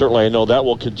certainly I know that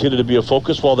will continue to be a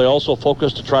focus, while they also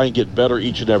focus to try and get better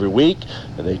each and every week,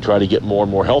 and they try to get more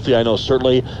and more healthy. I know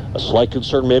certainly a slight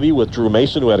concern maybe with Drew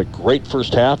Mason, who had a great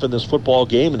first half in this football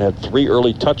game and had 3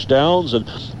 early touchdowns and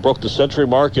broke the century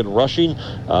mark in rushing.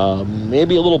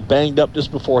 Maybe a little banged up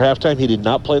just before halftime. He did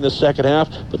not play in the second half,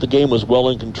 but the game was well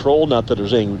in control. Not that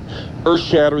there's anything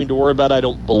earth-shattering to worry about, I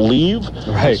don't believe.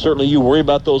 Right. Certainly you worry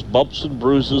about those bumps and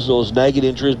bruises, those nagging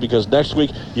injuries, because next week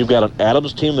you've got an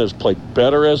Adams team that has played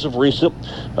better as of recent.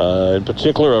 In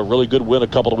particular, a really good win a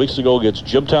couple of weeks ago against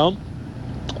Jimtown.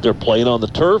 They're playing on the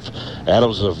turf.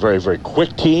 Adams is a very, very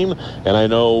quick team. And I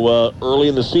know early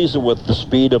in the season with the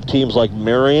speed of teams like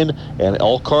Marion and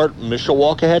Elkhart,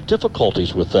 Mishawaka had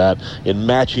difficulties with that in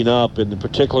matching up, and in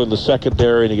particular in the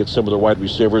secondary and against some of their wide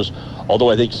receivers.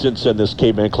 Although I think since then this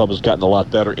Caveman Club has gotten a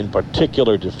lot better, in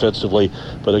particular defensively.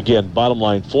 But again, bottom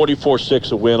line,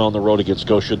 44-6 a win on the road against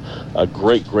Goshen. A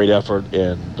great, great effort.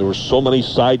 And there were so many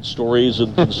side stories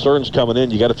and concerns coming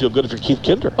in. You got to feel good if you're Keith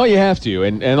Kinder. Oh, you have to.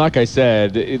 And like I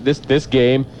said, this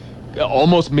game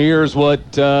almost mirrors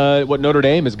what Notre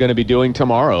Dame is going to be doing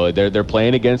tomorrow. They're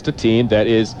playing against a team that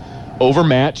is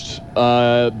overmatched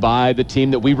by the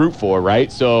team that we root for, right?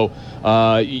 So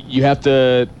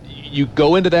you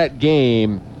go into that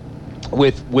game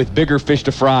with bigger fish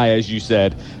to fry, as you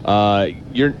said.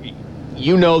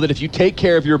 You know that if you take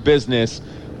care of your business,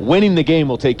 winning the game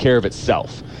will take care of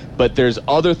itself. But there's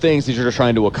other things that you're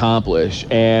trying to accomplish.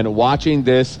 And watching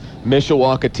this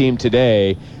Mishawaka team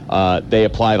today, they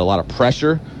applied a lot of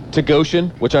pressure to Goshen,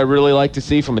 which I really like to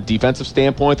see from a defensive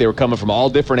standpoint. They were coming from all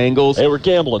different angles. They were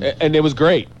gambling. And it was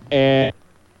great. And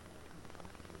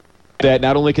that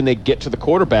not only can they get to the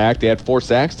quarterback, they had 4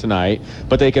 sacks tonight,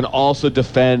 but they can also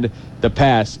defend the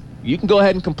pass. You can go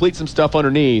ahead and complete some stuff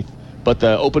underneath, but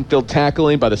the open field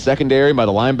tackling by the secondary, by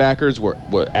the linebackers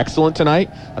were excellent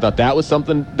tonight. I thought that was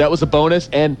something that was a bonus.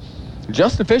 And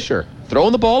Justin Fisher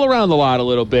throwing the ball around a lot a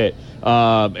little bit.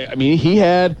 I mean, he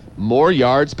had more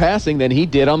yards passing than he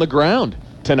did on the ground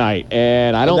tonight,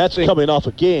 and that's coming off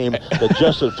a game that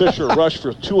Justin Fisher rushed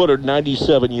for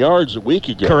 297 yards a week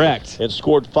ago. Correct. And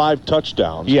scored 5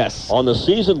 touchdowns. Yes. On the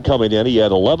season coming in, he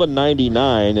had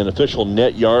 1199 in official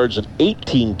net yards and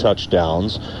 18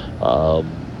 touchdowns.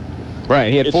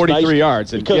 Right, he had 43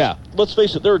 yards. And, because, let's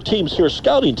face it, there are teams here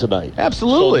scouting tonight.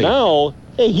 Absolutely. So now,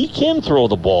 hey, he can throw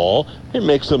the ball. It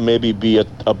makes them maybe be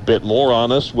a bit more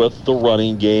honest with the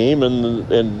running game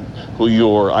and who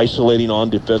you're isolating on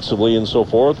defensively and so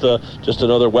forth. Just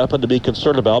another weapon to be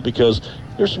concerned about, because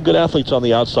there's some good athletes on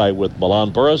the outside with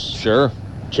Milan Burris. Sure.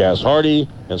 Chaz Hardy,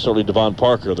 and certainly Devon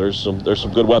Parker. There's some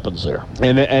good weapons there.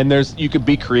 And you could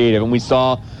be creative, and we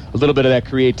saw a little bit of that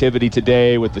creativity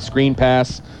today with the screen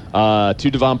pass to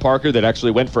Devon Parker that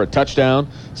actually went for a touchdown.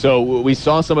 So we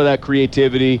saw some of that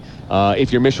creativity.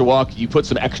 If you're Mishawaka, you put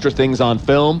some extra things on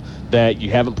film that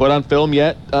you haven't put on film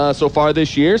yet so far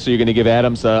this year. So you're going to give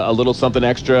Adams a little something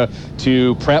extra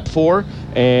to prep for.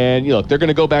 And look, they're going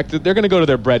to go to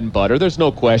their bread and butter. There's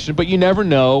no question. But you never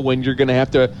know when you're going to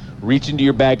have to reach into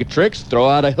your bag of tricks, throw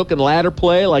out a hook and ladder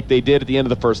play like they did at the end of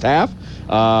the first half.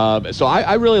 So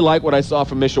I really like what I saw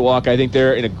from Mishawaka. I think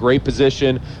they're in a great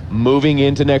position moving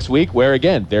into next week, where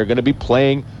again they're going to be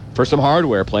playing for some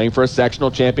hardware, playing for a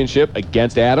sectional championship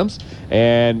against Adams.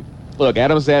 And look,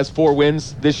 Adams has 4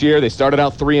 wins this year. They started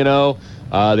out 3-0.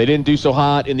 They didn't do so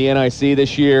hot in the NIC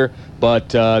this year, but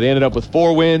they ended up with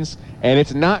 4 wins. And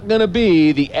it's not going to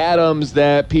be the Adams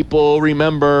that people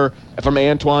remember from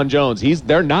Antoine Jones.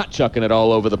 They're not chucking it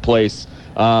all over the place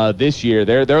this year.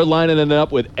 They're lining it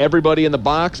up with everybody in the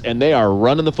box, and they are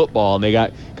running the football. And they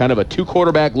got kind of a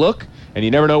two-quarterback look, and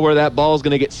you never know where that ball is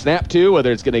going to get snapped to,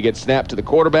 whether it's going to get snapped to the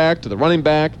quarterback, to the running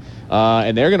back,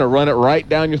 and they're going to run it right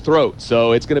down your throat.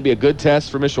 So it's going to be a good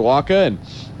test for Mishawaka and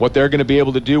what they're going to be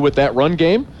able to do with that run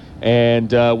game.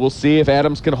 And we'll see if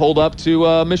Adams can hold up to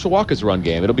Mishawaka's run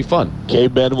game. It'll be fun.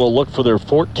 Cavemen will look for their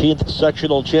 14th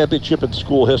sectional championship in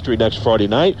school history next Friday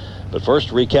night. But first,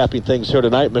 recapping things here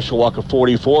tonight, Mishawaka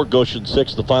 44, Goshen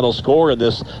 6, the final score in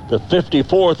this, the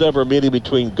 54th ever meeting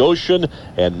between Goshen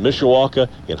and Mishawaka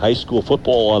in high school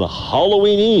football on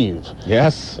Halloween Eve.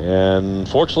 Yes. And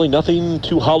fortunately, nothing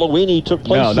too Halloween-y took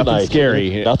place tonight. Nothing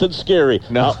scary. Nothing scary.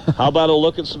 No. How about a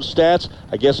look at some stats?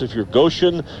 I guess if you're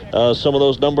Goshen, some of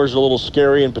those numbers are a little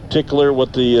scary, in particular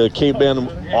what the Caveman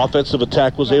offensive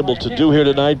attack was able to do here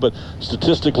tonight, but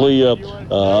statistically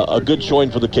a good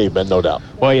showing for the Cavemen, no doubt.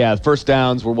 Well, yeah, first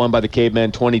downs were won by the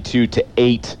Cavemen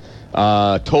 22-8.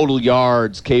 Total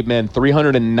yards, Cavemen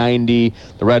 390.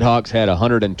 The Redhawks had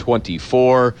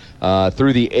 124.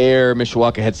 Through the air,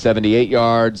 Mishawaka had 78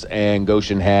 yards, and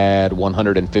Goshen had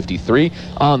 153.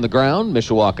 On the ground,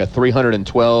 Mishawaka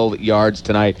 312 yards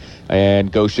tonight,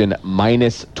 and Goshen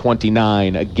minus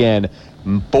 29. Again,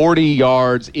 40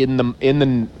 yards in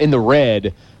the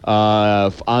red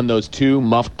on those two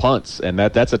muffed punts, and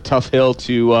that's a tough hill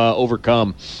to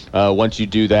overcome once you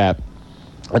do that.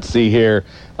 Let's see here.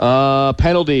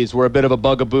 Penalties were a bit of a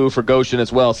bugaboo for Goshen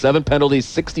as well. 7 penalties,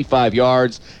 65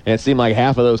 yards, and it seemed like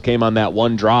half of those came on that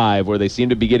one drive where they seemed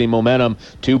to be getting momentum.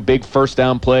 2 big first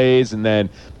down plays and then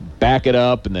back it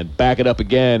up and then back it up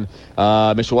again.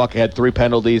 Mishawaka had 3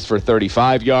 penalties for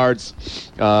 35 yards.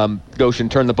 Goshen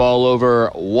turned the ball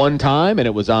over 1 time, and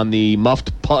it was on the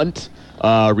muffed punt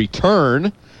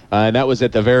return. And that was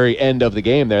at the very end of the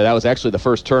game there. That was actually the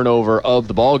first turnover of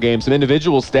the ball game. Some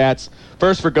individual stats.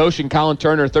 First for Goshen, Colin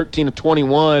Turner, 13 of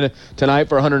 21 tonight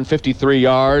for 153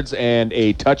 yards and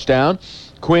a touchdown.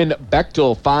 Quinn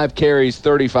Bechtel, 5 carries,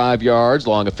 35 yards,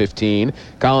 long of 15.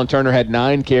 Colin Turner had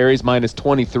 9 carries, minus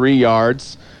 23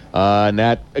 yards. And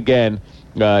that, again,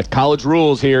 college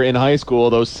rules here in high school,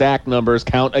 those sack numbers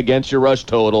count against your rush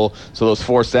total. So those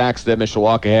 4 sacks that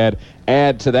Mishawaka had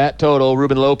add to that total.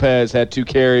 Ruben Lopez had 2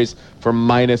 carries for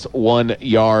minus 1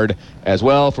 yard as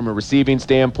well. From a receiving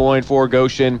standpoint for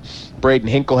Goshen, Braden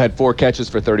Hinkle had 4 catches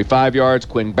for 35 yards.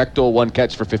 Quinn Bechtel, 1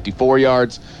 catch for 54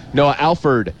 yards. Noah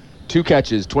Alford, 2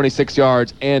 catches, 26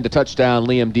 yards, and a touchdown.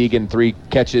 Liam Deegan, 3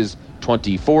 catches,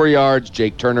 24 yards.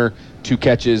 Jake Turner, 2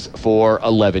 catches for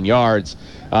 11 yards.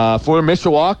 For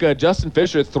Mishawaka, Justin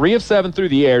Fisher, 3 of 7 through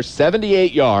the air,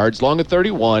 78 yards, long of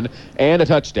 31, and a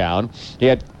touchdown. He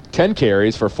had 10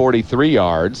 carries for 43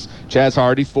 yards. Chaz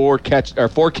Hardy, 4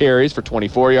 carries for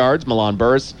 24 yards. Milan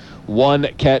Burris, 1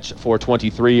 catch for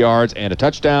 23 yards and a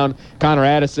touchdown. Connor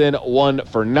Addison, 1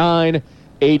 for 9.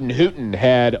 Aiden Hooten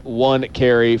had 1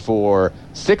 carry for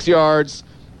 6 yards.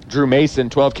 Drew Mason,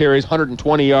 12 carries,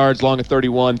 120 yards, long of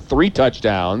 31, 3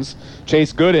 touchdowns.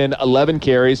 Chase Gooden, 11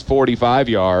 carries, 45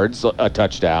 yards, a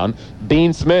touchdown.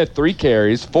 Bean Smith, 3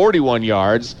 carries, 41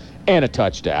 yards, and a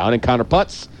touchdown. And Connor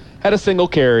Putz had a single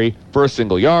carry for a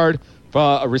single yard.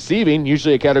 Receiving,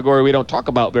 usually a category we don't talk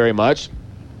about very much.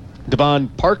 Devon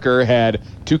Parker had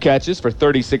 2 catches for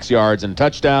 36 yards and a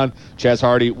touchdown. Chaz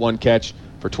Hardy, 1 catch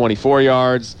for 24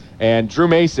 yards. And Drew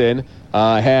Mason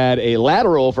had a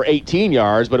lateral for 18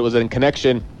 yards, but it was in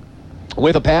connection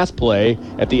with a pass play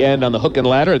at the end on the hook and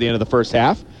ladder at the end of the first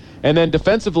half. And then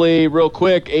defensively, real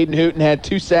quick, Aiden Hooten had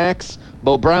 2 sacks.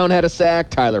 Bo Brown had a sack.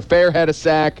 Tyler Fair had a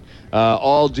sack.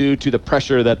 All due to the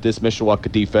pressure that this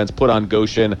Mishawaka defense put on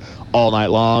Goshen all night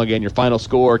long. Again, your final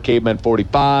score, Cavemen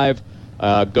 45,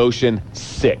 Goshen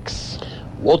 6.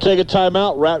 We'll take a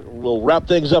timeout. We'll wrap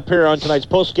things up here on tonight's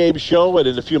post-game show, and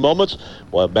in a few moments,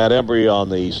 we'll have Matt Embry on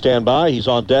the standby. He's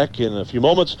on deck in a few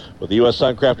moments with the U.S.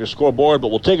 Signcrafters scoreboard, but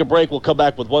we'll take a break. We'll come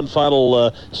back with one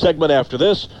final segment after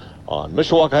this on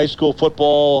Mishawaka High School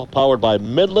football, powered by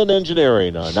Midland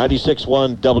Engineering on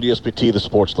 96.1 WSBT, the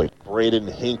sports leader. Braden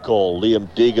Hinkle, Liam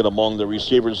Deegan among the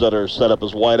receivers that are set up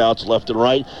as wideouts left and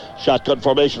right. Shotgun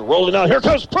formation rolling out. Here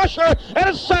comes pressure, and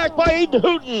it's sacked by Aiden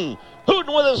Hooten.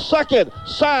 Hooten with his second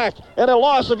sack and a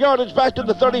loss of yardage back to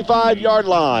the 35-yard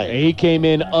line. He came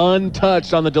in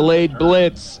untouched on the delayed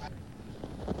blitz.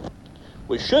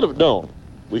 We should have known.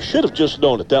 We should have just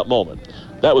known at that moment.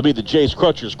 That would be the Jay's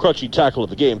Crunchers crunchy tackle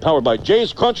of the game, powered by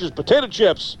Jay's Crunchers potato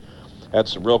chips. Add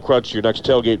some real crunch to your next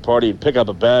tailgate party and pick up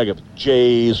a bag of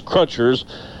Jay's Crunchers.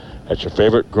 at your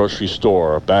favorite grocery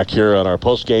store. Back here on our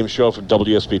post-game show from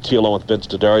WSBT along with Vince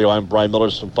DeDario. I'm Brian Miller.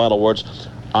 Some final words.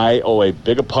 I owe a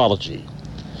big apology.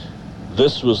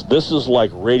 This is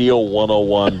like Radio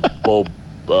 101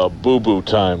 boo-boo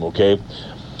time, okay?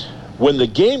 When the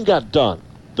game got done,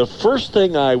 the first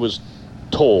thing I was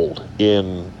told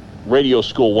in Radio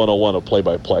School 101 of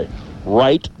play-by-play,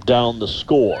 write down the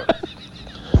score.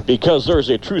 Because there's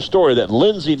a true story that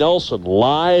Lindsey Nelson,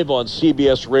 live on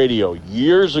CBS Radio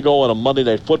years ago on a Monday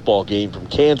Night Football game from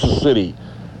Kansas City,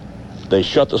 they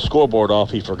shut the scoreboard off.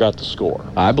 He forgot the score.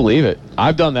 I believe it.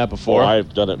 I've done that before.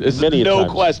 I've done it many times.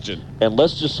 No question. And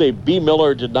let's just say B.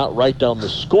 Miller did not write down the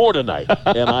score tonight.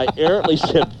 And I errantly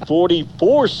said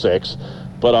 44-6,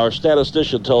 but our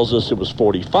statistician tells us it was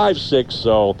 45-6,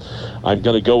 so I'm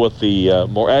going to go with the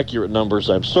more accurate numbers,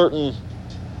 I'm certain.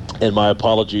 And my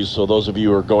apologies. So those of you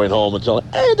who are going home and telling,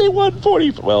 hey, they won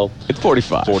 40. Well, it's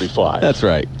 45. 45. That's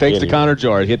right. Thanks to Connor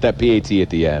Jord. Hit that PAT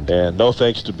at the end. And no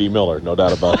thanks to B. Miller. No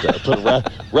doubt about that.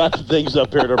 But wrapping things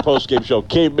up here at our postgame show.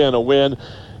 Cavemen a win.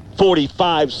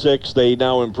 45-6. They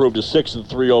now improved to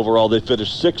 6-3 overall. They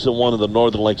finished 6-1 in the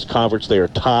Northern Lakes Conference. They are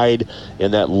tied in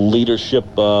that leadership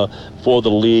for the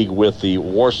league with the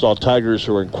Warsaw Tigers,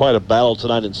 who are in quite a battle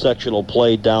tonight in sectional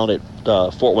play down at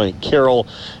Fort Wayne Carroll.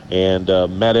 And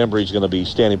Matt Embry is going to be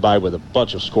standing by with a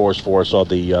bunch of scores for us on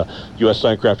the U.S.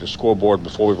 Signcrafters scoreboard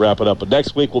before we wrap it up. But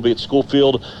next week we'll be at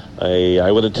Schoolfield.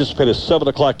 I would anticipate a 7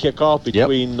 o'clock kickoff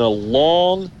between the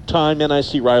long-time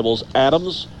NIC rivals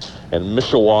Adams and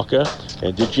Mishawaka.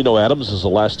 And did you know Adams is the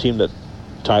last team that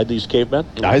tied these cavemen?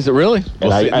 Is it really?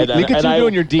 Look at you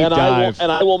doing your deep dive.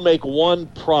 I will make one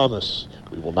promise.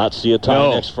 We will not see a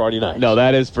tie next Friday night. No,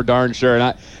 that is for darn sure.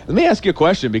 And let me ask you a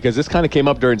question, because this kind of came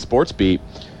up during Sports Beat.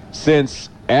 Since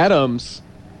Adams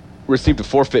received a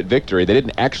forfeit victory, they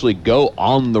didn't actually go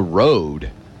on the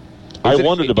road. I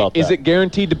wondered about that. Is it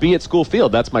guaranteed to be at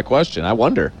Schoolfield? That's my question. I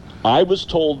wonder. I was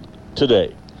told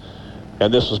today,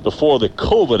 and this was before the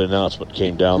COVID announcement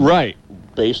came down. Right.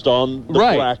 Based on the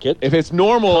bracket. If it's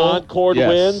normal. Concord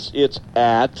wins, it's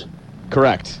at.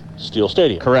 Correct. Steel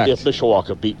Stadium. Correct. If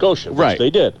Mishawaka beat Goshen, which they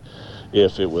did.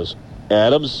 If it was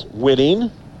Adams winning,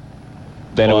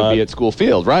 then it would be at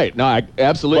Schoolfield. Right. No,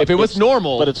 absolutely. If it was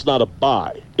normal. But it's not a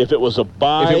bye. If it was a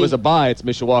bye. It's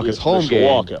Mishawaka's home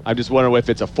game. I'm just wondering if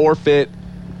it's a forfeit.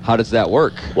 How does that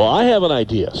work? Well, I have an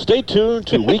idea. Stay tuned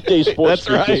to Weekday Sports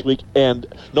Street this week. And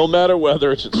no matter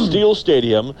whether it's at Steel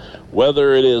Stadium,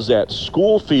 whether it is at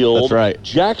Schoolfield,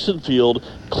 Jackson Field,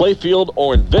 Clayfield,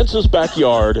 or in Vince's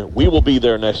backyard, we will be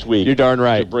there next week. You're darn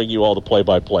right. To bring you all the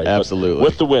play-by-play. Absolutely. But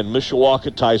with the win,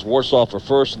 Mishawaka ties Warsaw for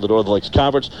first in the Northern Lakes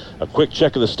Conference. A quick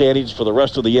check of the standings for the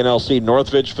rest of the NLC.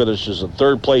 Northridge finishes in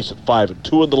third place at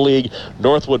 5-2 in the league.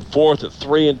 Northwood fourth at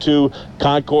 3-2.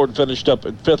 Concord finished up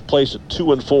in fifth place at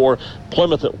 2-4.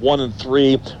 Plymouth at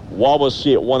 1-3.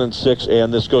 Wawasee at 1-6.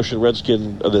 And this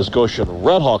Goshen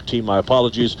Redhawk team, my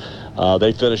apologies,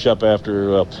 they finish up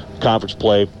after conference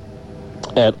play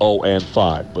at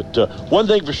 0-5. But one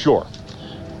thing for sure,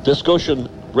 this Goshen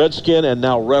Redskin and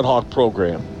now Redhawk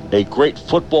program, a great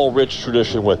football-rich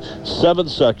tradition with 7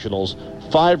 sectionals,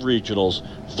 5 regionals,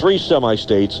 3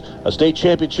 semi-states, a state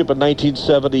championship in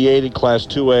 1978 in Class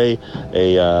 2A,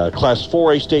 a Class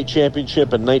 4A state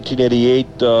championship in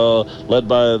 1988, led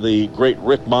by the great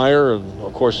Rick Meyer. And,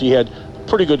 of course, he had a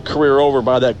pretty good career over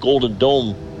by that Golden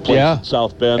Dome place in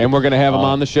South Bend. And we're going to have him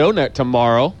on the show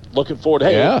tomorrow. Looking forward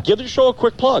to give the show a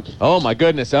quick plug. Oh, my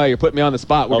goodness. You're putting me on the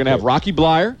spot. We're going to have Rocky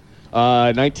Blyer,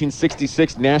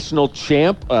 1966 national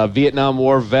champ, Vietnam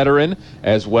War veteran,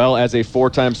 as well as a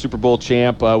 4-time Super Bowl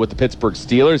champ with the Pittsburgh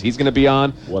Steelers. He's going to be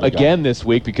on again this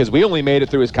week, because we only made it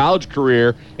through his college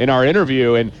career in our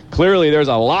interview, and clearly there's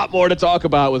a lot more to talk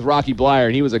about with Rocky Blyer,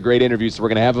 and he was a great interview, so we're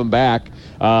going to have him back.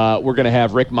 We're going to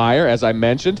have Rick Meyer, as I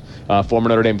mentioned, former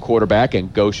Notre Dame quarterback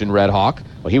and Goshen Redhawk.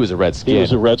 Well, he was a Redskin. He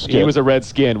was a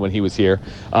Redskin when he was here.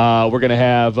 We're going to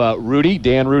have Rudy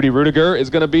Rudiger is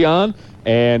going to be on,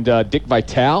 and Dick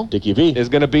Vitale is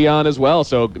going to be on as well.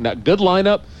 So good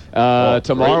lineup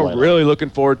tomorrow. Lineup. Really looking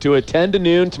forward to it. 10 to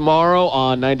noon tomorrow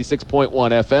on 96.1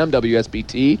 FM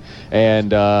WSBT,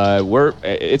 and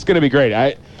it's going to be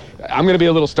great. I'm going to be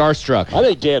a little starstruck. I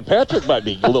think Dan Patrick might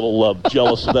be a little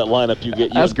jealous of that lineup you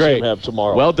and Tim have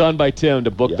tomorrow. Well done by Tim to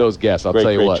book those guests. I'll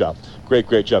tell you what. Great job.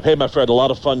 Great job. Hey, my friend, a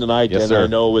lot of fun tonight. Yes, and sir. I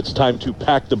know it's time to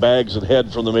pack the bags and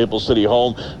head from the Maple City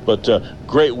home, but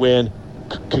great win.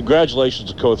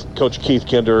 Congratulations to Coach Keith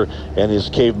Kinder and his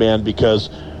caveman, because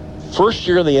first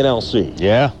year in the NLC.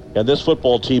 Yeah. And this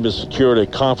football team has secured a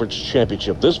conference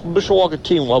championship. This Mishawaka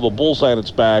team will have a bullseye on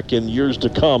its back in years to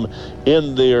come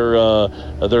in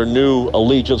their new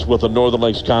allegiance with the Northern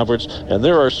Lakes Conference. And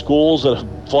there are schools that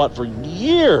have fought for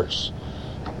years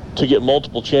to get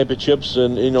multiple championships.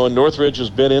 And, Northridge has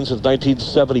been in since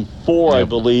 1974, I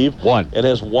believe. And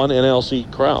has one NLC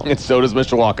crown. And so does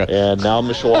Mishawaka. And now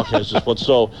Mishawaka has just one.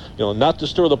 So, not to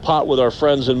stir the pot with our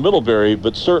friends in Middlebury,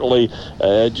 but certainly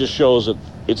it just shows that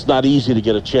it's not easy to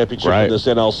get a championship in this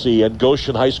NLC. And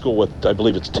Goshen High School, with I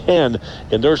believe it's 10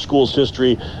 in their school's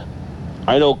history.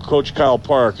 I know Coach Kyle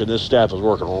Park and this staff is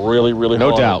working really, really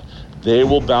hard. No doubt. They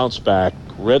will bounce back.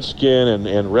 Redskin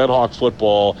and Red Hawk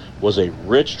football was a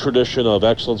rich tradition of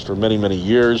excellence for many, many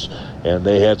years, and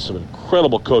they had some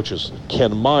incredible coaches,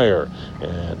 Ken Meyer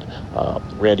and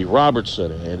Randy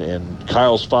Robertson and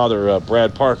Kyle's father,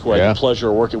 Brad Park, who I had the pleasure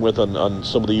of working with on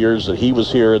some of the years that he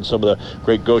was here and some of the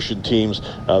great Goshen teams.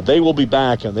 They will be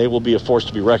back, and they will be a force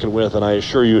to be reckoned with, and I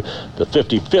assure you the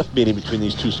 55th meeting between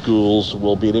these two schools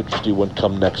will be an interesting one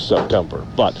come next September.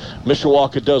 But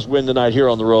Mishawaka does win tonight here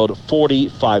on the road,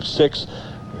 45-6.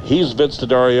 He's Vince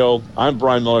DeDario. I'm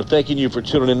Brian Miller. Thanking you for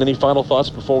tuning in. Any final thoughts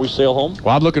before we sail home?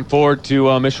 Well, I'm looking forward to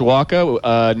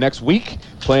Mishawaka next week,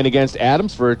 playing against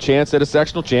Adams for a chance at a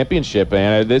sectional championship.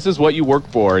 And this is what you work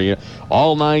for.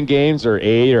 All 9 games or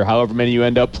 8 or however many you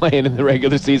end up playing in the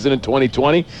regular season in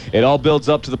 2020, it all builds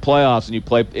up to the playoffs, and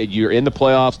you're in the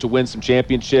playoffs to win some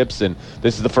championships, and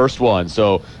this is the first one.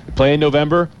 So you play in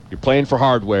November, you're playing for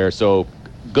hardware. So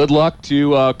good luck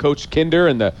to Coach Kinder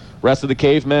and the rest of the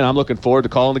Cavemen. I'm looking forward to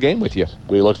calling the game with you.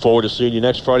 We look forward to seeing you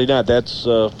next Friday night. That's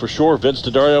for sure. Vince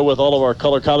DeDario with all of our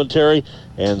color commentary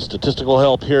and statistical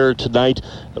help here tonight.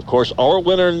 Of course, our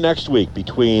winner next week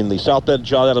between the South Bend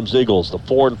John Adams Eagles, the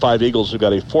 4-5 Eagles who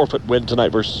got a forfeit win tonight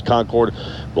versus Concord,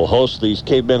 will host these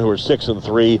Cavemen who are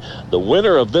 6-3. The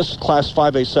winner of this Class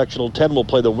 5A Sectional 10 will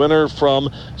play the winner from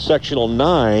Sectional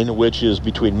 9, which is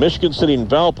between Michigan City and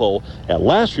Valpo. At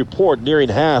last report, nearing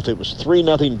half, it was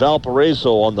 3-0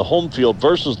 Valparaiso on the home field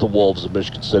versus the Wolves of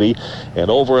Michigan City. And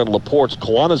over in LaPorte's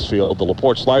Kiwanis Field, the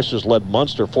LaPorte Slicers led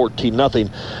Munster 14-0.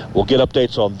 We'll get updates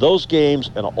on those games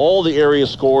and all the area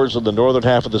scores in the northern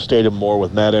half of the state and more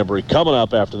with Matt Embry coming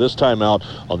up after this timeout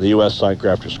on the U.S.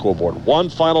 Signcrafters scoreboard. One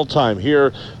final time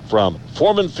here from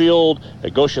Foreman Field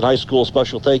at Goshen High School.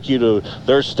 Special thank you to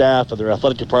their staff and their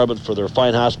athletic department for their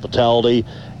fine hospitality.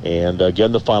 And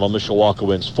again, the final, Mishawaka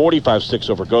wins 45-6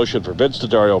 over Goshen. For Vince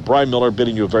DeDario, Brian Miller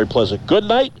bidding you a very pleasant good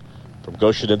night from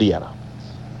Goshen, Indiana.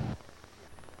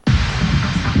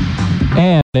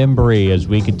 And Embry as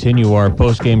we continue our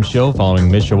post-game show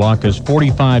following Mishawaka's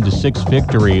 45-6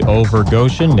 victory over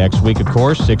Goshen. Next week, of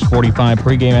course, 6:45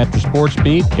 pregame after Sports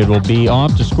Beat. It will be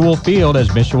off to School Field as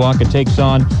Mishawaka takes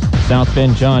on South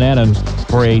Bend John Adams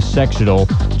for a sectional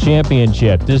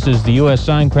championship. This is the U.S.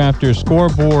 Signcrafters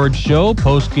scoreboard show,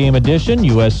 post-game edition.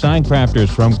 U.S. Signcrafters,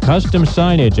 from custom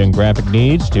signage and graphic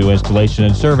needs to installation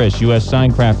and service, U.S.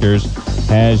 Signcrafters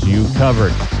has you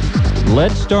covered.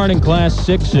 Let's start in Class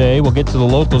 6A. We'll get to the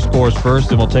local scores first,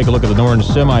 and we'll take a look at the Northern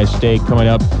Semi-State coming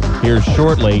up here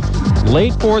shortly.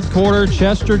 Late fourth quarter,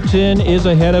 Chesterton is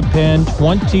ahead of Penn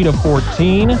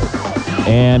 20-14.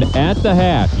 And at the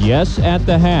half, at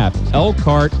the half,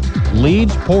 Elkhart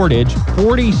leads Portage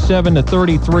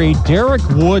 47-33. Derek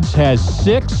Woods has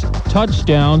 6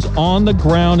 touchdowns on the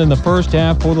ground in the first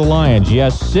half for the Lions.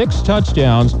 6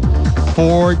 touchdowns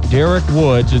for Derek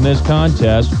Woods in this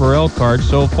contest for Elkhart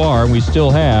so far. We still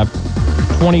have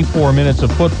 24 minutes of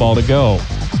football to go.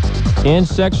 In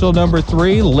sectional number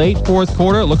 3, late fourth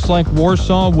quarter, it looks like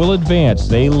Warsaw will advance.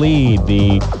 They lead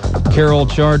the Carroll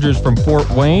Chargers from Fort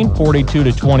Wayne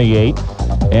 42-28.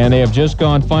 And they have just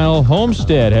gone final.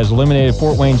 Homestead has eliminated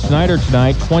Fort Wayne Snyder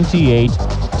tonight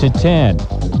 28-10.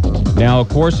 Now, of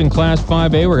course, in Class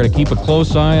 5A, we're going to keep a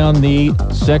close eye on the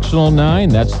Sectional 9.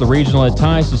 That's the regional that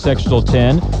ties to Sectional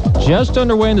 10. Just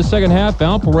underway in the second half,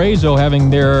 Valparaiso having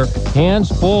their hands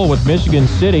full with Michigan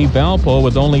City. Valpo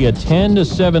with only a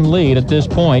 10-7 lead at this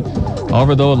point.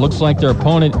 However, though it looks like their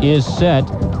opponent is set,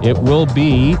 it will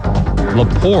be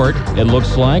LaPorte, it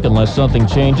looks like, unless something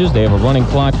changes. They have a running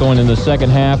clock going in the second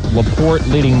half. LaPorte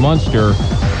leading Munster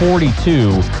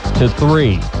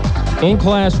 42-3. In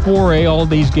Class 4A, all of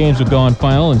these games have gone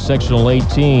final. In Sectional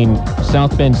 18,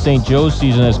 South Bend St. Joe's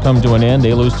season has come to an end.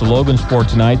 They lose to Logansport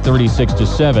tonight,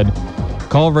 36-7.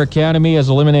 Culver Academy has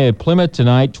eliminated Plymouth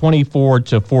tonight,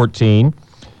 24-14.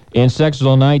 In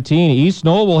Sectional 19, East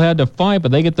Noble had to fight,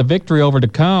 but they get the victory over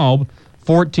DeKalb,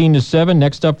 14-7.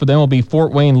 Next up for them will be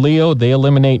Fort Wayne Leo. They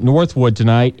eliminate Northwood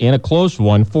tonight in a close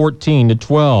one,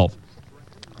 14-12.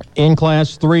 In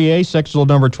Class 3A, sectional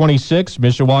number 26,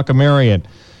 Mishawaka Marion.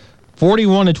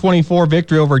 41-24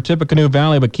 victory over Tippecanoe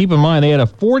Valley, but keep in mind they had a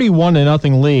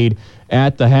 41-0 lead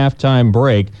at the halftime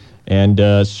break, and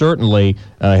certainly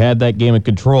had that game in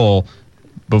control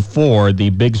before the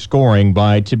big scoring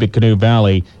by Tippecanoe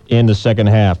Valley in the second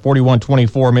half. 41-24,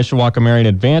 Mishawaka Marion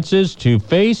advances to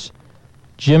face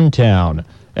Jimtown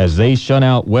as they shut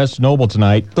out West Noble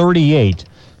tonight,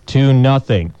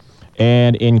 38-0.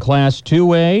 And in Class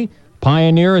 2A,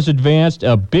 Pioneer has advanced,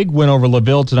 a big win over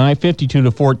LaVille tonight,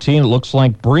 52-14. It looks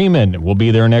like Bremen will be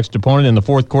their next opponent. In the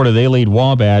fourth quarter, they lead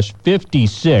Wabash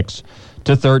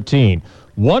 56-13.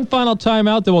 One final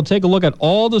timeout, then we'll take a look at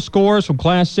all the scores from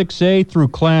Class 6A through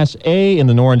Class A in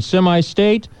the Northern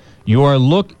Semi-State. You are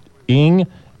looking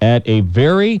at a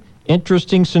very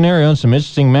interesting scenario and some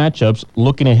interesting matchups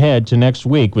looking ahead to next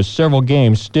week with several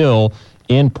games still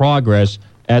in progress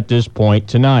at this point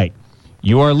tonight.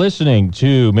 You are listening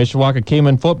to Mishawaka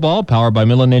Cayman Football, powered by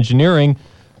Miller and Engineering,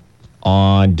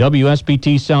 on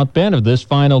WSBT South Bend. Of this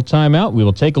final timeout, we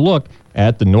will take a look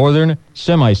at the Northern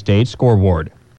Semi-State scoreboard.